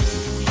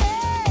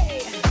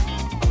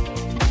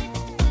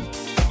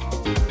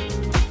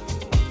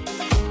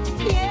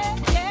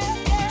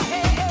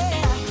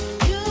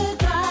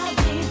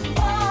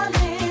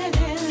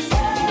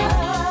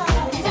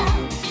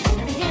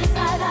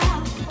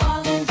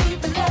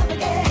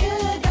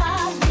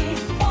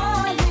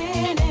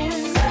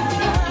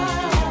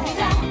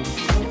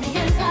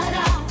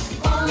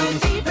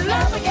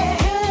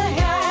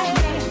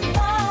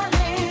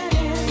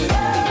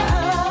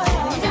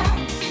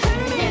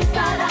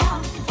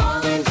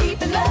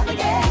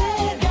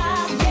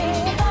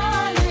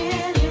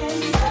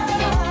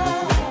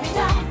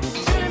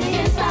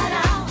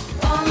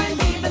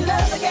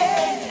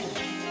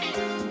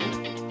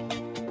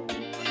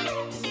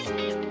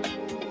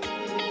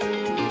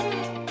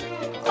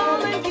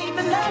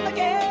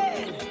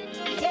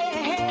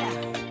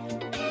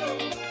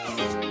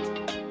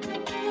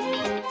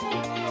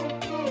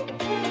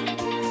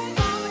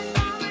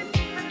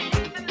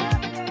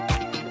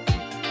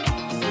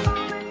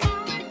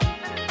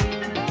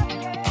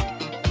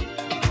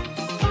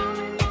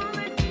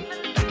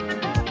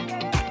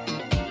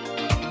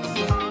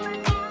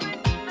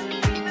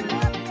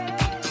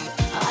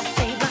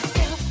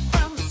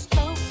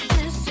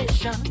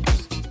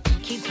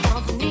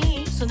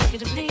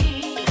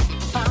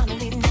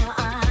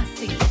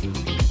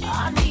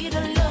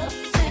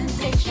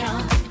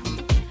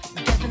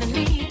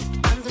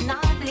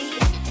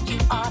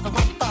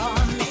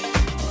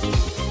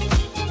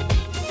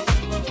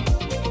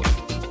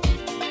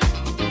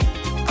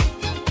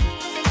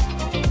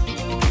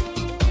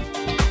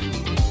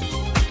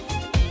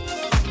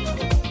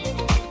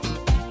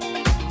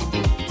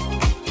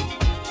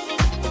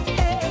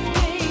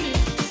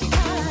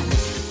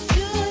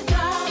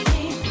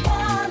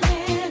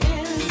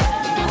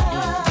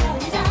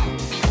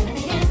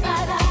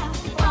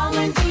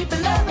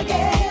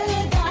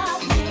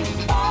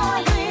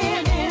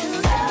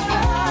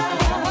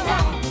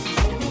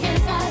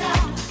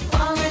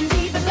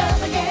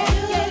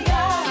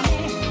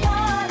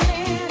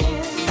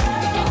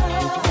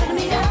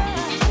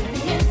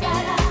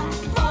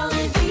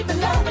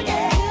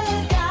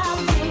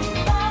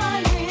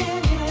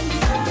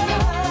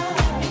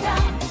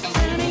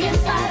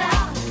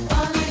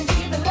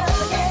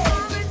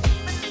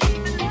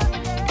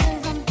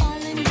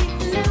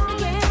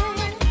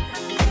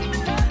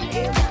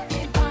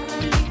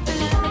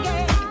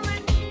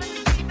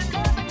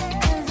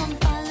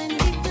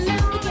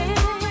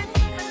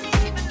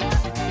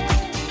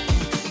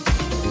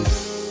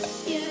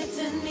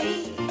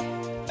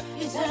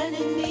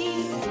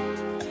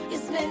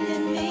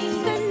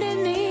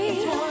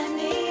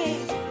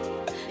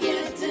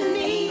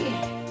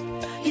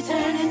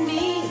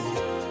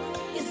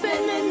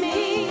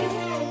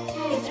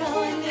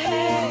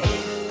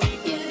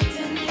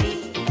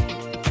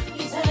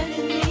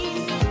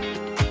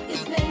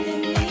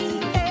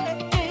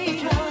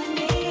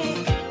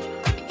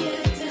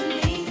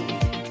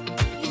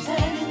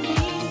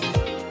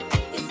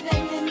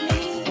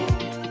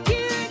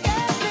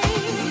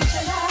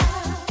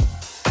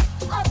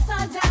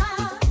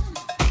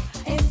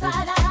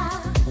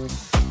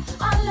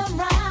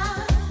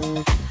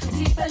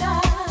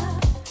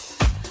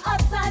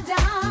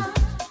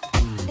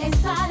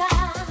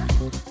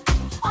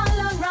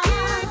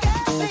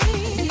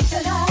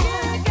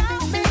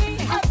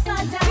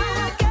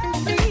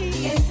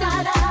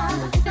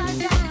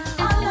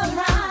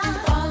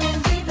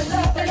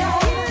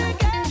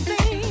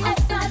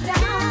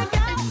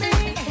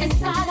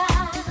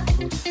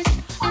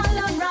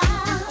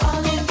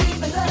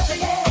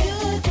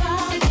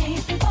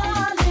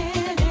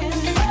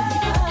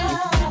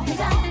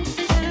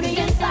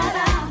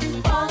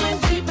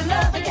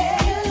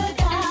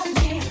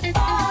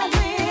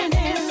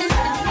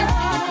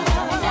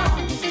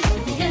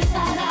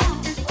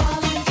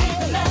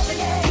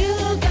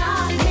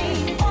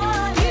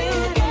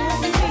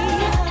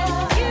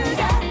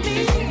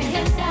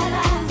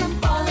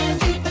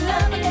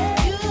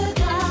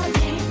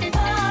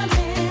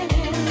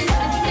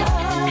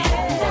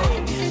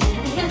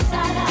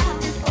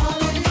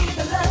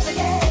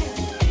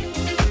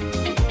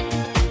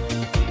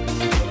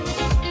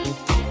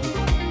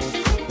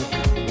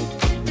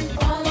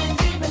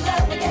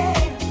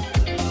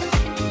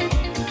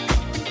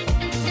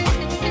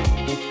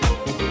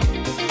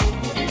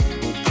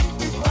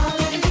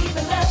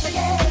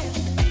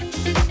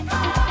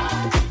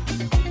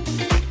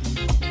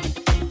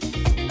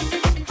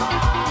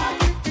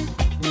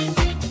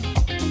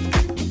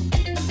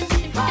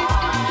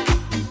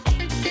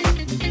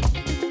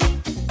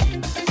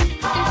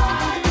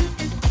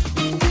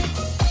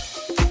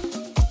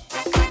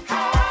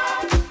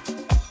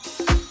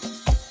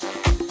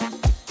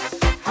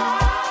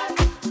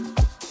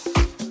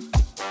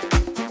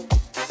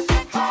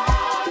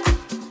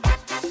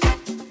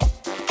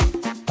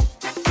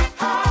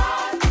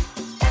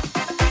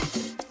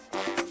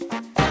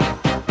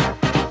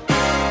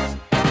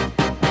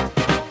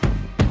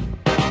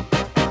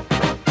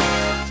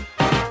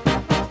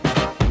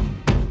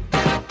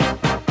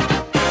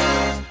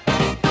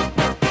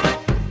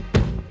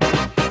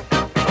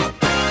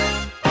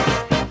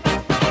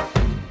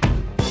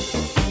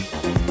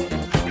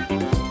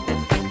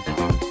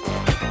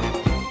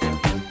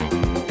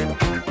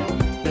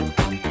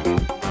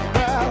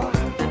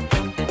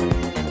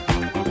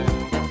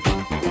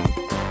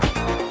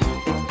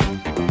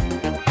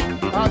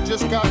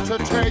 to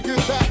tell you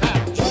that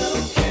you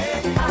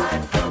can't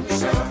hide from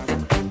yourself.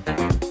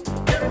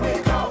 Here we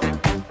go.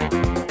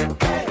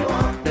 There you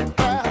are.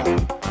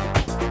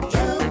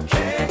 You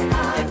can't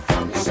hide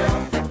from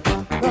yourself.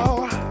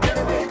 No.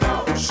 Here we go.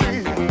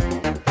 See.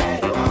 There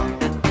you are.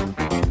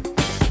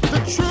 The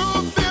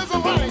truth is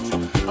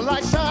a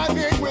light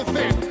shining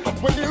within.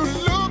 When you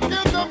look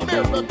in the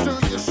mirror, do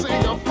you see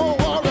a fool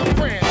or a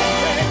friend?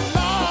 Ain't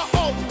lie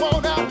all you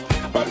want out,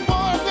 but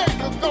one day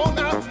you're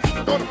gonna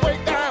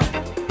break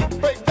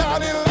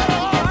down in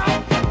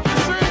love. You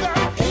see that?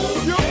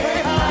 You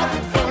can't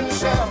hide from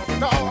yourself,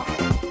 no.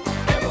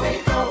 Here we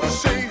go.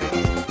 See,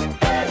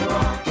 there you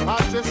are. I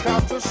just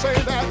have to say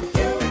that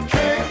you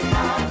can't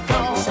hide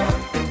from yourself.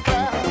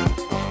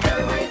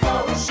 Here we go.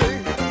 See,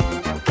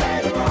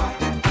 there you are.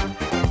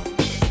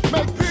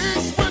 Make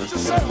peace with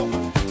yourself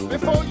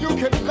before you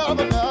can love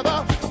another.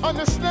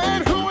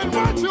 Understand who and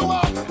what you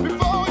are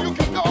before you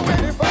can go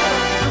any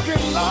further. You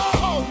can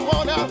love all you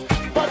want out,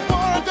 but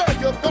one day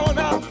you're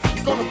gonna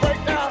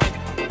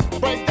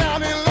break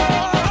down in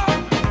love.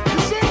 You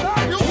see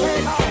that? You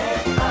can't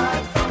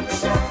hide from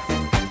yourself.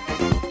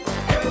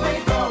 Here we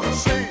go.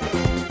 See,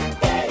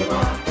 there you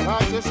are. I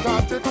just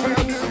got to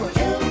tell you,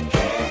 you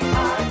can't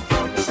hide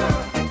from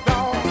yourself. No.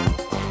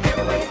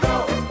 Here we go.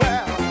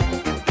 Well,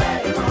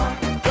 there you are.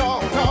 No,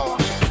 no.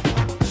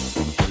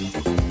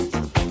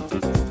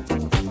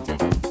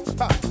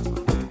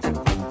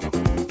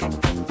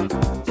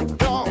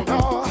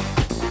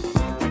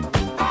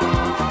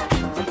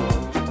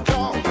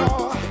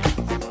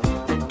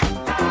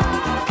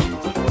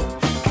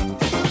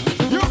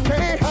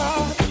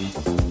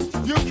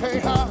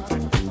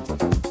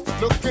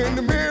 Look in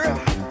the mirror,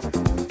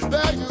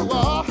 there you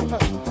are.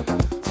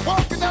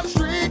 Walking down the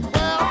street,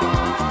 well,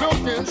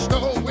 looking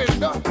snow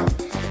window.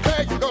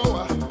 There you go,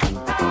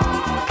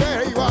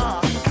 there you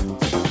are.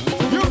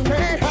 You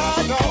can't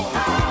hide,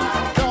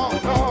 no,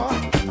 no.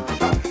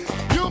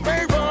 You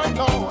may run,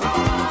 no,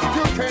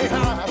 you can't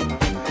hide.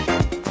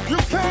 You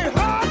can't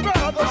hide,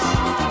 brothers,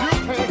 you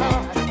can't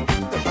hide.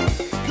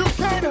 You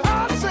can't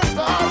hide,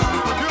 sisters,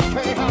 you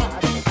can't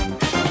hide.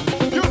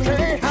 You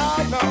can't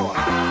hide, no,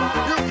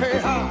 you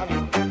can't hide.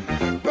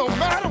 No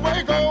matter where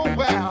you go,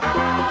 well,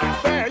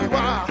 there you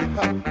are.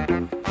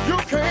 You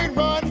can't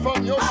run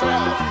from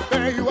yourself,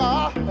 there you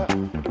are.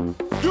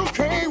 You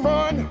can't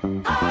run,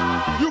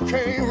 you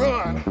can't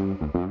run.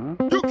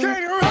 You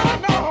can't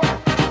run, no.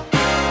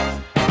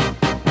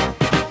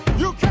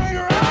 You can't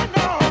run,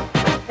 no.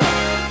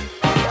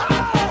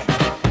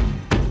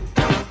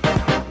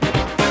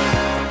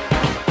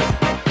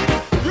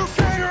 You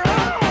can't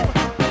run.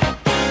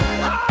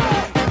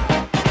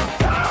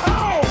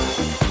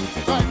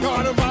 My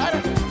God Almighty,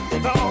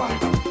 no.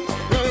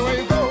 Anyway,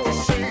 go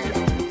see.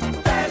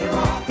 There you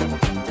are.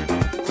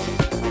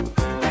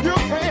 You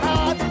can't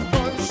hide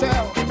from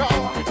yourself, no.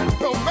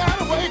 No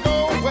matter where you go,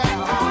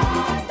 well,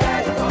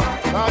 there you are.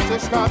 I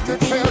just got to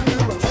tell you,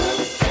 you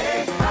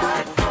can't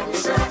hide from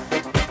yourself.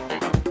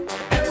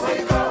 Here we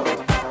go.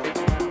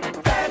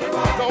 There you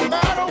are. No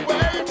matter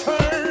where you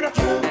turn,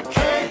 you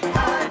can't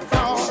hide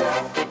from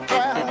yourself.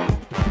 Well,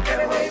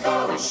 here we go.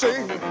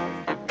 See,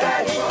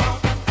 there you are.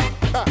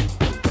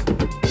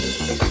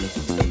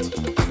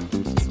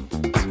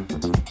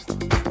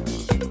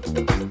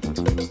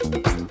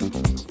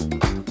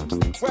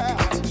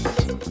 Well,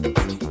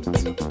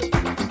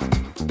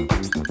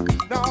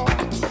 no.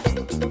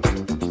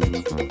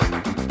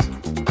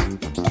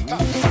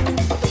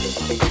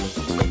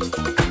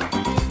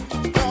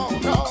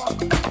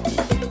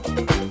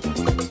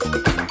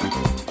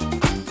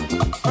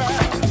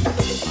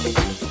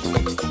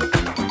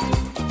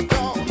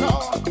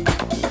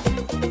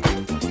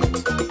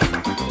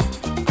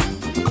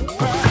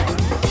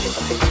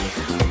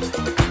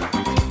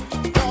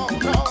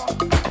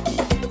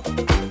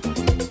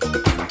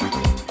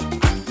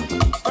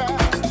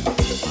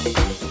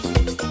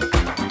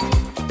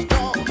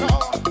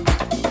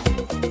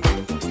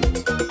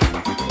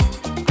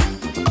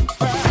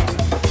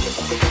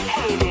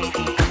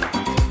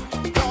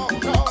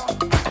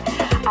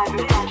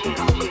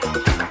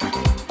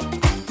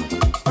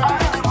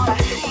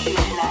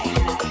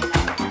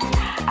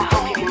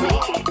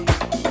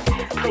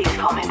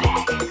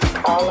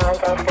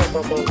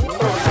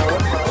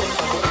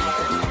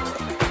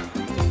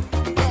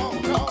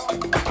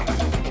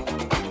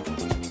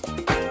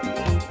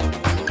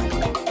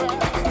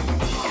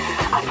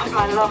 I put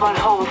my love on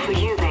hold for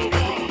you, baby.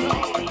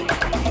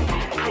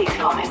 Please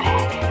call me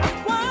back.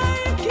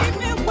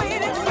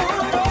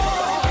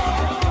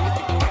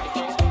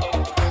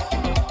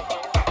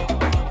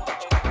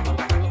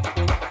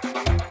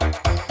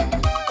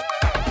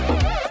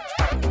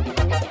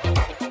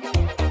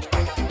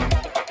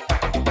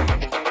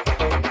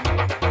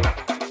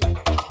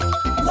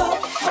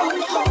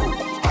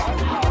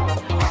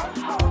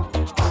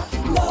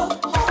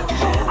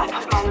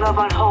 Love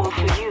on hold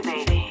for you,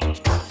 baby.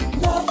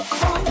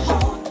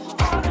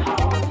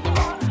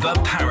 The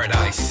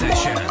Paradise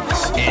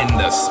Sessions in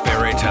the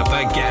spirit of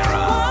the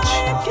garage.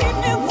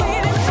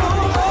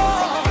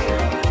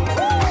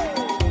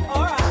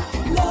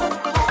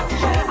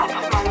 I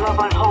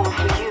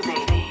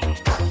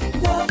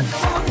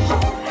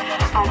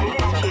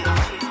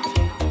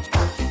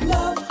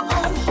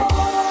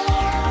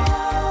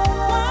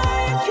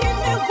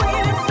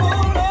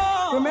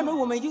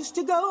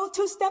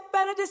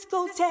a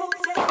discotheque.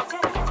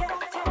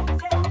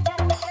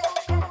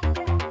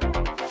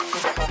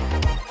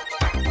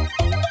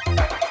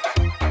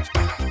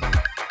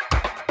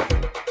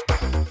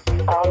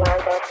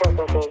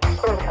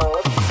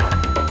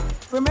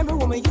 Remember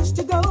when we used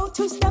to go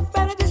two-step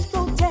at a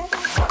discotheque?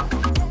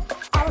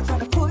 I would try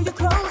to pull you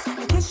close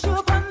and kiss you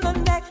upon the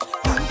neck.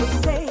 You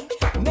would say,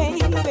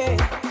 maybe,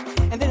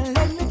 and then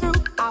let me through.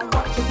 I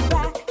want you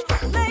back,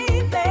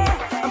 lately.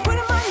 I'm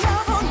putting my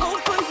love on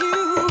hold for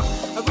you.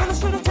 I really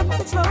should have took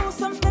it slow,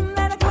 something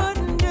that I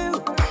couldn't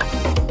do.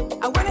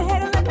 I went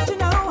ahead and let you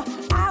know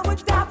I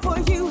would die for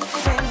you.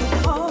 Then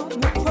you called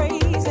me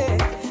crazy.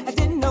 I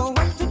didn't know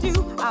what to do.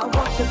 I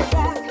want you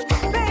back,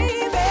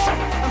 baby.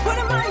 I'm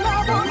putting my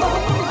love on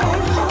hold.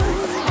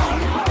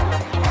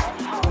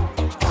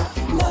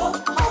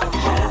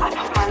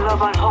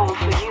 Love on hold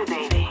for you,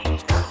 baby.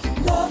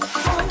 Love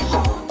on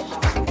hold.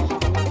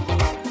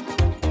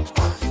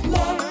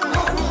 Love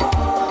on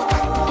hold.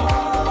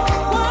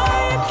 Why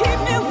you keep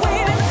me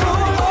waiting so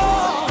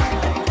long?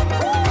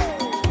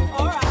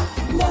 All right.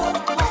 Love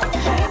on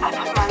hold. I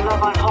put my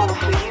love on hold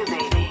for you,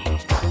 baby.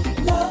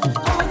 Love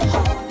on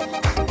hold.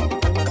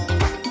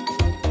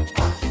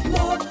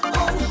 Love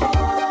on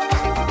hold.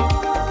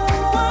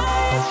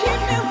 Why you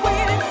keep me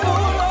waiting so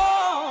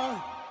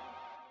long?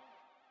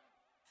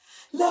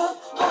 Love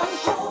on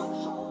hold.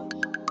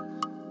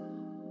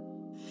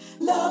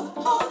 Love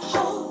on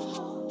hold.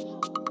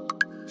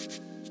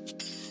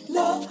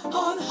 Love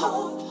on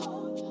hold.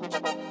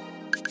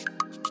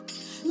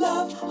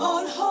 Love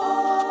on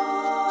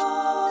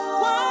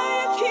hold. Why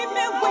you keep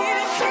me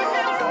waiting?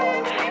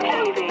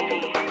 Hey,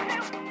 baby.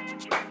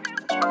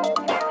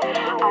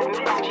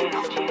 I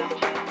missed you.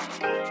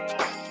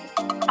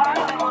 I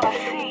really want to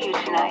see you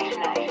tonight.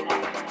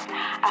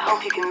 I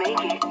hope you can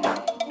make it.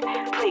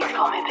 Please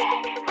call me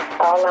back.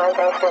 All lines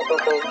are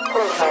scheduled, please.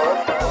 Please hold.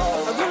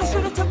 I really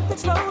should have took it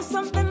slow,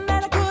 something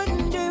that I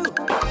couldn't do.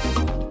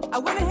 I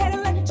went ahead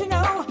and let you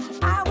know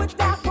I would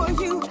die for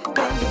you.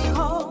 Then you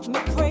called me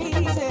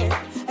crazy.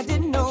 I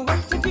didn't know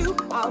what to do.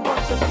 I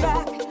want you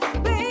back,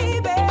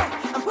 baby.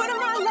 I'm putting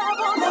my love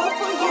on hold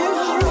for you.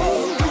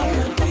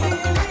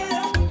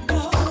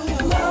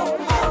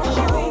 Love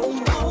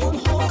on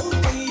hold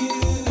for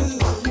you.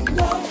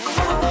 Love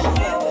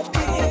on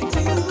everything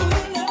to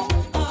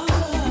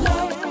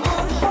love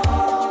on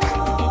hold.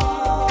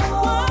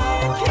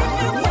 Why you keep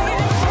me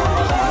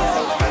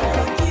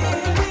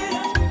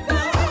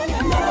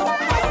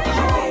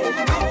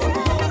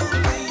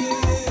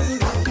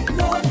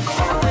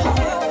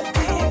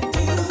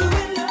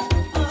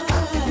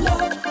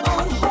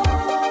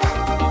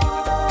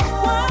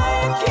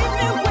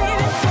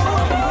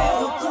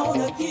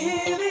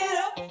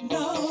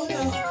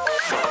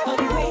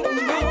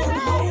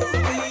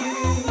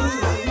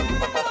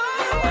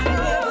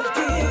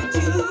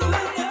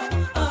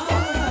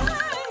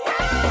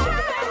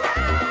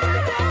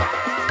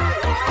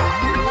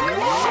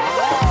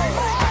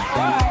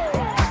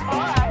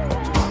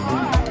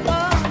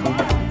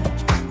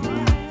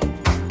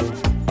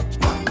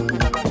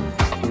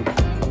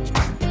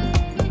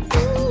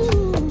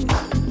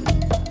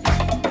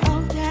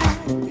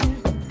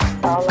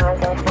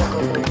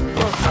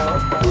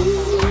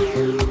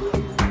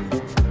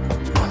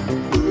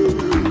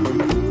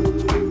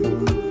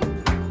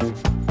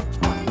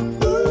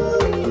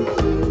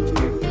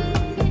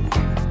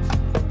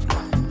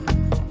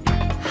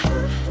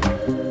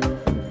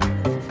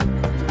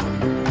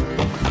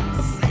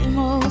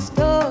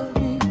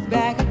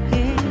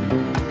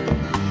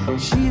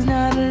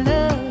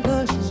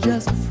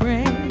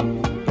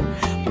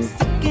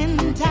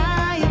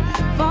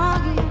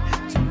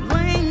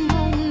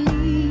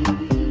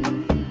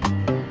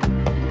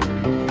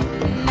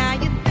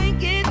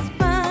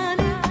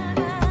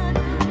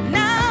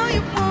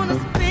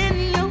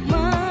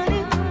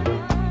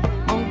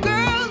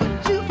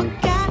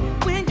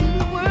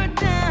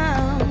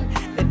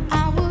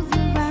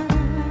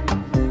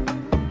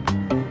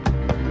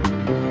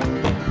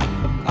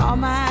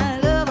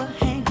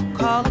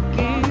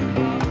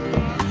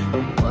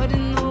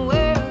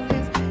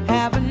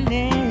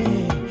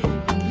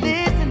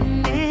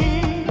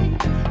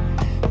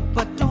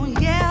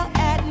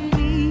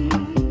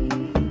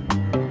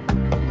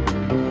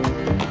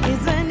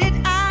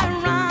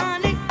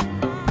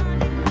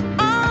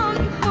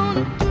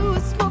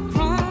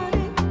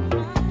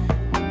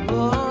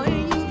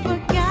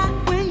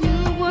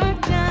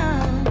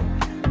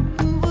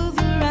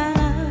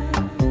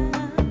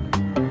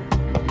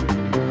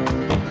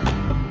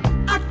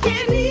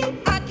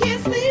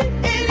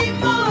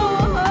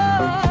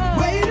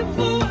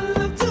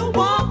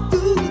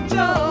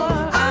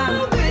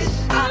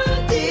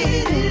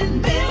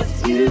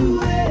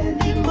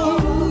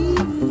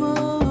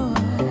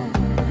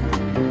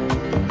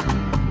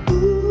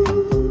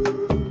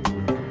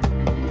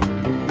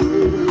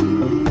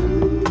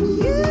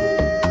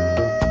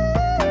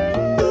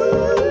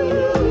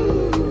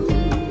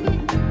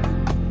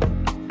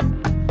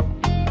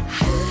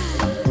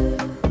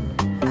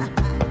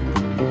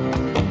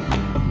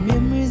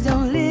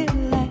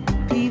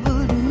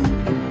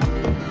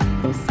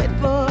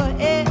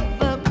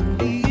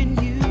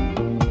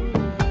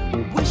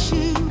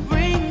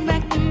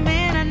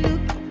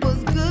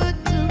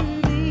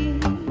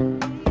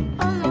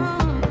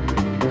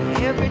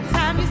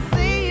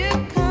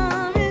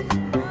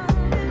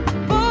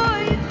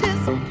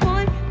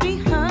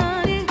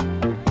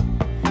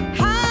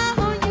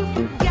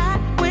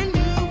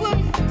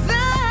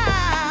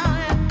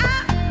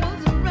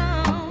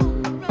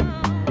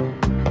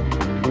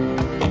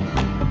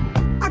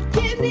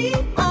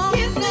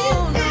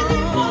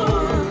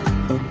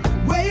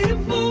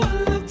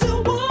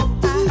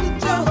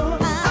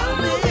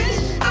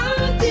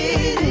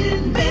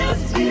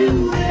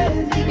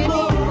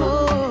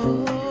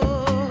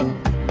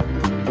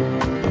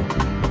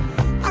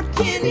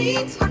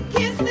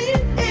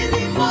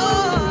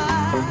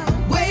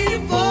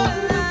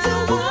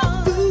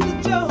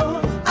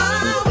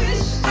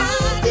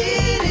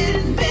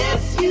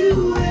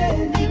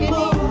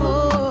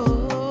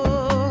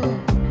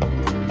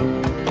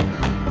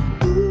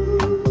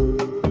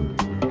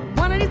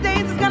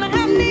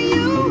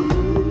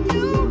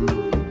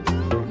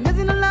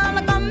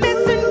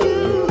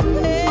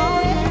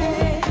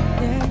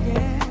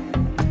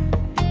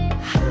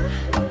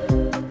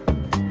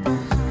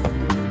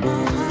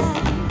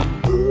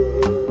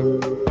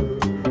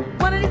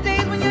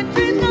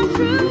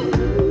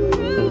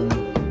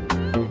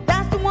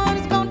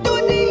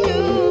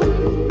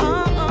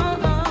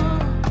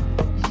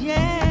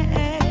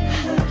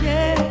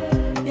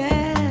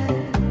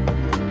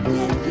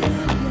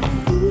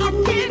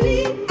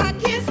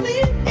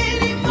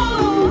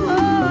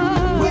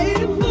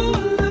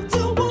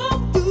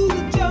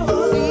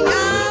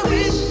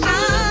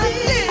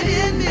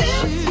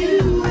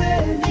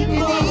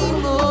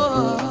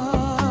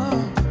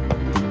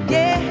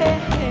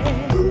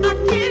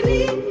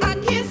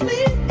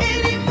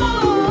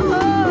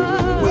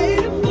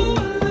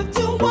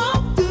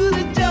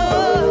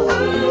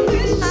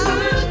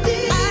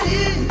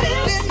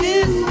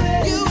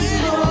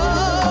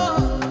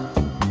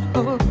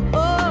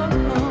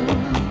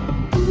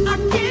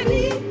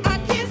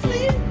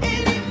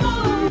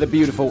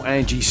beautiful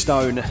Angie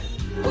Stone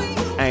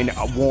and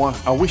Why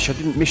I Wish I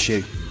Didn't Miss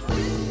You.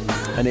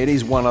 And it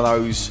is one of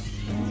those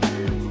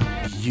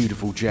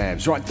beautiful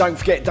jams. Right, don't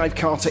forget Dave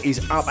Carter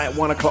is up at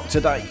 1 o'clock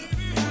today.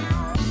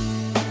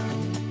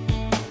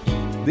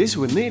 This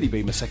will nearly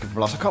be my second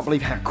from last. I can't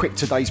believe how quick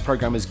today's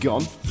programme has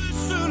gone.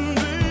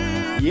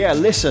 Yeah,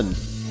 listen.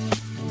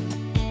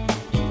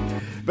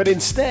 But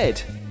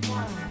instead,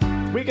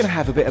 we're going to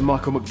have a bit of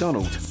Michael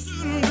McDonald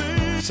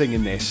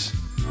singing this.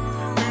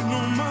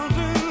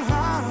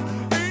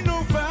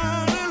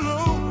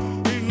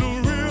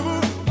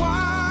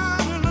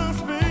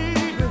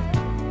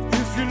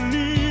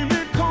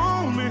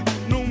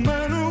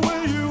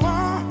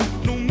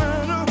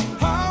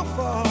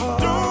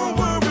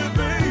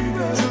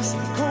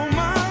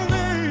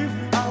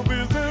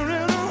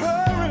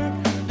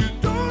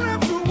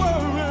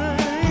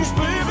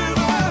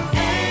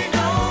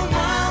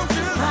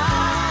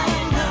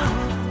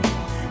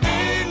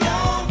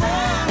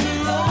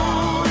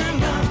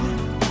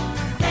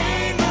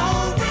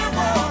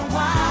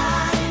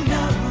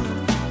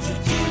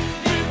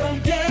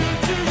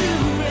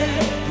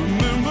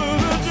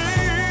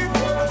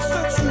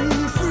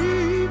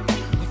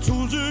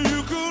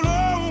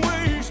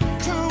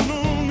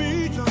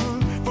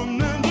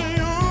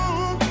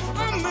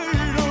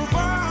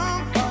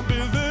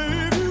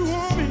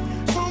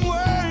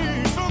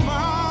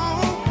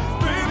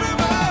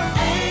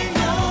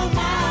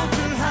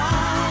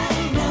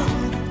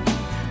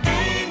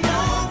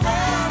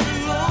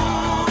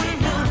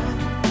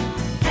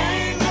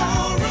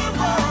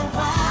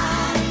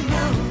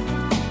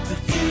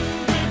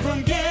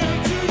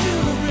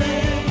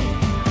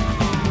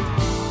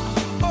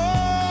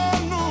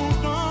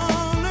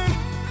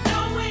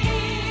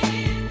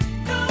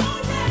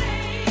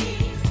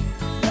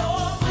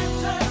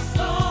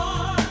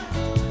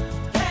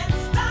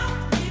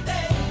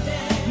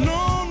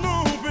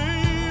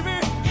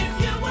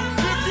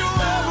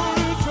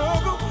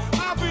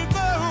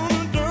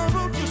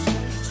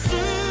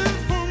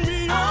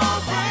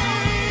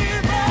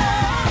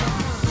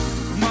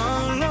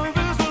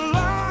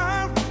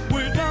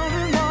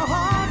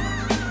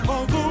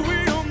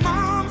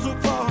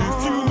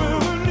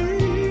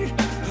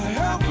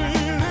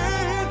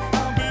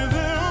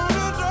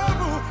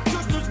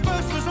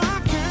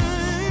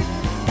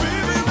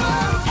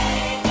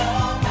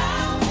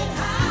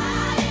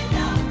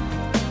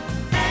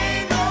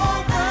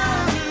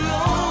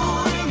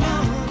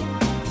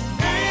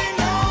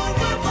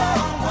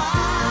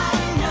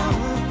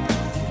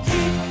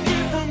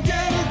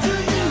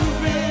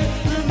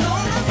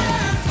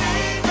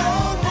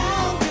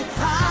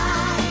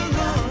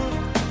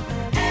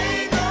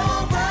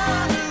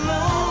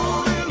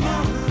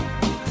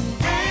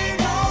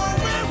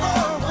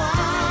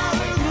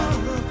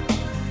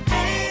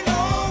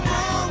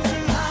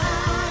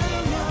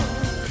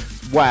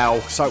 Wow,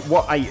 so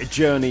what a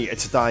journey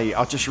today.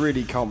 I just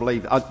really can't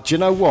believe it. Do you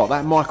know what?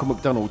 That Michael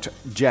McDonald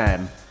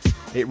jam,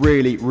 it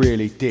really,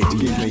 really did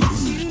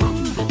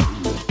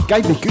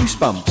gave me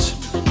goosebumps.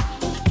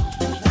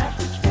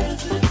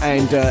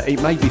 And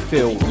it made me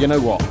feel, you know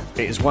what?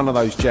 It is one of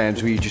those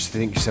jams where you just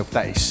think to yourself,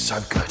 that is so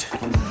good.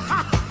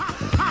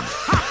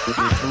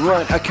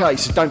 Right, okay,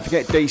 so don't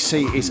forget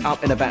DC is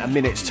up in about a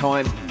minute's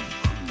time.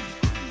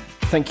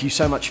 Thank you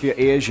so much for your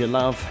ears, your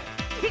love.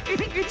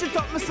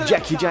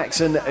 Jackie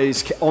Jackson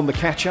is on the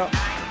catch-up.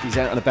 He's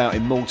out and about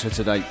in Malta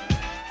today.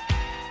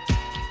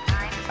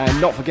 And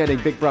not forgetting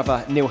Big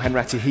Brother Neil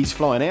Hanratty, he's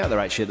flying out there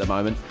actually at the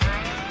moment.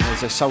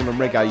 There's a soul and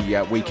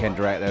reggae weekender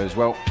out there as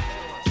well.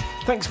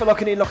 Thanks for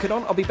locking in, locking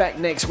on. I'll be back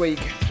next week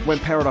when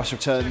Paradise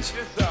returns.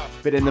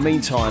 But in the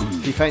meantime,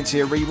 if you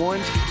fancy a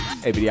rewind,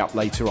 it'll be up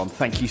later on.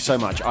 Thank you so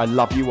much. I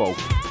love you all.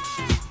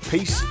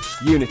 Peace,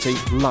 unity,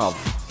 love,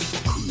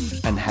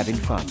 and having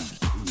fun.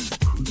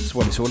 That's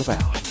what it's all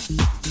about.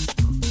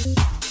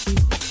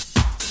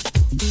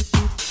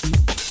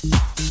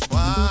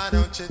 Why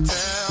don't you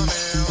tell me?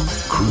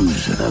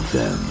 Cruise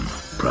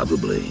FM,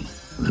 probably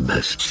the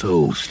best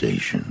soul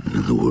station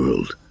in the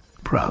world.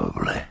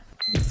 Probably.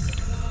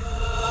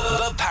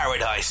 The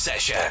Paradise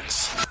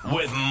Sessions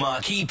with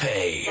Marky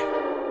P.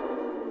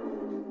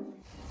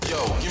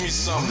 Yo, give me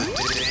something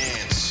to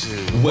dance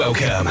to.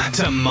 Welcome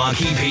to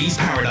Marky P's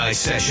Paradise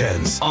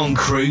Sessions on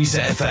Cruise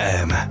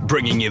FM,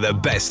 bringing you the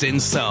best in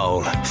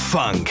soul,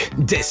 funk,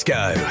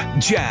 disco,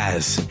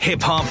 jazz,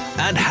 hip-hop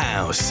and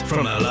house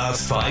from the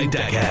last 5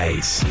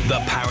 decades.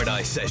 The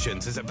Paradise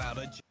Sessions is about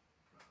a...